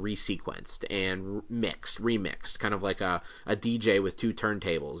being resequenced and remixed, kind of like a DJ with two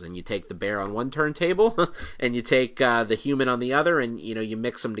turntables. And you take the bear on one turntable and you take the human on the other, and you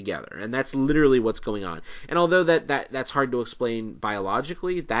mix them together. And that's literally what's going on. And although that's hard to explain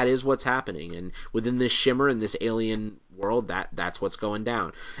biologically, that is what's happening. And within this shimmer and this alien world, that's what's going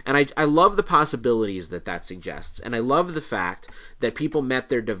down. And I love the possibilities that suggests. And I love the fact that people met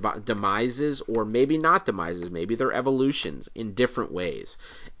their demises, or maybe not demises, maybe their evolutions in different ways.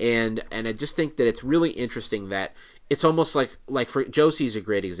 And I just think that it's really interesting that it's almost like for Josie's a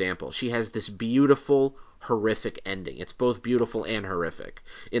great example. She has this beautiful, horrific ending. It's both beautiful and horrific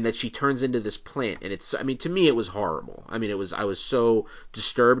in that she turns into this plant, and to me it was horrible. I was so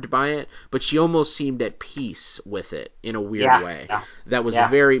disturbed by it, but she almost seemed at peace with it in a weird way. Yeah. That was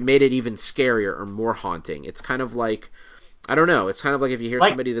made it even scarier or more haunting. It's kind of like, I don't know. It's kind of like if you hear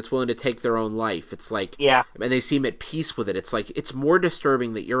somebody that's willing to take their own life. It's like, and they seem at peace with it. It's like, it's more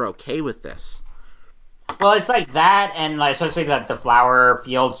disturbing that you're okay with this. Well, it's like that, and especially the flower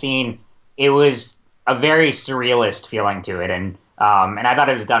field scene. It was a very surrealist feeling to it, and I thought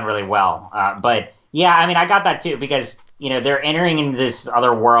it was done really well. But yeah, I got that too, because they're entering into this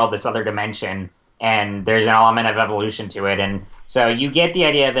other world, this other dimension, and there's an element of evolution to it, and so you get the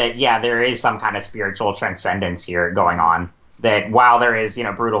idea that there is some kind of spiritual transcendence here going on. That while there is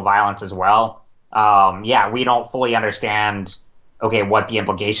brutal violence as well, we don't fully understand. Okay, what the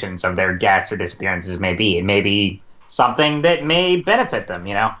implications of their deaths or disappearances may be. It may be something that may benefit them.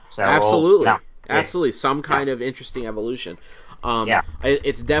 So absolutely. Absolutely, some kind of interesting evolution.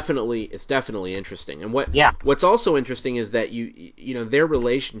 It's definitely interesting. And what's also interesting is that their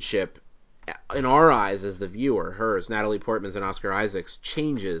relationship, in our eyes as the viewer, hers, Natalie Portman's and Oscar Isaac's,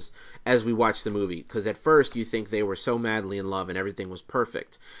 changes as we watch the movie. Because at first you think they were so madly in love and everything was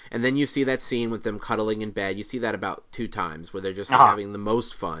perfect, and then you see that scene with them cuddling in bed. You see that about 2 times where they're just having the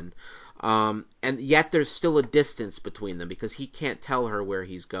most fun. And yet there's still a distance between them because he can't tell her where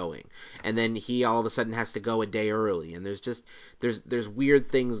he's going, and then he all of a sudden has to go a day early, and there's weird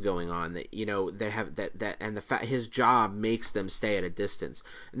things going on that and the fact his job makes them stay at a distance.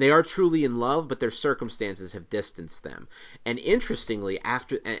 And they are truly in love, but their circumstances have distanced them. And interestingly,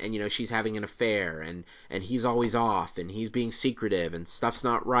 after and she's having an affair, and he's always off, and he's being secretive, and stuff's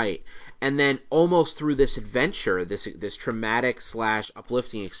not right. And then almost through this adventure, this traumatic /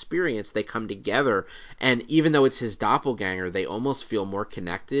 uplifting experience, they come together, and even though it's his doppelganger, they almost feel more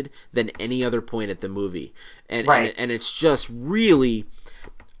connected than any other point at the movie. And it's just really,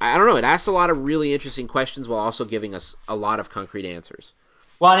 I don't know, it asks a lot of really interesting questions while also giving us a lot of concrete answers.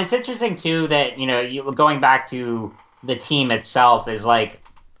 Well, and it's interesting too that going back to the team itself is like,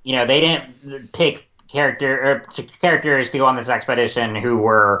 they didn't pick characters to go on this expedition who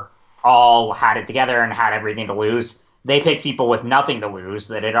were all had it together and had everything to lose. They picked people with nothing to lose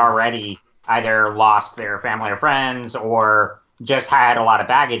that had already either lost their family or friends or just had a lot of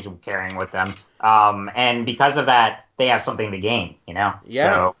baggage carrying with them. And because of that, they have something to gain, Yeah,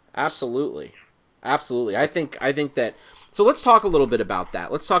 so, absolutely. Absolutely. I think that, so let's talk a little bit about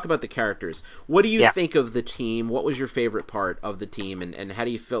that. Let's talk about the characters. What do you think of the team? What was your favorite part of the team, and how do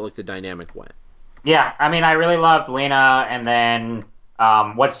you feel like the dynamic went? Yeah, I really loved Lena, and then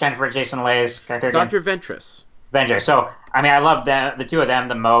what's Jennifer Jason Leigh's character again? Dr. Ventress. Ventress. So, I loved the two of them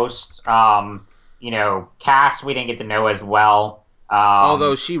the most. Cass we didn't get to know as well.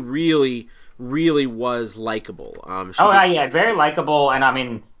 Although she really, really was likable. Very likable,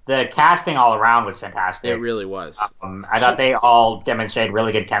 and the casting all around was fantastic. It really was. I thought they all demonstrated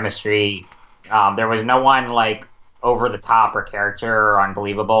really good chemistry. There was no one like over the top or character or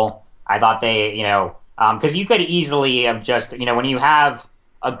unbelievable. I thought they, because you could easily have just, when you have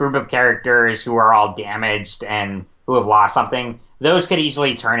a group of characters who are all damaged and who have lost something, those could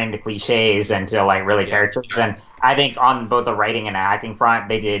easily turn into cliches and to like really characters. And I think on both the writing and acting front,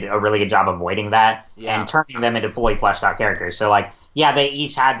 they did a really good job of avoiding that and turning them into fully fleshed out characters. So like, they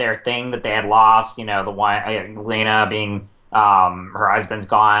each had their thing that they had lost. The one Lena being her husband's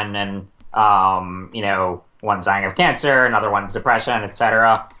gone, and one's dying of cancer, another one's depression,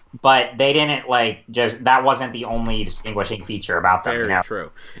 etc. But they didn't that wasn't the only distinguishing feature about them. Very true.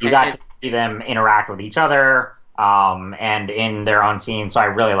 You got to see them interact with each other and in their own scenes. So I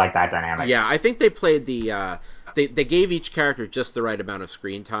really like that dynamic. Yeah, I think they played the. They gave each character just the right amount of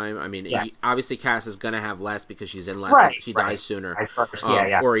screen time. Obviously Cass is going to have less because she's in less. Right, she dies sooner.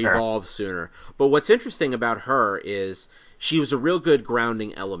 Or evolves sooner. But what's interesting about her is she was a real good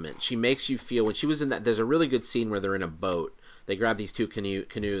grounding element. She makes you feel, when she was in that, there's a really good scene where they're in a boat they grab these two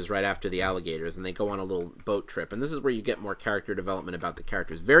canoes right after the alligators, and they go on a little boat trip. And this is where you get more character development about the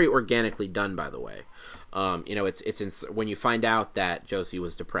characters. Very organically done, by the way. It's when you find out that Josie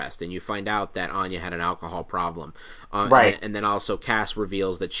was depressed, and you find out that Anya had an alcohol problem, Right. and then also Cass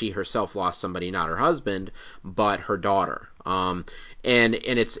reveals that she herself lost somebody, not her husband, but her daughter. And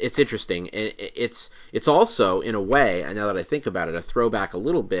it's interesting. It's also, in a way, I know that I think about it, a throwback a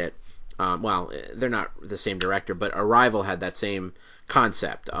little bit. Well, they're not the same director, but Arrival had that same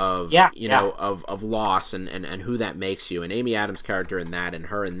concept of of loss and who that makes you. And Amy Adams' character in that and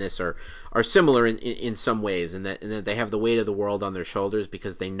her in this are similar in some ways, and that they have the weight of the world on their shoulders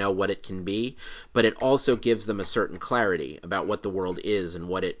because they know what it can be, but it also gives them a certain clarity about what the world is and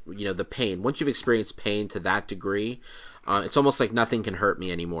what it, the pain. Once you've experienced pain to that degree, it's almost like nothing can hurt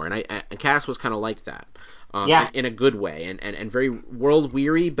me anymore. And Cass was kind of like that. In a good way, and very world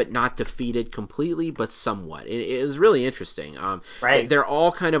weary, but not defeated completely, but somewhat. It was really interesting. Right. They're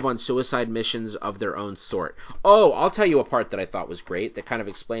all kind of on suicide missions of their own sort. Oh, I'll tell you a part that I thought was great that kind of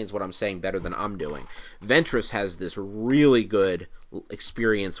explains what I'm saying better than I'm doing. Ventress has this really good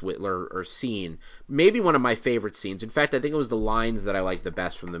experience with or scene, maybe one of my favorite scenes. In fact, I think it was the lines that I like the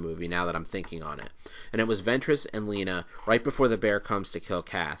best from the movie now that I'm thinking on it. And it was Ventress and Lena, right before the bear comes to kill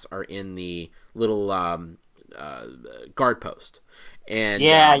Cass, are in the little guard post. And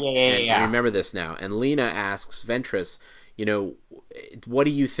remember this now. And Lena asks Ventress, what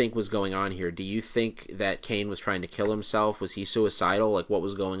do you think was going on here? Do you think that Kane was trying to kill himself? Was he suicidal? Like, what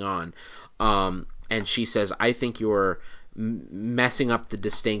was going on? And she says, I think you're messing up the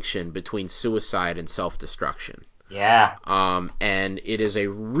distinction between suicide and self-destruction. Yeah. And it is a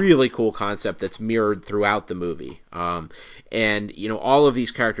really cool concept that's mirrored throughout the movie. And all of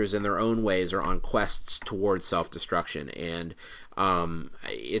these characters in their own ways are on quests towards self-destruction. And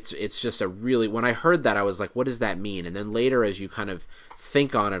it's just a really, when I heard that, I was like, what does that mean? And then later, as you kind of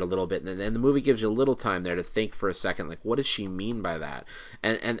think on it a little bit, and then the movie gives you a little time there to think for a second, like, what does she mean by that?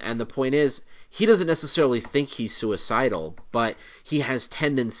 And the point is, he doesn't necessarily think he's suicidal, but he has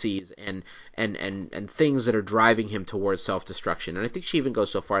tendencies and things that are driving him towards self-destruction. And I think she even goes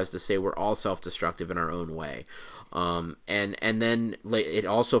so far as to say we're all self-destructive in our own way. And then it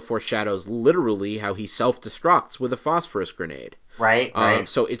also foreshadows literally how he self-destructs with a phosphorus grenade. Right.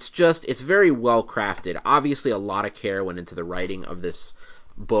 So it's very well crafted. Obviously, a lot of care went into the writing of this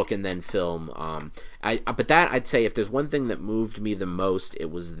book and then film. But that, I'd say, if there's one thing that moved me the most, it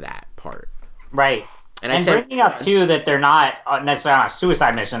was that part. Right. And bringing up, too, that they're not necessarily on a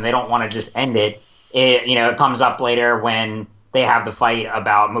suicide mission, they don't want to just end it. It comes up later when they have the fight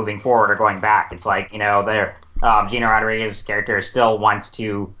about moving forward or going back. It's like, they're Gina Rodriguez's character still wants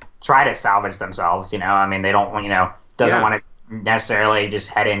to try to salvage themselves. I mean, they don't, doesn't want to necessarily just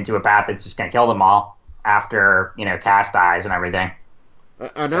head into a path that's just going to kill them all after, Cass dies and everything.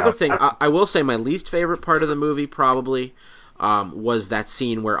 Another thing, I will say my least favorite part of the movie probably was that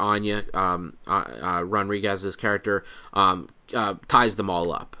scene where Anya, Rodriguez's character, ties them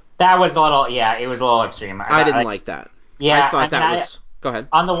all up. That was a little, it was a little extreme. I didn't like that. Yeah, I thought that was... Go ahead.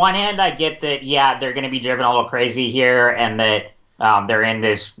 On the one hand, I get that, they're going to be driven a little crazy here, and that they're in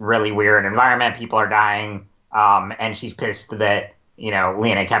this really weird environment. People are dying, and she's pissed that,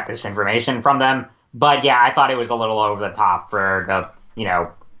 Lena kept this information from them. But, I thought it was a little over the top for the,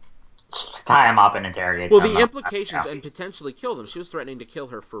 tie them up and interrogate them. Well, the implications and potentially kill them. She was threatening to kill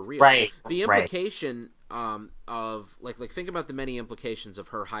her for real. Right. The implication of like think about the many implications of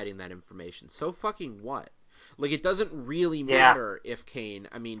her hiding that information. So fucking what? Like, it doesn't really matter if Kane...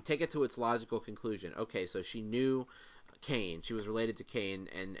 I mean, take it to its logical conclusion. Okay, so she knew Kane. She was related to Kane,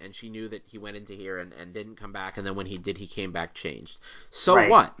 and she knew that he went into here and didn't come back, and then when he did, he came back changed. So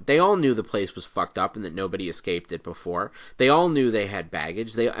what? They all knew the place was fucked up and that nobody escaped it before. They all knew they had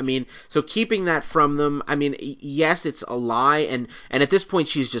baggage. So keeping that from them, I mean, yes, it's a lie, and at this point,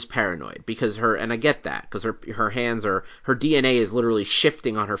 she's just paranoid, because and I get that, because her hands her DNA is literally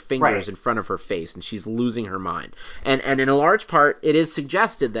shifting on her fingers in front of her face, and she's losing her mind. And in a large part, it is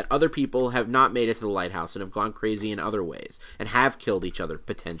suggested that other people have not made it to the lighthouse and have gone crazy in other ways and have killed each other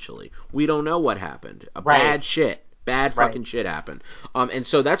potentially. We don't know what happened. Bad fucking shit happened. And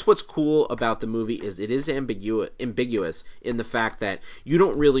so that's what's cool about the movie, is it is ambiguous in the fact that you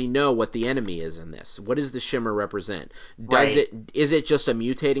don't really know what the enemy is in this. What does the shimmer represent? Is it just a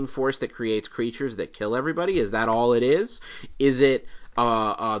mutating force that creates creatures that kill everybody? Is that all it is? Is it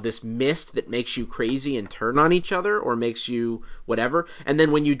this mist that makes you crazy and turn on each other, or makes you whatever? And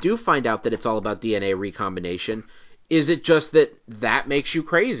then when you do find out that it's all about DNA recombination, Is it just that makes you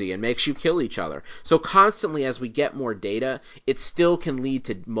crazy and makes you kill each other? So constantly, as we get more data, it still can lead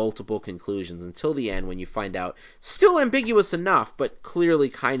to multiple conclusions until the end when you find out, still ambiguous enough, but clearly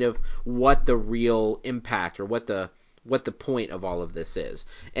kind of what the real impact or what the point of all of this is.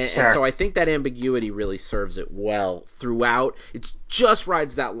 And so I think that ambiguity really serves it well throughout. It just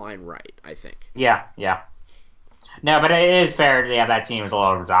rides that line right, I think. Yeah, yeah. No, but it is fair. Yeah, that scene was a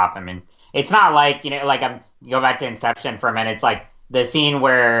little over the top. I mean, it's not like, like go back to Inception for a minute. It's like the scene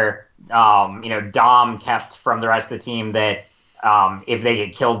where, Dom kept from the rest of the team that if they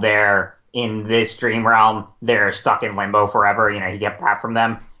get killed there in this dream realm, they're stuck in limbo forever. He kept that from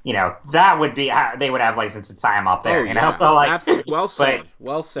them. That would be, they would have license to tie him up there, So, like, absolutely. Well said. But,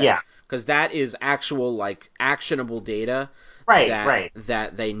 well said. Yeah. Because that is actual, like, actionable data Right.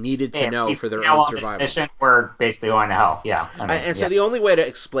 that they needed to know for their own on survival. This mission, we're basically going to hell. Yeah. So the only way to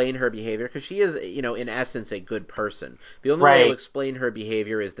explain her behavior, because she is, in essence, a good person. The only way Right. to explain her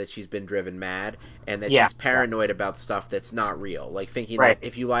behavior is that she's been driven mad and that Yeah. she's paranoid about stuff that's not real. Like thinking Right. that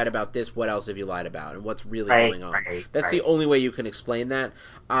if you lied about this, what else have you lied about, and what's really Right, going on? right, That's the right. only way you can explain that.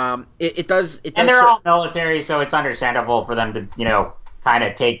 It does. And they're all military, so it's understandable for them to, kind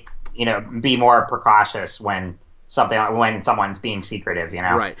of take, be more precautious when someone's being secretive,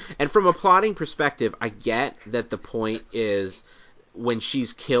 Right. And from a plotting perspective, I get that the point is when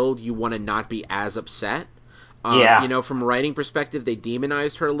she's killed, you want to not be as upset. Yeah. From a writing perspective, they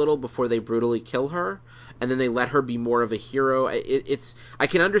demonized her a little before they brutally kill her, and then they let her be more of a hero. I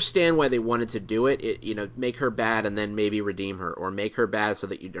can understand why they wanted to do it. Make her bad and then maybe redeem her, or make her bad so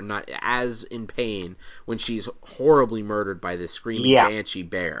that you're not as in pain when she's horribly murdered by this screaming banshee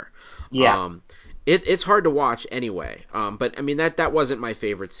bear. Yeah. It's hard to watch anyway. But I mean that wasn't my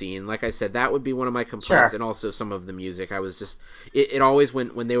favorite scene. Like I said, that would be one of my complaints, and also some of the music. I was just it always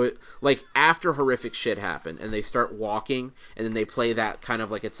when they were like after horrific shit happened and they start walking and then they play that kind of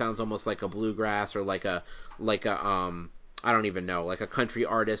like it sounds almost like a bluegrass or like a I don't even know, like a country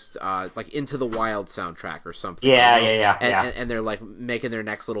artist, like Into the Wild soundtrack or something. Yeah. And they're like making their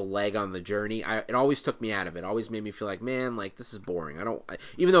next little leg on the journey. It always took me out of it. It always made me feel like, man, like this is boring.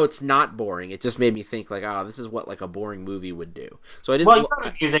 Even though it's not boring, it just made me think like, oh, this is what like a boring movie would do. So I didn't. Well, you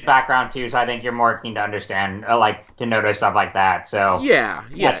have a music background too, so I think you're more keen to understand, like to notice stuff like that. So yeah,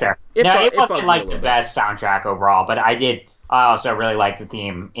 sure. It wasn't bugged me like a the little bit. best soundtrack overall, but I also really liked the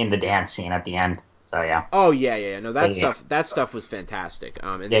theme in the dance scene at the end. So yeah. Oh yeah. No, that stuff was fantastic.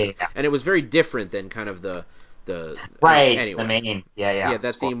 And it was very different than kind of the right. Anyway, The main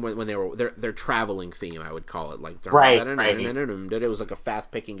that theme when they were their traveling theme, I would call it like right. It was like a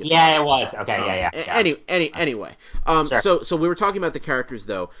fast picking guitar. Yeah, it was okay. Anyway, Sure. so we were talking about the characters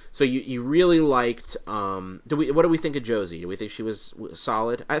though. So you really liked what do we think of Josie? Do we think she was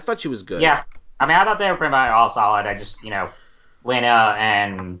solid? I thought she was good. Yeah, I mean I thought they were pretty much all solid. I just Lena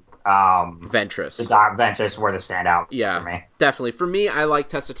and the Ventress. Doc Ventress were the standout for Yeah, me. definitely. For me, I like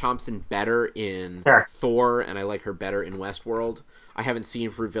Tessa Thompson better in Sure. Thor, and I like her better in Westworld. I haven't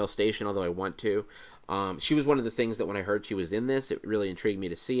seen Fruitvale Station, although I want to. She was one of the things that when I heard she was in this, it really intrigued me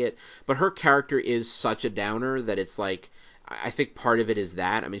to see it. But her character is such a downer that it's like, I think part of it is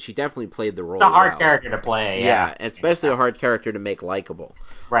that. I mean, she definitely played the role It's a hard well. character to play. Yeah, especially a hard character to make likable.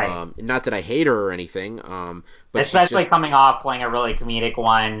 Right. Not that I hate her or anything, but Especially coming off playing a really comedic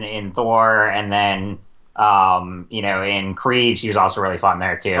one in Thor, and then in Creed, she was also really fun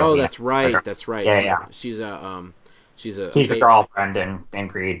there too. Oh, that's right. That's right. Yeah. She's a she's a girlfriend in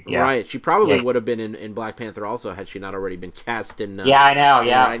Creed. Yeah. Right. She probably would have been in Black Panther also had she not already been cast in. Yeah, I know.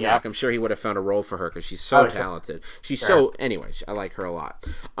 Yeah, Redneck. I'm sure he would have found a role for her because she's so talented. She's so. Anyway, I like her a lot.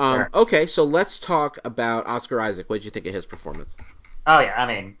 Okay, so let's talk about Oscar Isaac. What did you think of his performance? Oh yeah, I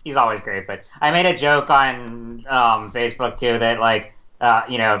mean he's always great. But I made a joke on Facebook too that like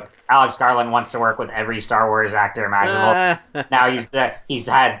Alex Garland wants to work with every Star Wars actor imaginable. Now he's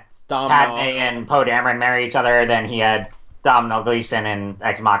had Padme and Poe Dameron marry each other. Then he had Domhnall Gleeson and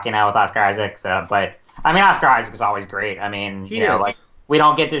Ex Machina with Oscar Isaac. So, but I mean Oscar Isaac is always great. I mean like we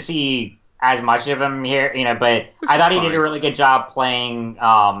don't get to see as much of him here, but I thought he did a really good job playing.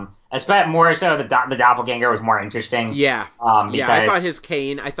 More so the doppelganger was more interesting. Yeah, I thought his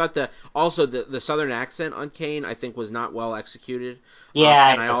Kane. I thought the southern accent on Kane I think was not well executed.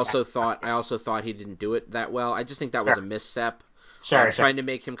 Yeah, and I also thought he didn't do it that well. I just think that was a misstep. Sure, sure. trying to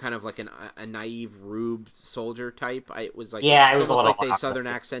make him kind of like a naive rube soldier type. It was like Yeah, it it's was a almost little like they off. southern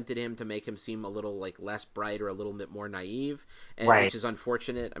accented him to make him seem a little like less bright or a little bit more naive, and Right. which is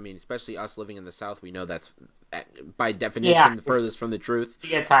unfortunate. I mean, especially us living in the South, we know that's by Yeah, definition the furthest from the truth. you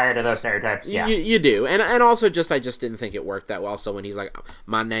get tired of those stereotypes. Yeah. You do, and also I just didn't think it worked that well. So when he's like,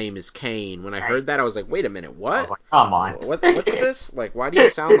 "My name is Kane," when I Right. heard that, I was like, "Wait a minute, I was what? like, come on. What's this? Like, why do you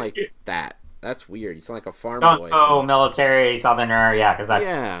sound like that? That's weird. You sound like a farm Don't boy." go military southerner. Yeah, because that's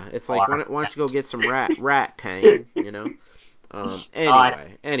Yeah, it's like far. why don't you go get some rat Kane? Uh,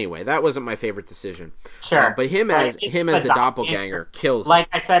 Anyway, that wasn't my favorite decision. sure. But him But as it's him as the the doppelganger doppelganger. kills it. Like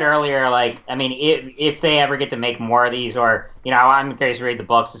I said earlier, like I mean, if they ever get to make more of these, or I'm curious to read the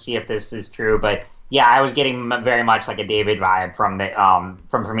books to see if this is true. But yeah, I was getting very much like a David vibe from the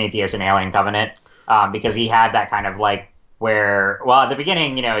from Prometheus and Alien Covenant, because he had that kind of like where, well, at the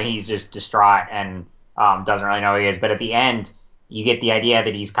beginning, he's just distraught and doesn't really know who he is, but at the end, you get the idea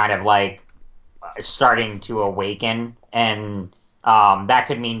that he's kind of like starting to awaken, and that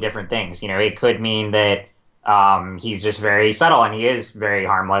could mean different things. It could mean that he's just very subtle and he is very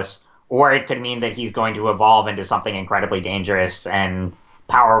harmless, or it could mean that he's going to evolve into something incredibly dangerous and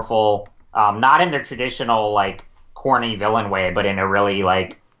powerful, not in the traditional like corny villain way, but in a really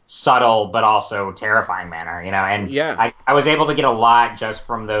like subtle but also terrifying manner. And Yeah, I was able to get a lot just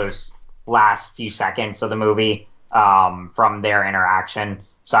from those last few seconds of the movie, from their interaction.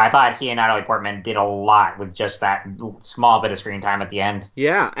 So I thought he and Natalie Portman did a lot with just that small bit of screen time at the end.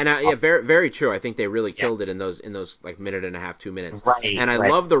 yeah, and yeah, very very true. I think they really Yeah. killed it in those like minute and a half, 2 minutes. Right, And I right.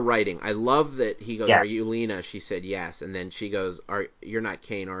 love the writing. I love that he goes, "Are Yes. you Lena?" She said yes, and then she goes, "Are you're not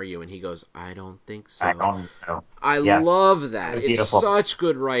Kane, are you?" And he goes, "I don't think I so." don't know. I Yes. love It that. was It's beautiful. such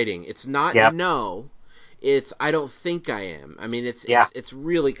good writing. It's not Yep. no. It's I don't think I am. I mean, Yeah. it's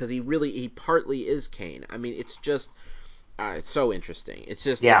really because he partly is Kane. I mean, it's just it's so interesting. It's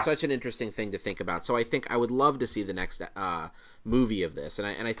Yeah. such an interesting thing to think about. So I think I would love to see the next movie of this, and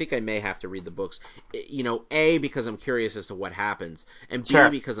I think I may have to read the books. A because I'm curious as to what happens, and B Sure.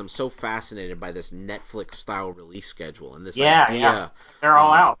 because I'm so fascinated by this Netflix style release schedule and this Yeah, yeah. idea. They're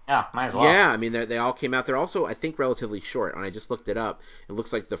all Um, out. Yeah, might as well. yeah, I mean they all came out. They're also I think relatively short. And I just looked it up. It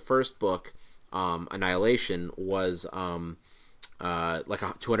looks like the first book, Annihilation, was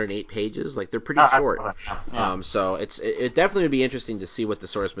like 208 pages. Like they're pretty Oh, that's short. cool. Yeah. Yeah. So it definitely would be interesting to see what the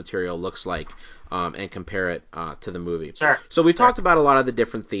source material looks like, and compare it to the movie. Sure. So we've Sure. talked about a lot of the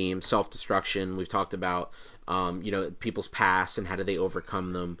different themes, self-destruction. We've talked about people's past and how do they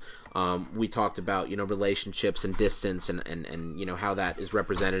overcome them. We talked about relationships and distance and how that is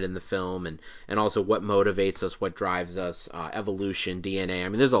represented in the film, and also what motivates us, what drives us, evolution, DNA. I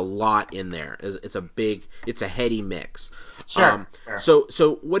mean, there's a lot in there. It's a heady mix. Sure. Sure.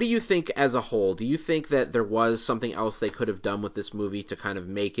 So what do you think as a whole? Do you think that there was something else they could have done with this movie to kind of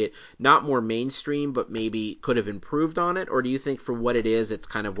make it not more mainstream, but maybe could have improved on it? Or do you think for what it is, it's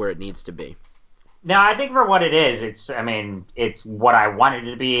kind of where it needs to be? No, I think for what it is, I mean, it's what I wanted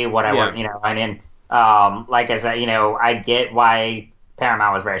it to be, what I Yeah. want, and then, like I said, I get why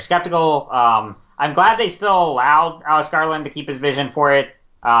Paramount was very skeptical. I'm glad they still allowed Alex Garland to keep his vision for it.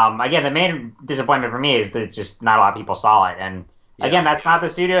 Again, the main disappointment for me is that just not a lot of people saw it. And again, Yeah. that's not the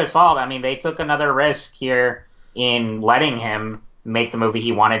studio's fault. I mean, they took another risk here in letting him make the movie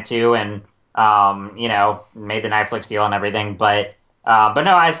he wanted to, and, made the Netflix deal and everything. But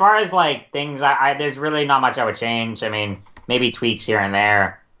no, as far as like things, there's really not much I would change. I mean, maybe tweaks here and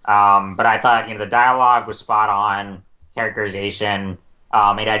there. But I thought the dialogue was spot on, characterization.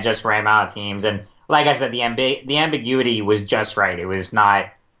 It had just right amount of themes, and like I said, the ambiguity was just right. It was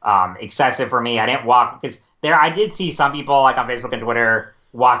not excessive for me. I didn't walk because there. I did see some people like on Facebook and Twitter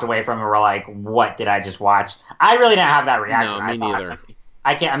walked away from it and were like, "What did I just watch?" I really didn't have that reaction. No, I me thought neither.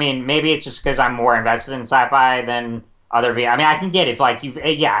 I can't. I mean, maybe it's just because I'm more invested in sci-fi than I mean, I can get if like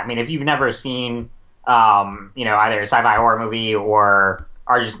yeah. I mean, if you've never seen, either a sci-fi horror movie or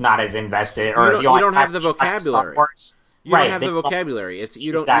are just not as invested, You or don't the you only don't time have the you watch Star vocabulary. Wars, You don't right? have Then the you don't vocabulary. It's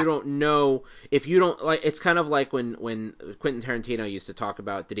you exactly don't know if you don't like. It's kind of like when Quentin Tarantino used to talk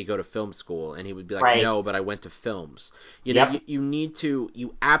about did he go to film school, and he would be like, right. no, but I went to films. Yep.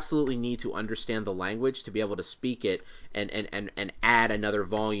 You absolutely need to understand the language to be able to speak it, and add another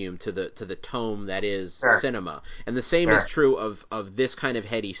volume to the tome that is Sure. cinema. And the same is Sure. true of this kind of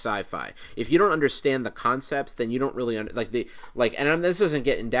heady sci-fi. If you don't understand the concepts, then you don't really and this isn't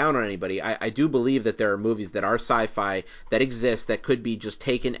getting down on anybody. I do believe that there are movies that are sci-fi that exist that could be just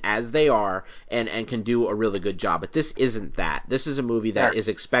taken as they are and can do a really good job. But this isn't that. This is a movie that Sure. is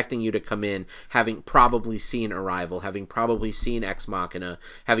expecting you to come in having probably seen Arrival, having probably seen Ex Machina,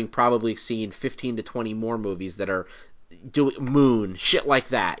 having probably seen 15 to 20 more movies that are Moon, shit like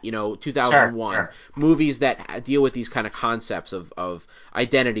that, 2001. Sure. Movies that deal with these kind of concepts of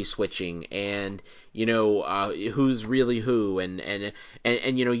identity switching and, who's really who and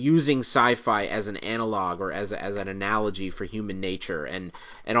using sci-fi as an analog or as an analogy for human nature and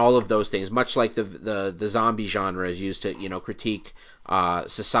all of those things, much like the zombie genre is used to, critique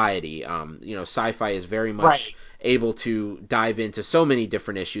society. Sci-fi is very much able to dive into so many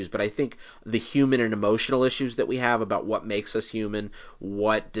different issues, but I think the human and emotional issues that we have about what makes us human,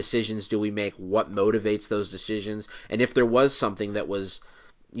 what decisions do we make, what motivates those decisions, and if there was something that was,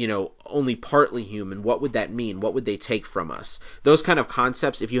 only partly human, what would that mean? What would they take from us? Those kind of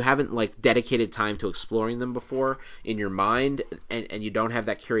concepts, if you haven't dedicated time to exploring them before in your mind and you don't have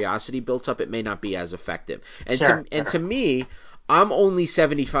that curiosity built up, it may not be as effective. And to me, I'm only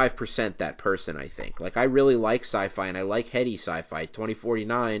 75% that person, I think. I really like sci-fi, and I like heady sci-fi.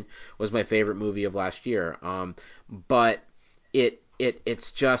 2049 was my favorite movie of last year. But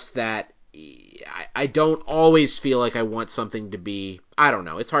it's just that I don't always feel like I want something to be... I don't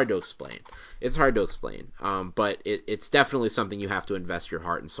know. It's hard to explain. But it's definitely something you have to invest your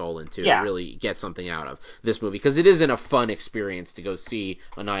heart and soul into to really get something out of this movie. Because it isn't a fun experience to go see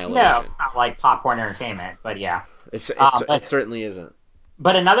Annihilation. No, not like popcorn entertainment, but yeah. It certainly isn't.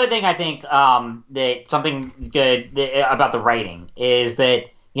 But another thing I think that something good about the writing is that,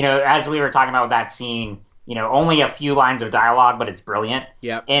 as we were talking about with that scene, only a few lines of dialogue, but it's brilliant.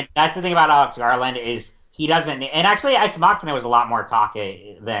 Yep. And that's the thing about Alex Garland is he doesn't, and actually Ex Machina was a lot more talk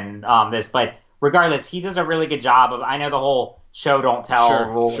than this, but regardless, he does a really good job of, I know the whole show don't tell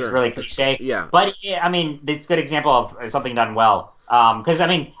rule is really cliche, but I mean, it's a good example of something done well. Because I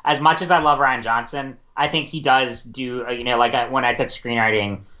mean, as much as I love Rian Johnson, I think he does do, when I took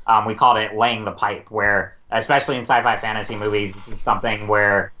screenwriting, we called it laying the pipe, where, especially in sci-fi fantasy movies, this is something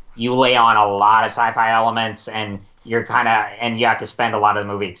where you lay on a lot of sci-fi elements and and you have to spend a lot of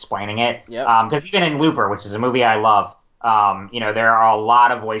the movie explaining it. Because even in Looper, which is a movie I love, there are a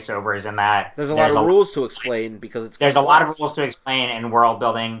lot of voiceovers in that. There's a lot of rules to explain because it's complex. There's a lot of rules to explain and world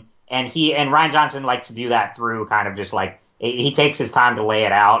building, and Rian Johnson likes to do that through kind of just he takes his time to lay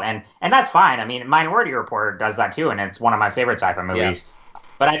it out, and that's fine. I mean, Minority Report does that too, and it's one of my favorite sci-fi movies.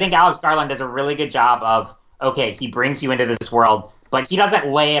 But I think Alex Garland does a really good job of, he brings you into this world, but he doesn't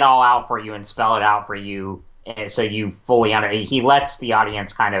lay it all out for you and spell it out for you so you fully he lets the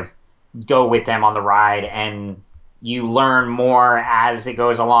audience kind of go with him on the ride, and you learn more as it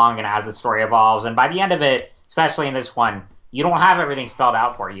goes along and as the story evolves. And by the end of it, especially in this one, you don't have everything spelled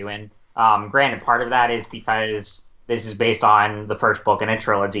out for you. And granted, part of that is because this is based on the first book in a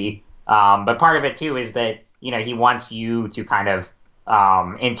trilogy. But part of it, too, is that, he wants you to kind of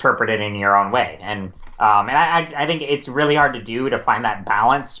interpret it in your own way. And I think it's really hard to do, to find that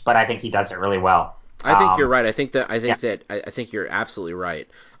balance, but I think he does it really well. I think you're right. I think you're absolutely right.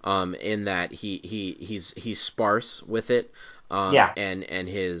 In that he's sparse with it. And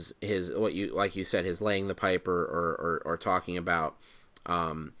his like you said, his laying the pipe or talking about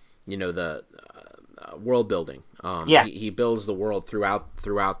the world building. He builds the world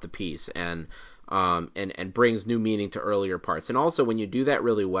throughout the piece and brings new meaning to earlier parts. And also, when you do that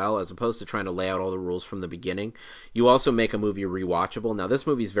really well, as opposed to trying to lay out all the rules from the beginning, you also make a movie rewatchable. Now, this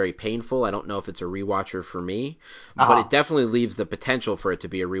movie is very painful. I don't know if it's a rewatcher for me, but it definitely leaves the potential for it to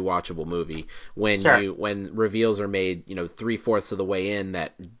be a rewatchable movie when reveals are made, 3/4 of the way in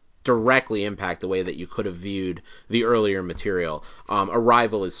that directly impact the way that you could have viewed the earlier material.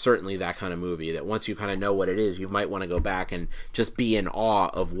 Arrival is certainly that kind of movie that once you kind of know what it is, you might want to go back and just be in awe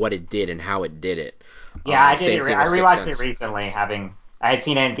of what it did and how it did it. Yeah, I did. I rewatched it recently. I had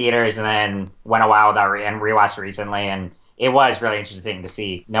seen it in theaters and then went a while without and rewatched it recently, and it was really interesting to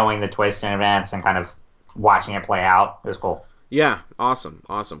see, knowing the twist in advance and kind of watching it play out. It was cool. Yeah, awesome.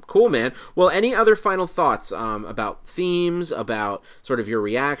 Cool, man. Well, any other final thoughts about themes, about sort of your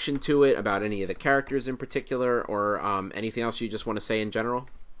reaction to it, about any of the characters in particular, or anything else you just want to say in general?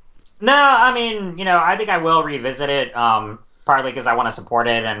 No, I mean, I think I will revisit it, partly because I want to support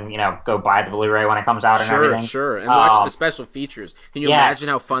it and, go buy the Blu-ray when it comes out and everything. Sure, and watch the special features. Can you imagine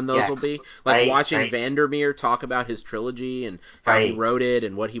how fun those will be? Watching Vandermeer talk about his trilogy and how he wrote it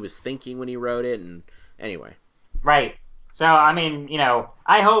and what he was thinking when he wrote it, and anyway. Right. So, I mean,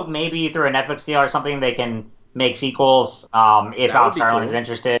 I hope maybe through a Netflix deal or something they can make sequels if Alex Garland is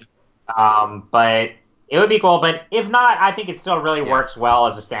interested. But it would be cool. But if not, I think it still really works well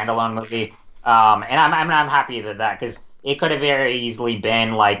as a standalone movie. And I'm happy that because it could have very easily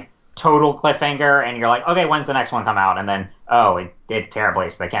been total cliffhanger, and you're like, okay, when's the next one come out? And then, Oh, it did terribly,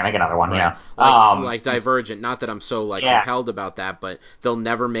 so they can't make another one. Right. Yeah. Like Divergent. Not that I'm so like Yeah. compelled about that, but they'll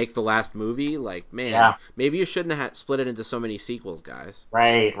never make the last movie. Like, man, Yeah. maybe you shouldn't have split it into so many sequels, guys.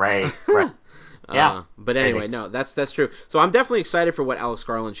 Right. Right. Right. Yeah. But Crazy. anyway, no, that's true. So I'm definitely excited for what Alex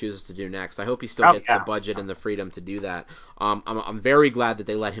Garland chooses to do next. I hope he still Oh gets the yeah. budget and the freedom to do that. I'm very glad that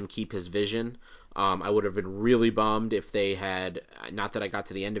they let him keep his vision. I would have been really bummed if they had, not that I got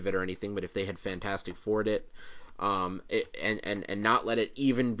to the end of it or anything, but if they had Fantastic Four'd it, and not let it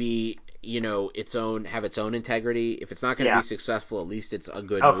even be, have its own integrity. If it's not going to be Yeah. successful, at least it's a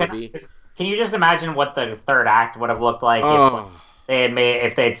good Oh, movie. can you just imagine what the third act would have looked like if like, Oh,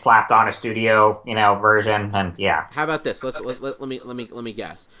 if they'd slapped on a studio, version? And yeah. how about this? Let me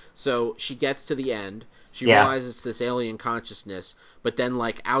guess. So she gets to the end. She Yeah. realizes it's this alien consciousness, but then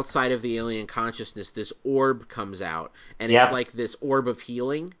like outside of the alien consciousness, this orb comes out, and it's Yep. like this orb of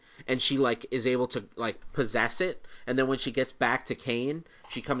healing, and she like is able to like possess it. And then when she gets back to Kane,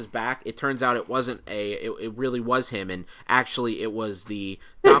 she comes back. It turns out it wasn't it really was him, and actually it was the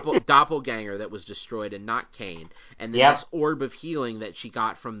doppelganger that was destroyed, and not Kane. And then this Yep. orb of healing that she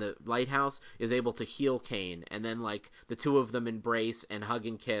got from the lighthouse is able to heal Kane, and then like the two of them embrace and hug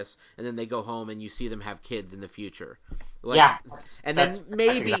and kiss, and then they go home, and you see them have kids in the future. Like, Yeah. and That's then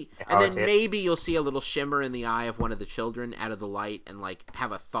that's exactly how it is. maybe you'll see a little shimmer in the eye of one of the children out of the light, and like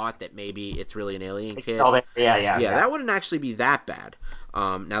have a thought that maybe it's really an alien It's still kid. there. Yeah. Yeah. Yeah, Yeah. that wouldn't actually be that bad.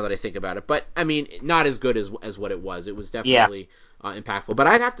 Now that I think about it, but I mean, not as good as what it was. It was Yeah. definitely impactful. But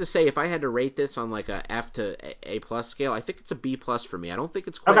I'd have to say, if I had to rate this on like a F to A plus scale, I think it's a B plus for me. I don't think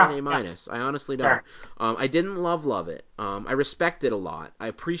it's quite an Okay. A Yeah. minus. I honestly don't. Sure. I didn't love it. I respect it a lot. I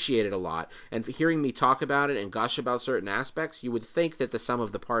appreciate it a lot. And for hearing me talk about it and gush about certain aspects, you would think that the sum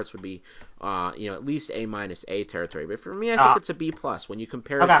of the parts would be, at least A minus A territory. But for me, I think Uh, it's a B plus when you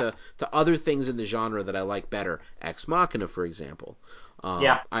compare it okay. to other things in the genre that I like better. Ex Machina, for example.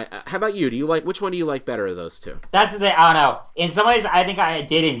 Yeah. How about you? Do you like, which one do you like better of those two? That's the thing. I don't know. In some ways, I think I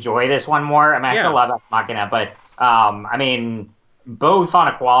did enjoy this one more. I mean, I still Yeah, love Ex Machina, but I mean, both on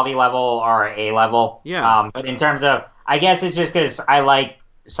a quality level are A level. yeah. But in terms of, I guess it's just because I like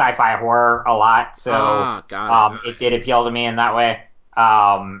sci-fi horror a lot, so Got it. it did appeal to me in that way.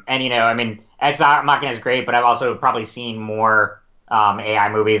 And I mean, Ex Machina is great, but I've also probably seen more AI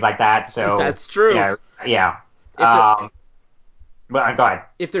movies like that. So That's true. yeah. If there But go ahead.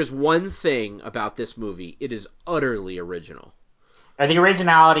 if there's one thing about this movie, it is utterly original. Or the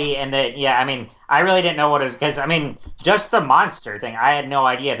originality and the yeah, I mean, I really didn't know what it was because I mean, just the monster thing, I had no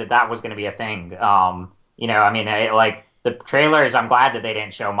idea that that was going to be a thing. I mean, like the trailers, I'm glad that they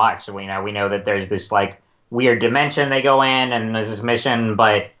didn't show much. So we know that there's this like weird dimension they go in and there's this mission,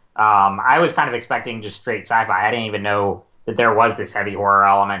 but I was kind of expecting just straight sci-fi. I didn't even know that there was this heavy horror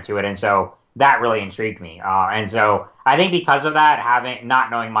element to it, and so that really intrigued me. And so I think because of that, having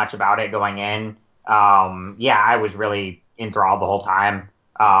not knowing much about it going in, yeah, I was really enthralled the whole time.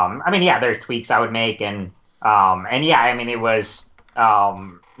 I mean, yeah, there's tweaks I would make, and yeah, I mean, it was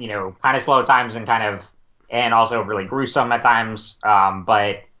kind of slow at times and and also really gruesome at times.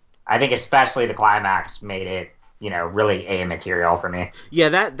 But I think especially the climax made it, really A material for me. Yeah,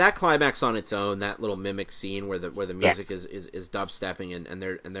 that climax on its own, that little mimic scene where the Yeah, music is dubstepping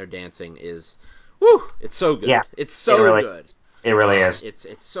and they're dancing is, whew, it's so yeah, good. It's it so really, good. it really is. It's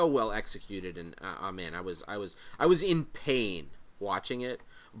so well executed, and oh man, I was in pain watching it,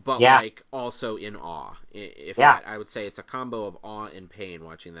 but Yeah, like also in awe. If yeah, that, I would say it's a combo of awe and pain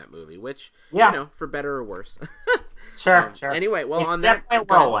watching that movie, which yeah. for better or worse. Sure, sure. Anyway, well, It's on that, definitely a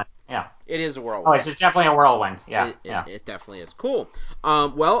go ahead. whirlwind. Yeah. It is a Oh, whirlwind. it's just definitely a whirlwind. Yeah, yeah. It definitely is cool.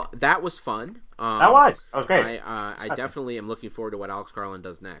 Well, that was fun. That was great. I Disgusting. definitely am looking forward to what Alex Garland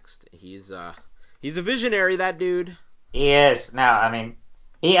does next. He's a visionary, that dude. He is. No, I mean,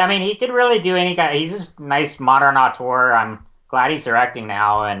 he could really do any kind. He's just nice modern auteur. I'm glad he's directing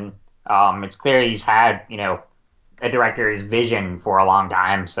now, and it's clear he's had, a director's vision for a long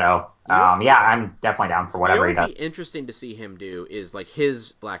time. So, You know, yeah, I'm definitely down for what whatever he would be does. interesting to see him do is like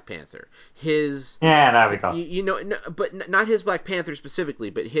his Black Panther, his Yeah, that'd be cool. but not his Black Panther specifically,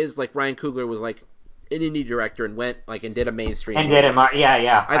 but his like Ryan Coogler was like an indie director and went like and did a mainstream And did movie. it, yeah,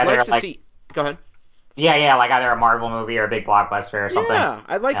 yeah. I'd like Either to like, see. Go ahead. yeah, yeah, like either a Marvel movie or a big blockbuster or something. Yeah,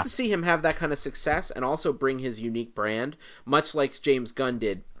 I'd like Yeah, to see him have that kind of success and also bring his unique brand, much like James Gunn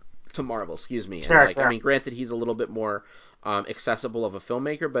did to Marvel. Excuse me. And sure, like, I sure, mean, granted, he's a little bit more accessible of a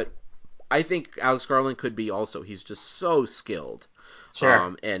filmmaker, but I think Alex Garland could be also. He's just so skilled. sure,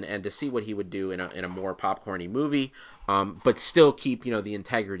 And to see what he would do in a more popcorny movie, but still keep the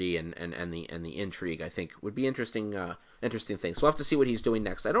integrity and the intrigue. I think would be interesting things. We'll have to see what he's doing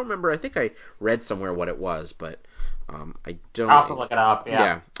next. I don't remember. I think I read somewhere what it was, but I don't. I'll have to look it up.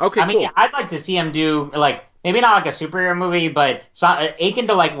 Yeah. Okay. I mean, Cool. yeah, I'd like to see him do like maybe not like a superhero movie, but akin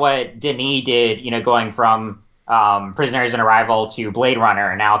to like what Denis did. Going from Prisoners in Arrival to Blade Runner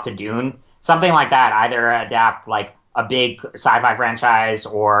and now to Dune. Something like that. Either adapt like a big sci-fi franchise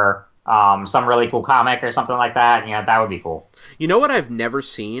or some really cool comic or something like that. That would be cool. You know what I've never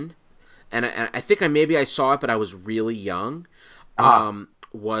seen, and I think maybe I saw it, but I was really young. Uh-huh.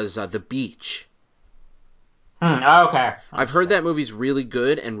 Was The Beach. Okay. I've heard that movie's really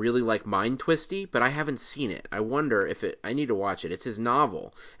good and really like mind twisty, but I haven't seen it. I wonder if it. I need to watch it. It's his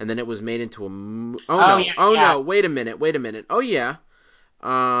novel, and then it was made into a. Oh Oh no! yeah, Oh yeah. no! Wait a minute! Wait a minute! Oh yeah.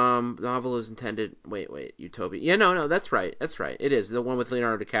 Novel is intended. Wait. Utopia. Yeah, no, that's right. That's right. It is the one with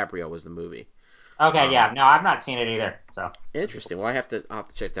Leonardo DiCaprio was the movie. Okay, Um, yeah. No, I've not seen it either. So that'd be cool. Interesting. Well, I'll have to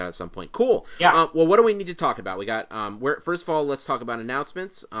check that out at some point. Cool. Yeah. Well, what do we need to talk about? We got first of all, let's talk about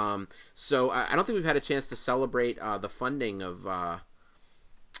announcements. So I don't think we've had a chance to celebrate the funding of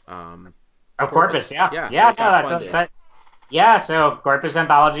um, Of Corpus. Corpus, yeah. Yeah, so Yeah, it no, got that's really funded. exciting. Yeah, so Corpus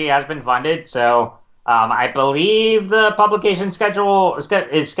Anthology has been funded. So I believe the publication schedule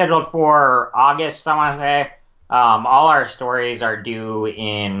is scheduled for August, I want to say. All our stories are due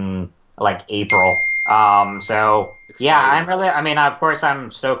in like April. So yeah, Exciting. I mean, of course, I'm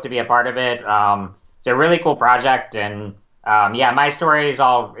stoked to be a part of it. It's a really cool project. And yeah, my story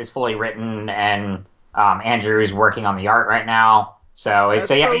is fully written, and Andrew's working on the art right now. So That's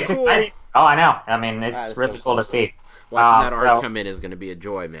yeah, so it's cool. exciting. Oh, I know. I mean, That it's is so really cool cool. to see. Watching that art So come in is going to be a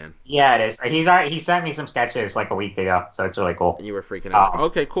joy, man. yeah, it is. He sent me some sketches like a week ago, so it's really cool. And you were freaking out. Um,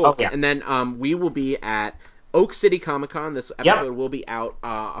 Okay, cool. oh yeah, And then we will be at Oak City Comic Con. This yep, episode will be out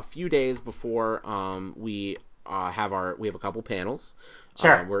a few days before we we have a couple panels.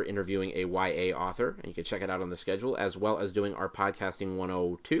 sure. We're interviewing a YA author, and you can check it out on the schedule, as well as doing our podcasting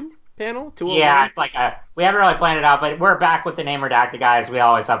 102 panel, Yeah, 201. it's like we haven't really planned it out, but we're back with the name redacted guys. We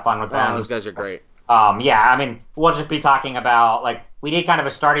always have fun with Oh, them. those So, guys are great. yeah, I mean, we'll just be talking about like we did kind of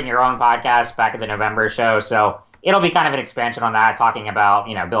a starting your own podcast back at the November show, so it'll be kind of an expansion on that, talking about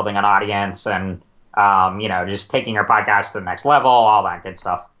building an audience and just taking your podcast to the next level, all that good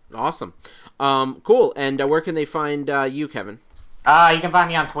stuff. Awesome. Cool. And where can they find you, Kevin? You can find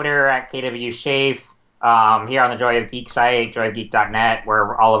me on Twitter at KWShafe, here on the Joy of Geek site, joyofgeek.net,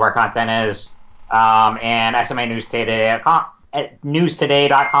 where all of our content is, and SMA News Today at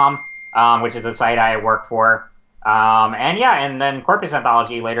newstoday.com, which is the site I work for. And yeah, and then Corpus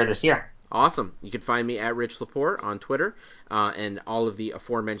Anthology later this year. Awesome. You can find me at Rich Laporte on Twitter and all of the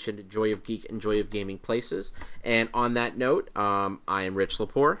aforementioned Joy of Geek and Joy of Gaming places. And on that note, I am Rich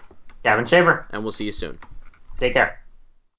Laporte, Gavin Shaver, and we'll see you soon. take care.